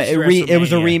that was WrestleMania. It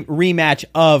was a rematch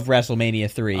of WrestleMania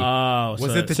 3. Oh,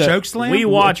 was it the chokeslam? We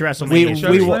watched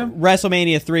WrestleMania.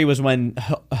 WrestleMania 3 was when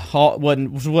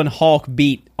Hulk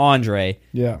beat Andre.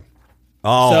 Yeah.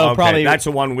 Oh, so okay. Probably, that's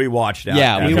the one we watched.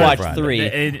 We watched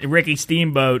 3. Ricky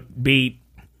Steamboat beat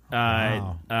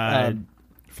Flair?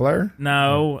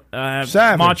 No,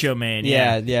 Savage. Macho Man.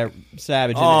 Yeah,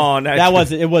 Savage. Oh,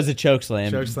 it was a chokeslam.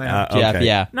 Chokeslam. Jeff, okay.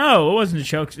 yeah. No, it wasn't a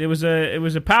choke. It was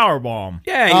a power bomb.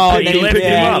 Yeah, he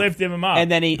lifted him up, and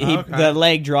then he the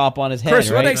leg drop on his head. Chris,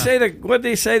 right? what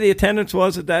they say the attendance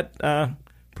was at that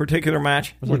particular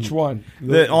match? Which one?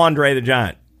 The Andre the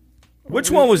Giant.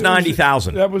 Which one was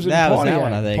 90,000? That was in that Pontiac. Was that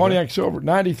one, I think. Pontiac Silver,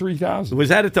 93,000. Was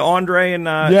that at the Andre and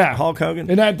Hulk Hogan?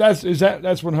 And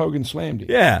that's when Hogan slammed it.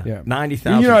 Yeah.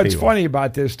 90,000. You know, it's funny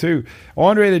about this too.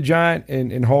 Andre the Giant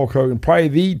and Hulk Hogan, probably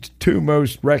the two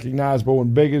most recognizable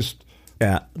and biggest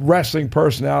wrestling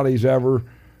personalities ever,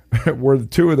 were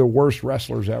two of the worst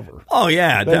wrestlers ever. Oh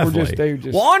yeah, definitely. They were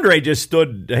just, well, Andre just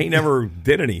stood. He never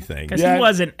did anything because he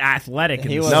wasn't athletic.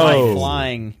 He was like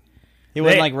flying. He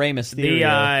wasn't like Rey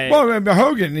Mysterio. Well,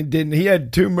 Hogan didn't. He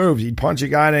had two moves. He'd punch a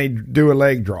guy and he'd do a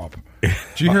leg drop.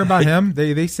 Did you hear about him?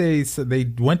 They say they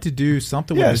went to do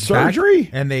something with his surgery,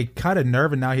 back, and they cut a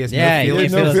nerve, and now he has no feeling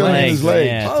in his legs.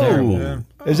 Yeah,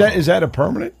 is that a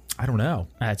permanent? I don't know.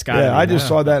 That's got. I just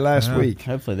saw that last week.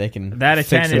 Hopefully they can. That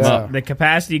attendance, the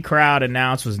capacity crowd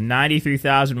announced was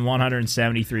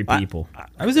 93,173 people.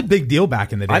 That was a big deal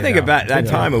back in the day. I think about that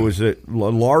time it was the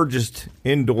largest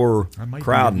indoor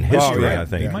crowd in history. I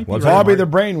think Bobby the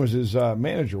Brain was his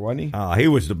manager, wasn't he? He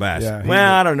was the best. Yeah,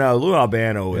 well, I don't know. Lou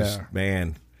Albano was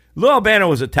man. Lou Albano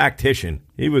was a tactician.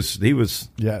 He was.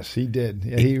 Yes, he did.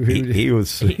 Yeah, he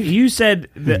was. You said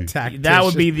that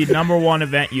would be the number one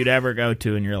event you'd ever go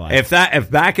to in your life.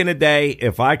 If back in the day,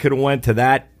 if I could have went to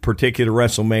that particular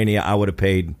WrestleMania, I would have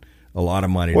paid a lot of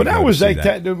money. Well, that was when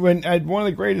one of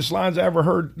the greatest lines I ever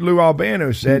heard Lou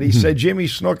Albano said. He said Jimmy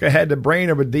Snuka had the brain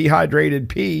of a dehydrated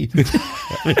pea,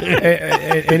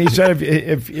 and he said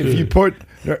if you put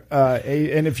that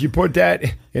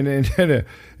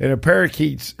in a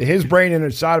parakeet's his brain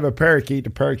inside of a parakeet,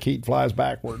 the parakeet flies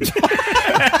backwards.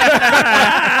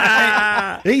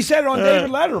 He said it on David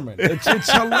Letterman.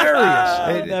 It's hilarious.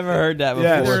 I've never heard that before.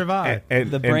 Yes. Where have I?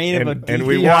 The brain of a and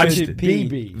we watched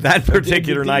BB. That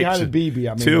particular night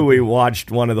too. We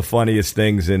watched one of the funniest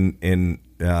things in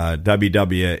WWE or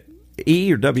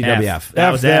WWF.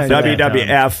 That was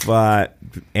WWF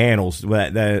annals.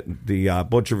 The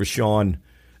Butcher Vachon.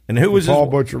 And who was Paul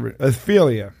Butcher?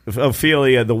 Ophelia,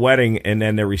 the wedding, and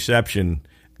then the reception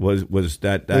was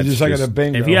that. That's just like a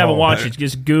bingo. If you haven't watched it,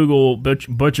 just Google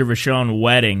Butcher Vachon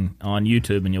wedding on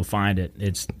YouTube, and you'll find it.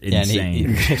 It's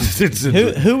insane.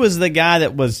 Who was the guy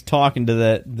that was talking to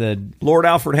the Lord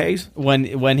Alfred Hayes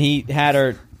when he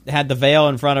had the veil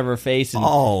in front of her face,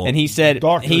 and he said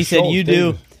Dr. he said Schultz, you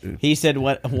do. He said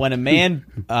when a man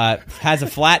has a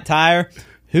flat tire,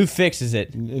 who fixes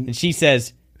it? And she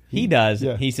says. He does.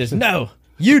 Yeah. He says, "No,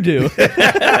 you do."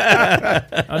 And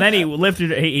then he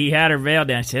lifted. He had her veil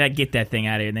down. He said, "I'd get that thing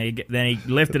out of here." And then he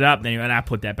lifted up. And then he went, "I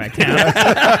put that back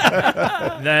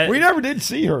down." We never did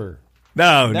see her.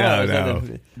 No.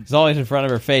 It's always in front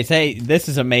of her face. Hey, this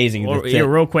is amazing.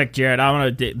 Real quick, Jared. I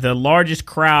want to. The largest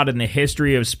crowd in the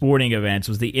history of sporting events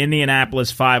was the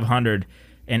Indianapolis 500,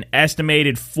 an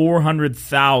estimated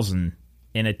 400,000.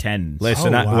 In attendance.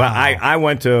 Listen, I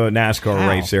went to a NASCAR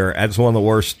race there. That's one of the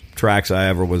worst tracks I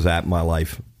ever was at in my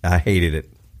life. I hated it.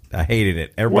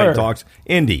 Everybody talks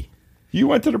Indy. You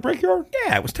went to the Brickyard?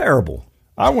 Yeah, it was terrible.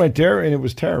 I went there and it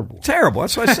was terrible. Terrible.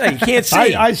 That's what I say. You can't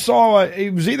see. I saw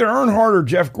it was either Earnhardt or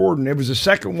Jeff Gordon. It was the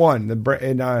second one,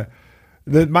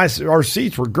 our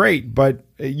seats were great, but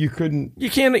you couldn't. You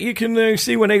can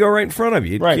see when they go right in front of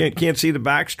you. Right. You can't see the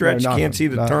backstretch. No, can't see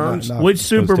the turns. Which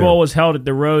Super Bowl was held at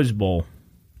the Rose Bowl?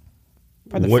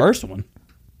 Probably the first one.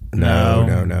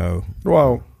 No.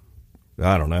 Well,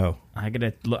 I don't know. I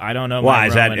don't know. Why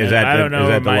is that? Is that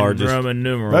the largest? Roman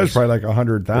numerals. that was probably like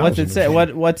 100,000. What's it say?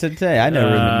 What's it say? I know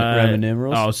Roman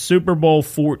numerals. Oh, Super Bowl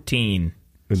 14.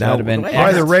 That would have been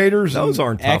by the Raiders. Those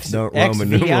aren't tough Roman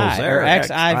numerals. Or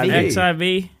XIV.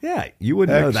 XIV? Yeah, you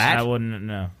wouldn't know that. I wouldn't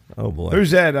know. Oh boy,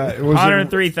 who's that?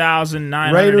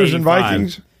 103,985. Raiders and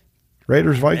Vikings.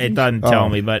 Raiders, Vikings. It doesn't tell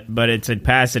me, but it's in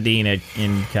Pasadena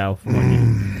in California.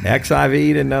 XIV?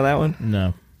 You didn't know that one?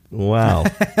 No. Wow.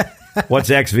 What's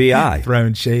XVI?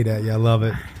 Throwing shade at you. I love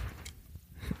it.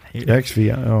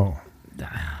 XVI. Oh.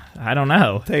 I don't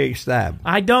know. Take a stab.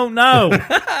 I don't know.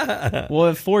 Well,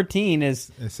 if 14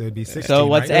 is... So it'd be 16, So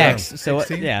what's right? X? So what,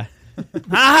 16? yeah.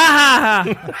 Ha ha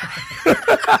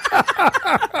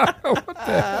ha! What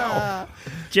the hell?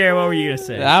 Jerry, what were you going to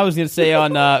say? I was going to say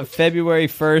on February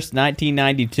 1st,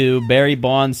 1992, Barry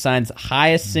Bonds signs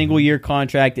highest single-year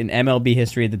contract in MLB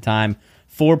history at the time,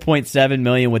 $4.7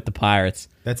 million with the Pirates.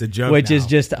 That's a joke. Which is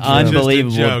just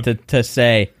unbelievable to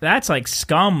say. That's like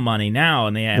scum money now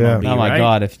in the MLB. Oh my right?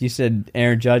 God! If you said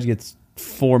Aaron Judge gets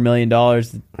 $4 million,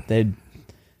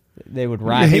 they would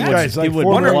riot. He would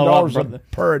blow $4 up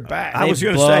per at bat. I was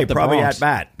going to say probably at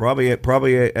bat. Probably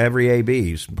every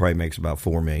AB's probably makes about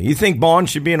 $4 million. You think Bonds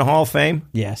should be in the Hall of Fame?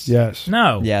 Yes. Yes.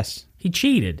 No. Yes. He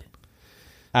cheated.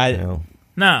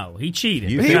 No, he cheated.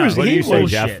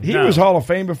 He was Hall of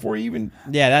Fame before he even.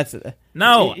 Yeah, that's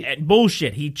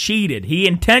bullshit. He cheated. He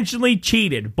intentionally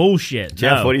cheated. Bullshit.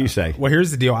 Jeff, what do you say? Well,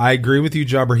 here's the deal. I agree with you,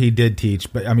 Jubber. He did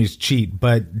cheat.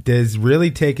 But does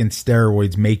really taking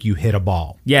steroids make you hit a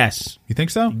ball? Yes. You think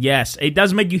so? Yes, it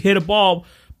does make you hit a ball.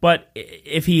 But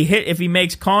if he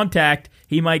makes contact,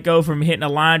 he might go from hitting a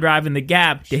line drive in the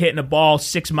gap to hitting a ball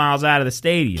 6 miles out of the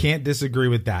stadium. Can't disagree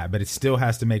with that, but it still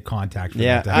has to make contact.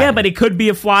 But it could be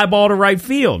a fly ball to right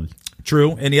field.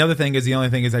 True, and the only thing is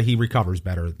that he recovers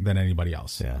better than anybody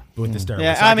else. Yeah, with the steroids.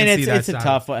 Yeah, so I mean it's a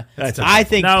tough one. I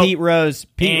think Pete Rose,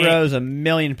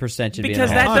 1,000,000% should be because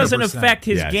that doesn't affect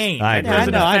his game. I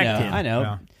know.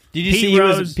 Yeah. Did you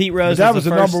see Pete Rose? That was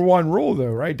the number one rule, though,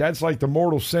 right? That's like the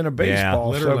mortal sin of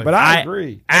baseball. Literally. But I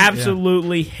agree.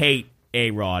 Absolutely hate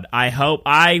A-Rod.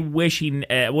 I wish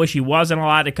he wasn't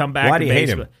allowed to come back. Why do you hate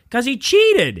him? Because he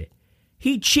cheated.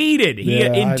 He cheated. He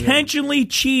intentionally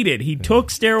cheated. He took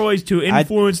steroids to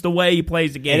influence the way he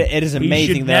plays the game. It is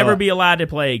amazing. He should never be allowed to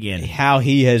play again. How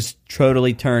he has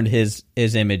totally turned his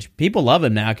image. People love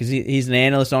him now because he's an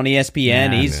analyst on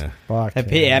ESPN. He's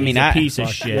a piece of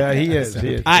shit. Yeah, he is.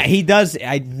 He does.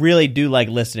 I really do like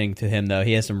listening to him, though.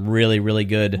 He has some really, really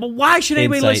good. But why should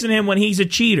anybody listen to him when he's a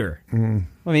cheater? I mean,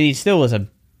 he still was a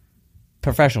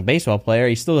professional baseball player.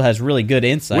 He still has really good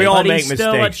insight. We all make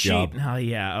mistakes, Job. Oh,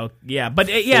 yeah.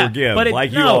 Forgive, but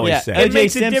like you always say. O.J.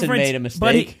 Simpson made a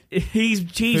mistake. But he's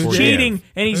cheating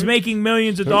and he's making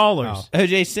millions of dollars.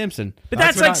 O.J. Simpson. But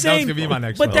that's like saying. That was gonna be my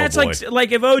next but one. that's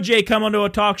like if O.J. come onto a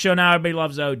talk show now, everybody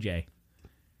loves O.J.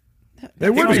 He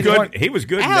was good. He was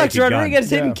good. Alex Rodriguez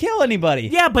didn't kill anybody.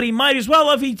 Yeah, but he might as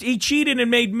well have. He cheated and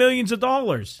made millions of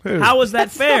dollars. How is that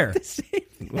fair?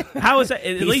 How is that?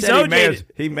 At least OJ.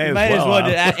 He may as well.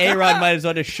 A-Rod might as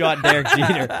well have shot Derek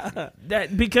Jeter.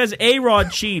 Because A-Rod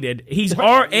cheated.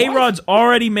 A-Rod's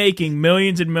already making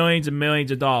millions and millions and millions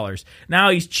of dollars.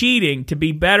 Now he's cheating to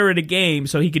be better at a game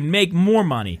so he can make more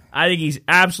money. I think he's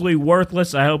absolutely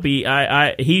worthless. I hope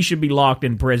he should be locked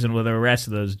in prison with the rest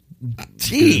of those.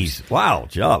 Jeez! Wow,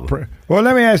 job. Well,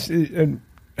 let me ask. You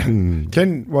probably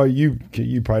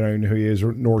don't even know who he is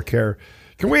nor care.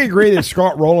 Can we agree that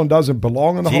Scott Rowland doesn't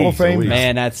belong in the Hall of Fame?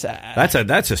 Man, that's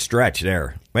a stretch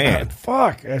there, man.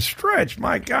 Fuck, a stretch.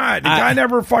 My God, the guy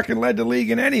never fucking led the league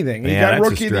in anything. He got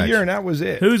Rookie of the Year, and that was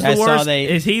it. Who's the worst?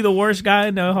 Is he the worst guy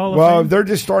in the Hall of Fame? Well, they're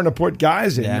just starting to put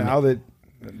guys in now that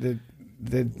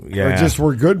just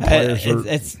were good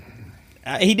players.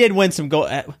 He did win some gold.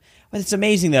 It's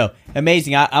amazing, though.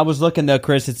 Amazing. I was looking, though,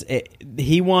 Chris.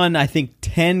 He won, I think,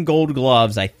 10 Gold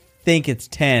Gloves. I think it's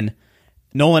 10.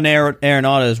 Nolan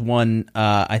Arenado's won,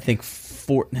 I think,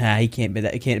 4. He can't be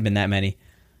that. It can't have been that many.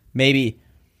 Maybe.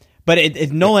 But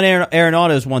Nolan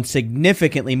Arenado's won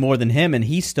significantly more than him, and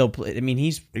he's still playing. I mean,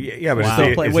 he's but is he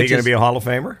going to be a Hall of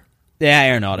Famer?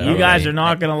 Yeah, Arenado. You guys are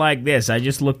not going to like this. I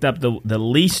just looked up the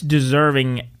least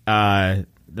deserving.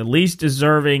 The least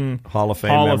deserving Hall of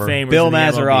Famer, Famers Bill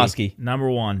Mazeroski, number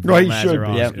 1. Well, he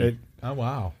should be. Oh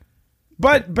wow!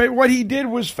 But what he did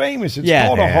was famous. It's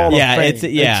called a Hall of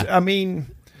Fame. I mean.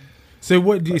 So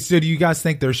do you guys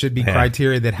think there should be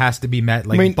criteria that has to be met,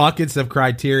 like buckets of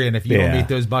criteria, and if you don't meet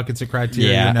those buckets of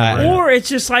criteria, you're never or it's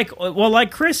just like, well,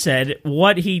 like Chris said,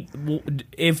 what you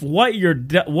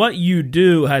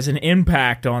do has an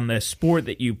impact on the sport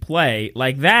that you play,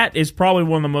 like that is probably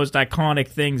one of the most iconic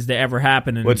things to ever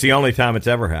happen. What's the only time it's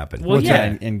ever happened? Well,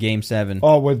 in Game 7.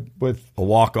 Oh, with a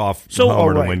walk-off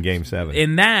homer to win Game 7.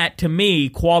 And that, to me,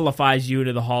 qualifies you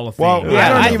to the Hall of Fame. Well,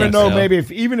 I don't even know. So. Maybe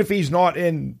even if he's not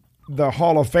in the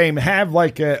Hall of Fame, have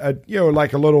like a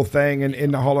little thing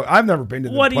in the Hall of. I've never been to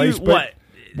the place, but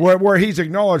where he's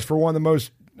acknowledged for one of the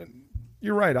most.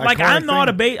 You're right. Like I'm not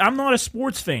a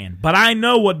sports fan, but I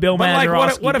know what Bill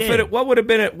Mazeroski did. What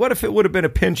if it would have been a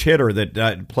pinch hitter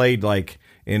that played like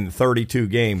in 32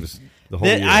 games the whole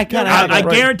year? I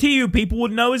guarantee you, people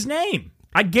would know his name.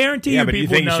 I guarantee you, people would know his name.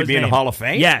 But you think he should be in the Hall of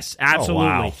Fame? Yes, absolutely.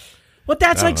 Oh, wow. But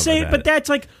that's like saying. But that's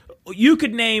like. You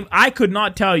could name. I could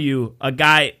not tell you a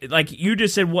guy like you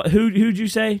just said. What? Who'd you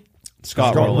say?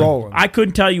 Scott Rowland. I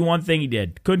couldn't tell you one thing he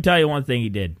did.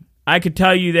 I could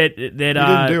tell you that he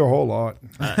didn't do a whole lot.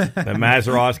 That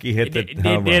Mazeroski hit the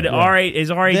home run. Is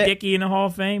R.A. Dickey in the Hall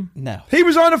of Fame? No. He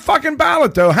was on the fucking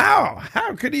ballot though.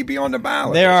 How could he be on the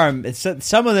ballot? There are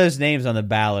some of those names on the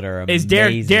ballot are amazing.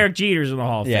 Is Derek Jeter's in the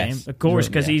Hall of Fame? Of course,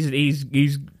 because he's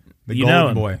the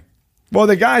golden boy. Well,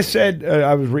 the guy said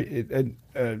I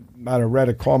read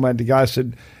a comment. The guy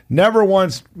said, never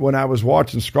once when I was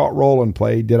watching Scott Rowland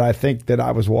play did I think that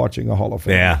I was watching a Hall of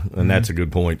Fame. Yeah, and that's a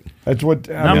good point. That's what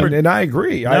and I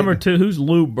agree. Number 2, who's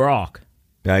Lou Brock?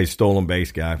 Yeah, he's stolen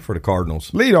base guy for the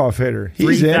Cardinals. Leadoff hitter.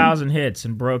 3,000 hits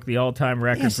and broke the all-time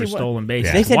record for stolen bases.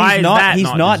 Yeah. They said he's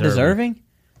not deserving?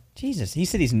 Jesus, he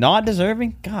said he's not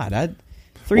deserving? God,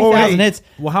 3,000 hits.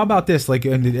 Well, how about this? Like,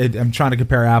 I'm trying to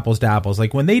compare apples to apples.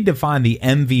 Like, when they define the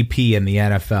MVP in the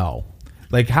NFL,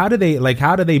 like how do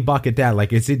they bucket that? Like,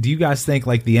 do you guys think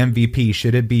like the MVP,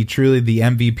 should it be truly the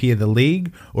MVP of the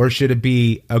league, or should it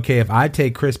be, okay, if I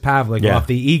take Chris Pavlik off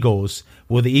the Eagles,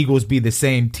 will the Eagles be the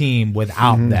same team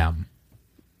without them?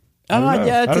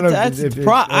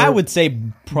 I would say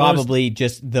probably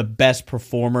just the best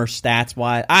performer stats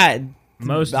wise.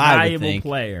 Most valuable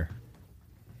player.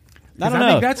 I don't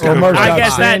know. I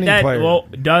guess that well,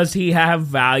 does he have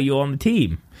value on the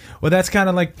team? Well, that's kind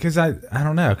of like, because I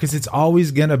don't know, because it's always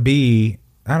gonna be,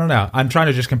 I don't know. I'm trying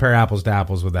to just compare apples to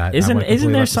apples with that.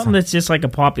 Isn't there something that's just like a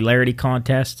popularity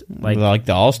contest, like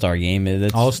the All-Star game?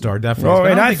 All-Star definitely. Oh,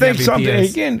 and I think something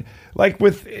again, like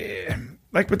with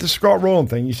the Scott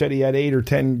Rowland thing. You said he had 8 or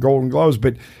 10 Golden Gloves,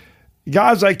 but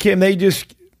guys like him, they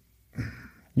just.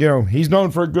 You know, he's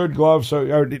known for a good glove,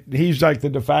 so he's like the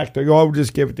de facto. We'll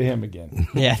just give it to him again.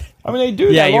 Yeah, I mean they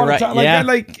do that all the time.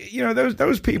 Like, you know,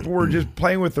 those people were just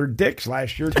playing with their dicks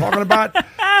last year, talking about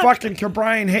fucking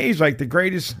Brian Hayes, like the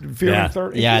greatest fielder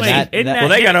third. Yeah, well,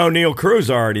 they got O'Neal Cruz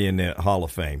already in the Hall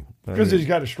of Fame because he's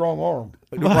got a strong arm.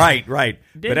 Right.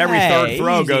 But every third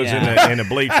throw goes in the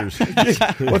bleachers.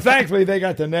 Well, thankfully they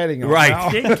got the netting on.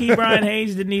 Right. Didn't Brian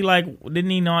Hayes? Didn't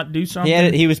he not do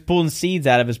something? He was pulling seeds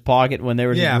out of his pocket when there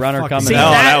was a runner coming.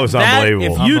 That was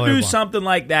unbelievable. If you do something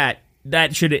like that,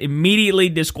 that should immediately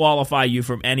disqualify you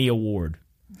from any award.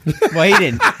 Well, he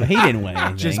didn't win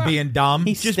anything. Just being dumb.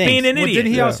 He's just being an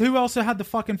idiot. Who else had the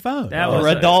fucking phone? That was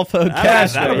Rodolfo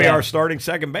Castro. That'll be our starting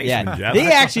second baseman, Jeff. He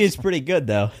actually is pretty good,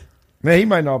 though. Man, he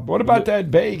might not. What about that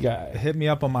Bay guy? Hit me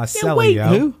up on my celly, yo.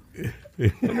 Who?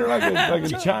 You're like a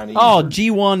Chinese. Oh,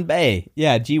 G1 Bay.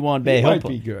 Yeah, G1 Bay. He'll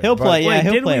be good. He'll play.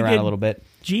 He'll play around a little bit.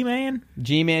 G-Man.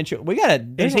 We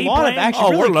got there's a lot of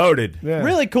actually. We're loaded. Yeah.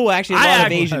 Really cool. Actually, a lot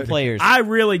of Asian players. I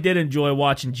really did enjoy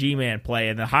watching G-Man play,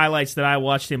 and the highlights that I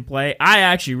watched him play, I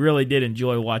actually really did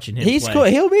enjoy watching him. He's play. Cool.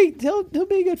 He'll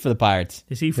be good for the Pirates.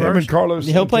 Is he first?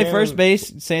 He'll play first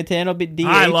base. Santana will be DH.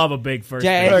 I love a big first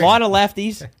base. A lot of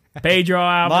lefties. Pedro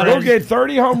Alvarez. He'll get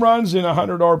 30 home runs and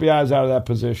 100 RBIs out of that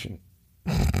position.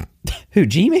 Who,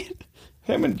 G-Man?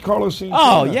 Him and Carlos Santana.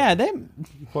 Oh, yeah. Didn't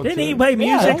he play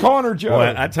music? Yeah, Connor Joe.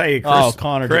 Well, I tell you,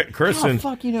 Chris and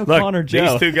fuck you know Connor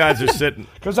Joe. These two guys are sitting.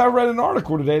 Because I read an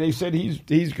article today. They said he's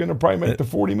going to probably make the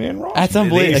 40-man roster. That's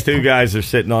unbelievable. These two guys are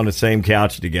sitting on the same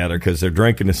couch together because they're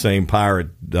drinking the same pirate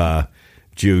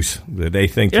juice. They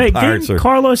think the Pirates are.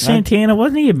 Carlos Santana,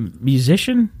 wasn't he a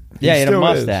musician? Yeah, he had a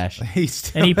mustache.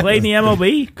 And he played in the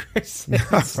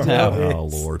MLB? No. Oh,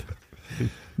 Lord.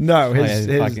 No.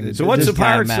 So what's the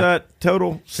Pirates'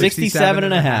 total?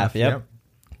 67.5. Yep.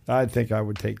 I think I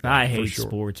would take that. I hate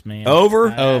sports, man.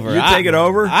 Over? Over. You take it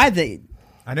over? I think.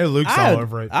 I know Luke's all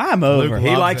over it. I'm over.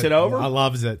 He likes it over? I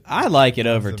loves it. I like it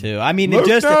over, too. I mean, Luke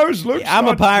knows. I'm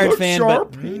a Pirate fan,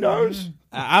 sharp. but He knows.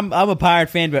 I'm a Pirate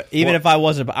fan, but even if I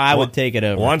wasn't, I would take it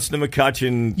over. Once the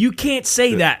McCutcheon... You can't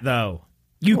say that, though.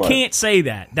 You can't say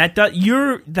that.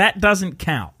 That doesn't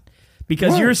count.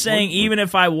 Because you're saying even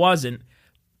if I wasn't,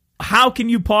 how can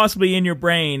you possibly in your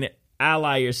brain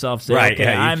ally yourself say, right, okay,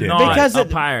 yeah, I'm not a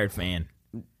Pirate fan?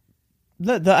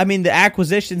 The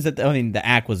acquisitions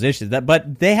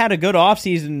but they had a good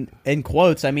offseason in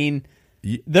quotes. I mean,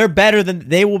 they're better than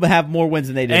they will have more wins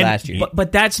than they did last year.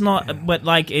 But that's not. But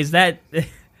like, is that?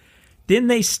 Didn't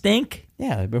they stink?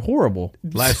 Yeah, they're horrible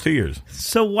last 2 years.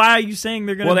 So why are you saying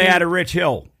they're going to? Well, they had a Rich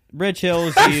Hill. Rich Hill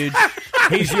is huge.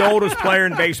 He's the oldest player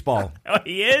in baseball. Oh,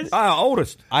 he is?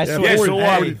 Oldest. I swear. So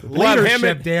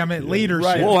leadership, damn it. Leadership.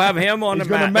 Right. We'll have him on the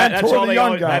mat. That's all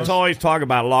that's always talk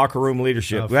about, locker room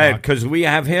leadership. Because we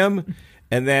have him,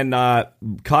 and then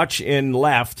Kutch in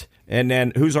left, and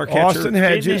then who's our catcher? Austin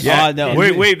Hedges. Yeah.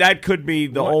 Wait, that could be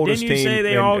the oldest team. Didn't you say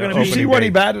they all going to be? Did you see what he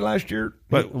batted last year?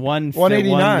 But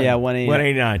 189. Yeah,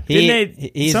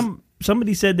 189.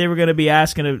 Somebody said they were going to be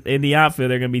asking in the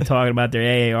outfield. They're going to be talking about their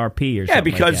AARP or something. Yeah,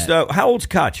 because how old's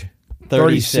Kutch?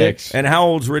 36. And how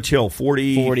old's Rich Hill?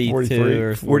 42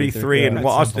 or 43. And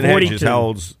Austin Hedges, how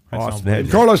old's Austin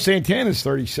Hedges? Carlos Santana's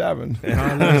 37.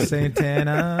 Carlos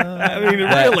Santana. I mean,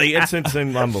 really, it's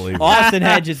unbelievable. Austin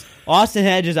Hedges,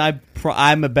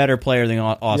 I'm a better player than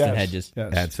Austin Hedges.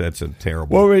 Yes. That's a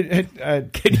terrible. Well,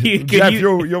 Jeff,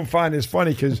 you'll find this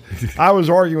funny because I was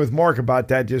arguing with Mark about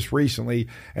that just recently,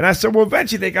 and I said, well,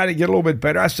 eventually they got to get a little bit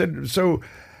better. I said, so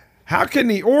how can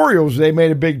the Orioles? They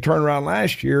made a big turnaround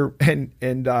last year, and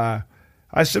I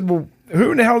said, well,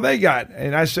 who in the hell they got?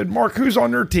 And I said, Mark, who's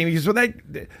on their team? He said, well,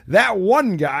 that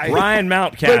one guy, Ryan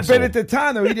Mountcastle. But at the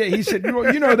time, though, he said,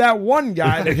 you know that one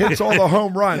guy that hits all the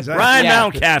home runs. Ryan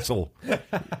Mountcastle.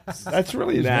 That's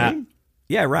really his name?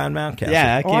 Yeah, Ryan Mountcastle.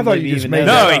 Yeah, I can't believe you even know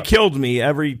No, that. he killed me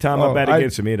every time I bet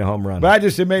against him. He had a home run. But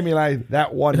it made me like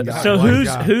that one guy. So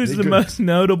who's the most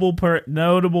notable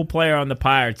player on the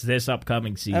Pirates this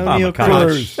upcoming season? O'Neal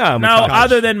Cruz. No,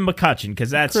 other than McCutcheon, because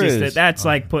that's Cruz. That's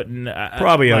like putting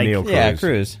probably O'Neal Cruz. Yeah,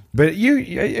 Cruz. But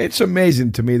it's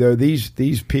amazing to me though.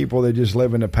 These people that just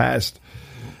live in the past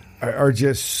are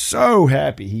just so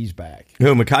happy he's back.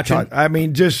 Who, McCutcheon? I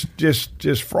mean, just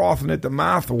frothing at the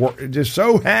mouth, just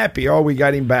so happy. Oh, we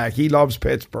got him back. He loves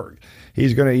Pittsburgh.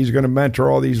 He's gonna mentor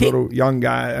all these little young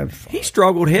guys. He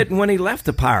struggled hitting when he left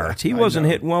the Pirates. He wasn't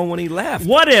hitting well when he left.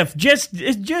 What if just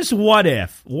what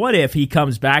if he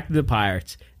comes back to the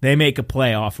Pirates? They make a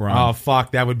playoff run. Oh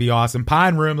fuck, that would be awesome.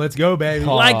 Pine Room, let's go, baby.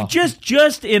 Like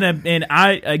just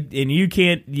and you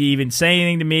can't even say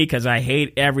anything to me because I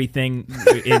hate everything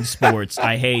in sports.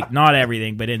 I hate not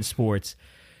everything, but in sports.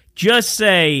 Just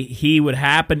say he would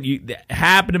happen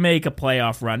to make a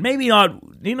playoff run. Maybe not,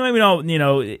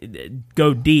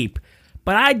 go deep.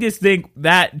 But I just think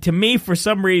that, to me, for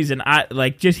some reason, I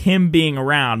like just him being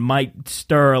around might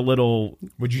stir a little.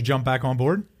 Would you jump back on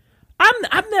board?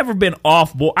 I've never been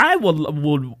off board. I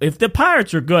would if the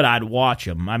Pirates are good, I'd watch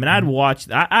them. I mean, I'd watch.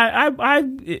 I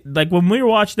like when we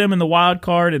watched them in the wild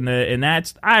card and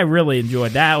that's. I really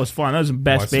enjoyed that. It was fun. That was the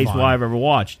best baseball I've ever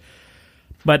watched.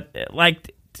 But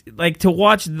like to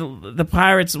watch the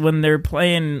Pirates when they're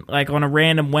playing like on a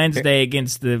random Wednesday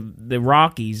against the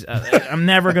Rockies, I'm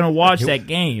never going to watch that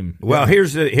game. Well,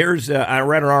 here's I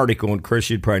read an article, and Chris,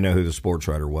 you'd probably know who the sports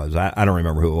writer was. I don't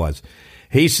remember who it was.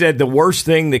 He said the worst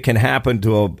thing that can happen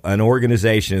to an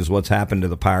organization is what's happened to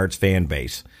the Pirates fan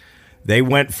base. They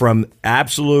went from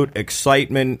absolute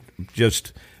excitement,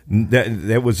 just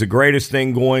that was the greatest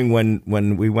thing going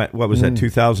when we went, what was that,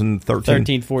 2013?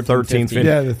 13, 14, 15.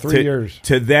 Yeah, the 3 years.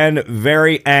 To then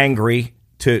very angry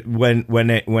to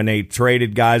when they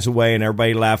traded guys away and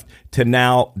everybody left, to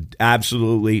now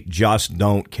absolutely just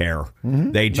don't care. Mm-hmm.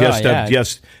 They just have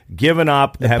just given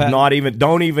up,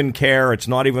 don't even care. It's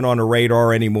not even on the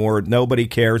radar anymore. Nobody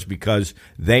cares because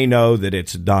they know that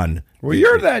it's done. Well,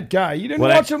 you're that guy. You didn't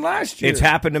watch him last year. It's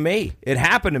happened to me. It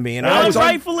happened to me, and I was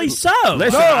rightfully so.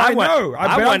 Listen, I know.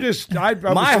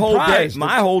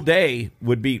 My whole day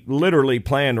would be literally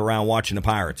planned around watching the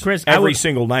Pirates, Chris, every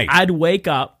single night. I'd wake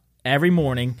up every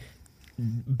morning.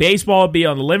 Baseball would be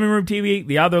on the living room TV,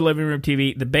 the other living room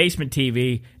TV, the basement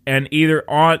TV, and he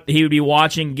would be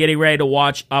watching, getting ready to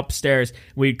watch upstairs.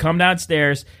 We'd come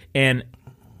downstairs, and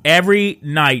every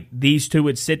night these two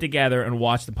would sit together and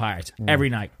watch the Pirates. Every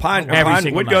night.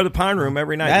 We'd go to the Pine Room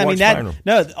every night.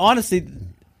 Honestly,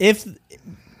 if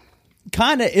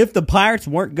kind of, if the Pirates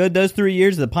weren't good those 3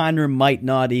 years, the Pine Room might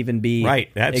not even be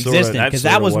existent, because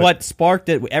that was what sparked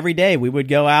it. Every day we would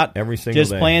go out, every single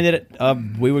just day. planned it.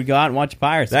 We would go out and watch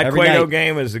Pirates. That every Cueto night.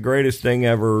 game is the greatest thing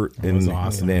ever in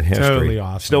history. Totally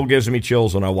awesome. Still gives me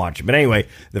chills when I watch it. But anyway,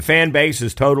 the fan base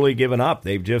has totally given up.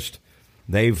 And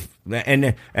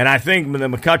I think the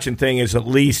McCutchen thing is, at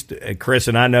least, Chris,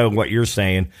 and I know what you're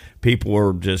saying, people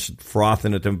are just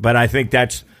frothing at them, but I think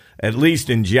that's at least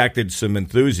injected some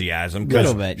enthusiasm,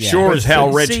 because sure as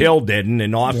hell Rich Hill didn't,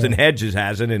 and Austin Hedges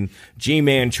hasn't, and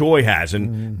G-Man Choi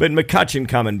hasn't, but McCutchen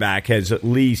coming back has at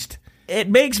least. It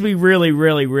makes me really,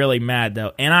 really, really mad,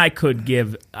 though, and I could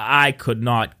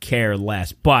not care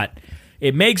less, but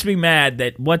it makes me mad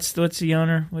that what's the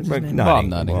owner? What's his name? Bob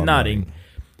Nutting. Nutting.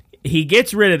 He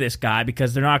gets rid of this guy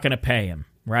because they're not going to pay him,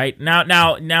 right?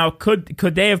 Now, could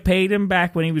they have paid him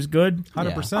back when he was good?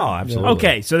 100%. Oh, absolutely.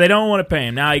 Okay, so they don't want to pay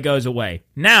him. Now he goes away.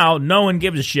 Now no one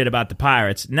gives a shit about the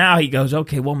Pirates. Now he goes,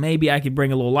 okay, well, maybe I could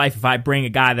bring a little life if I bring a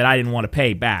guy that I didn't want to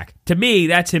pay back. To me,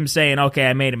 that's him saying, okay,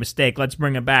 I made a mistake. Let's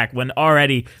bring him back, when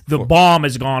already the bomb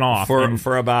has gone off.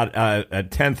 For about a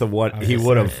tenth of what he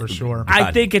would have. For sure.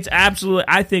 I think it's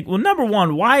absolutely, well, number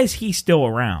one, why is he still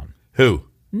around? Who?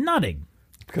 Nutting.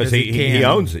 Because he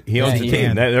owns it. He owns the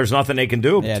team. There's nothing they can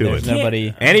do to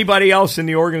it. Anybody else in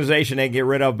the organization they get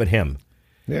rid of but him.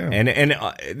 Yeah. And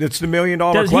it's the $1 million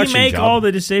question. Does he make all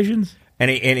the decisions?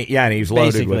 And he's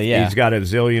loaded with. He's got $1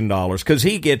 zillion because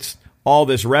he gets all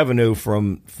this revenue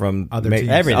from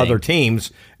other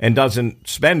teams and doesn't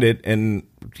spend it. And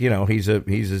he's a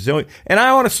zillion. And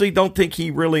I honestly don't think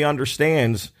he really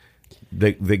understands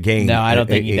the game. No, I don't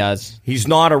think he does. He's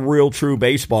not a real true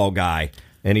baseball guy.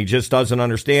 And he just doesn't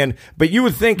understand. But you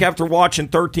would think, after watching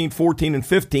 13, 14, and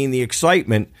 15, the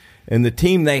excitement and the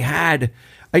team they had.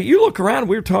 You look around,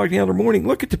 we were talking the other morning,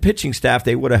 look at the pitching staff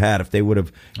they would have had if they would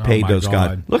have paid those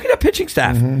guys. Look at that pitching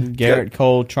staff. Mm-hmm. Garrett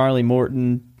Cole, Charlie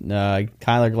Morton,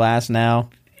 Kyler Glass now.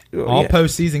 All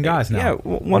postseason guys now. Yeah,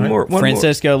 one more.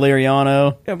 Francisco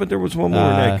Liriano. Yeah, but there was one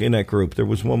more in that group. There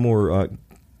was one more.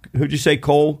 Who'd you say,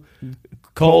 Cole?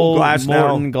 Glass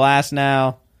Morton, Glass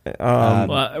now.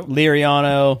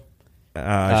 Liriano.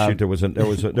 There was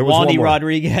Wandy one more.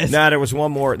 Rodriguez. No, there was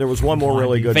one more. There was one more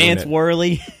really good. Vance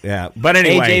Worley. Yeah, but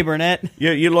anyway, AJ Burnett.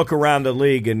 You look around the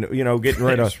league and getting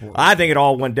rid of. I think it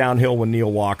all went downhill when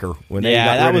Neil Walker. When they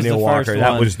got rid of Neil Walker,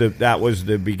 that was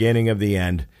the beginning of the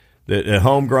end. The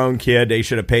homegrown kid, they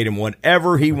should have paid him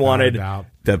whatever he wanted.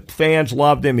 The fans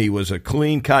loved him. He was a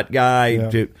clean cut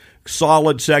guy,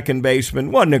 solid second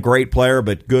baseman. Wasn't a great player,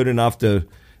 but good enough to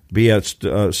be a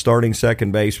starting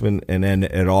second baseman, and then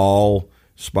it all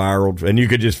spiraled, and you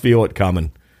could just feel it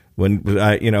coming when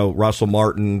Russell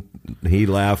Martin, he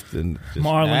left, and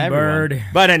Marlon Byrd.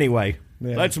 But anyway,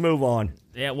 let's move on.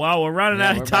 Yeah, well, we're running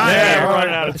out of time. Yeah, we're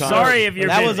running out of time. Sorry if you're.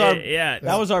 That was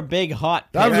our big hot.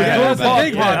 That was a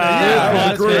big hot.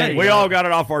 That was great. We all got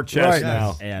it off our chest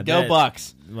now. Yeah, go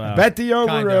Bucks. Well, bet the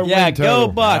over. Go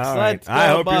Bucks. Right. I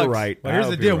hope Bucks. you're right. Well, here's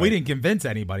the deal. We didn't convince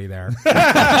anybody there.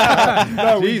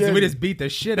 No, we just beat the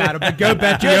shit out of them. Go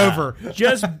bet the over.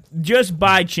 Just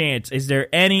by chance, is there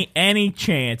any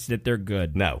chance that they're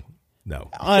good? No.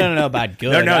 I don't know about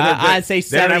good. I'd say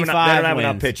 75 They don't have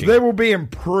enough pitching. They will be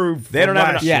improved. They don't have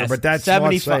enough. Year, but that's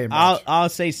 75. not saying much. I'll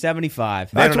say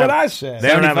 75. That's what I said. They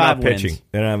don't have enough wins. pitching.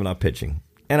 They don't have enough pitching,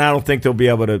 and I don't think they'll be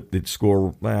able to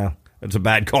score. Well, it's a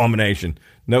bad combination.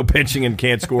 No pitching and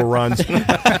can't score runs. They'll be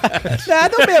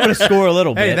able to score a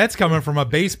little bit. Hey, that's coming from a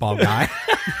baseball guy.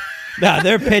 No,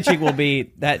 their pitching will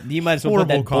be that. You might as well put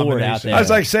that board out there. I was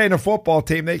like saying a football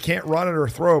team, they can't run it or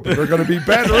throw it, but they're going to be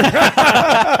better. They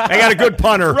got a good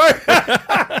punter. Right.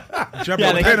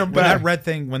 That red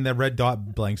thing, when the red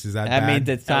dot blinks, is that bad? means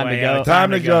it's time to go.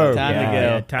 Time to go.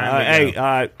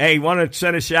 Hey, want to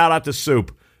send a shout out to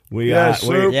Soup.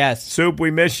 Soup,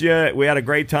 we miss you. We had a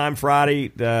great time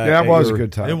Friday. It was a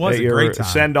good time. It was a great time.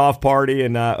 Send-off party,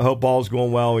 and hope all's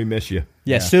going well. We miss you.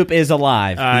 Yeah, Soup is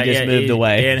alive. He just moved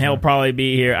away. And he'll probably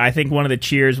be here. I think one of the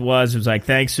cheers was like,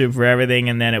 thanks, Soup, for everything,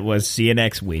 and then it was, see you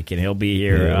next week, and he'll be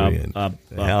here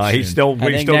we still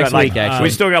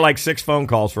got like 6 phone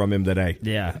calls from him today.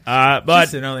 Yeah.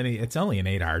 But it's only an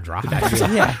 8-hour drive.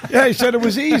 Yeah, he said it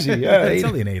was easy. Yeah, it's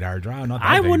only an 8-hour drive. Not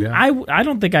that I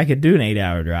don't think I could do an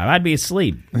 8-hour drive. I'd be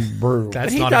asleep. Brutal.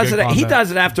 He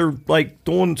does it after like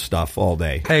doing stuff all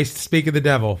day. Hey, speak of the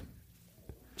devil.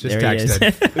 Just there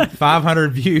texted.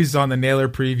 500 views on the Naylor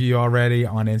preview already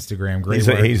on Instagram. Great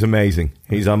work. He's amazing.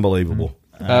 He's unbelievable.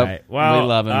 All right. Well, we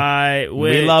love him.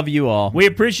 We love you all. We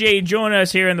appreciate you joining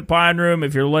us here in the Pine Room.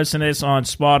 If you're listening to this on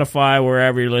Spotify,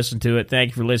 wherever you're listening to it,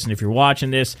 thank you for listening. If you're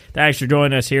watching this, thanks for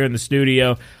joining us here in the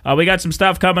studio. We got some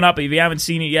stuff coming up. If you haven't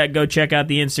seen it yet, go check out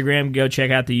the Instagram. Go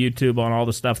check out the YouTube on all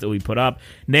the stuff that we put up.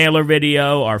 Nailer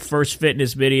video, our first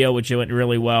fitness video, which went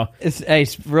really well. Hey,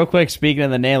 real quick, speaking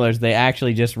of the Nailers, they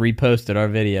actually just reposted our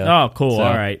video. Oh, cool. So,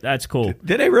 all right. That's cool.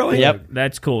 Did they really? Yep.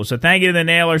 That's cool. So thank you to the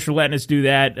Nailers for letting us do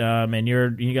that. And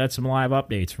you got some live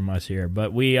updates from us here.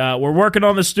 But we're working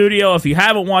on the studio. If you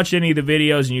haven't watched any of the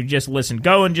videos and you just listen,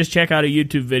 go and just check out a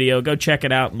YouTube video. Go check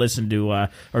it out and listen to,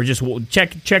 or just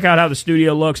check out how the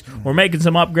studio looks. We're making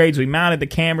some upgrades. We mounted the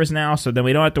cameras now, so then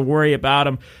we don't have to worry about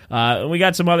them. We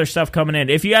got some other stuff coming in.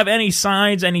 If you have any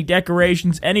signs, any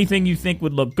decorations, anything you think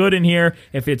would look good in here,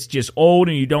 if it's just old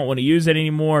and you don't want to use it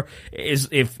anymore,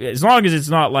 as long as it's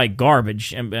not like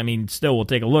garbage, I mean, still we'll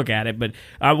take a look at it. But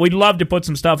we'd love to put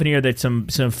some stuff in here that some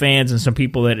fans and some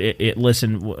people that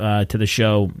listen to the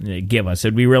show give us.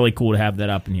 It'd be really cool to have that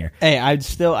up in here. Hey, I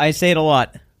say it a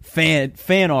lot.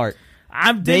 Fan art.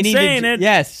 I've been saying it.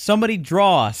 Yes, somebody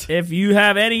draw us. If you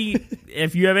have any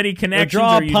connections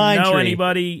or you know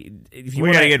anybody, if you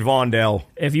we gotta get Vondell.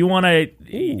 If you want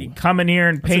to come in here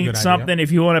and paint something,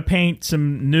 if you want to paint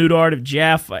some nude art of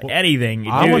Jeff, anything.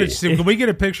 I want to see. Can we get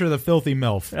a picture of the filthy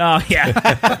MILF? Oh yeah.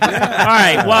 All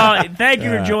right. Well, thank you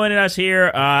for joining us here.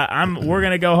 We're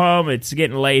gonna go home. It's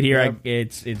getting late here.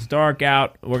 Yep. It's dark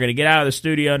out. We're gonna get out of the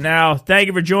studio now. Thank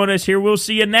you for joining us here. We'll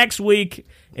see you next week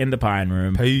in the Pine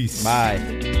Room. Peace.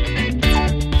 Bye.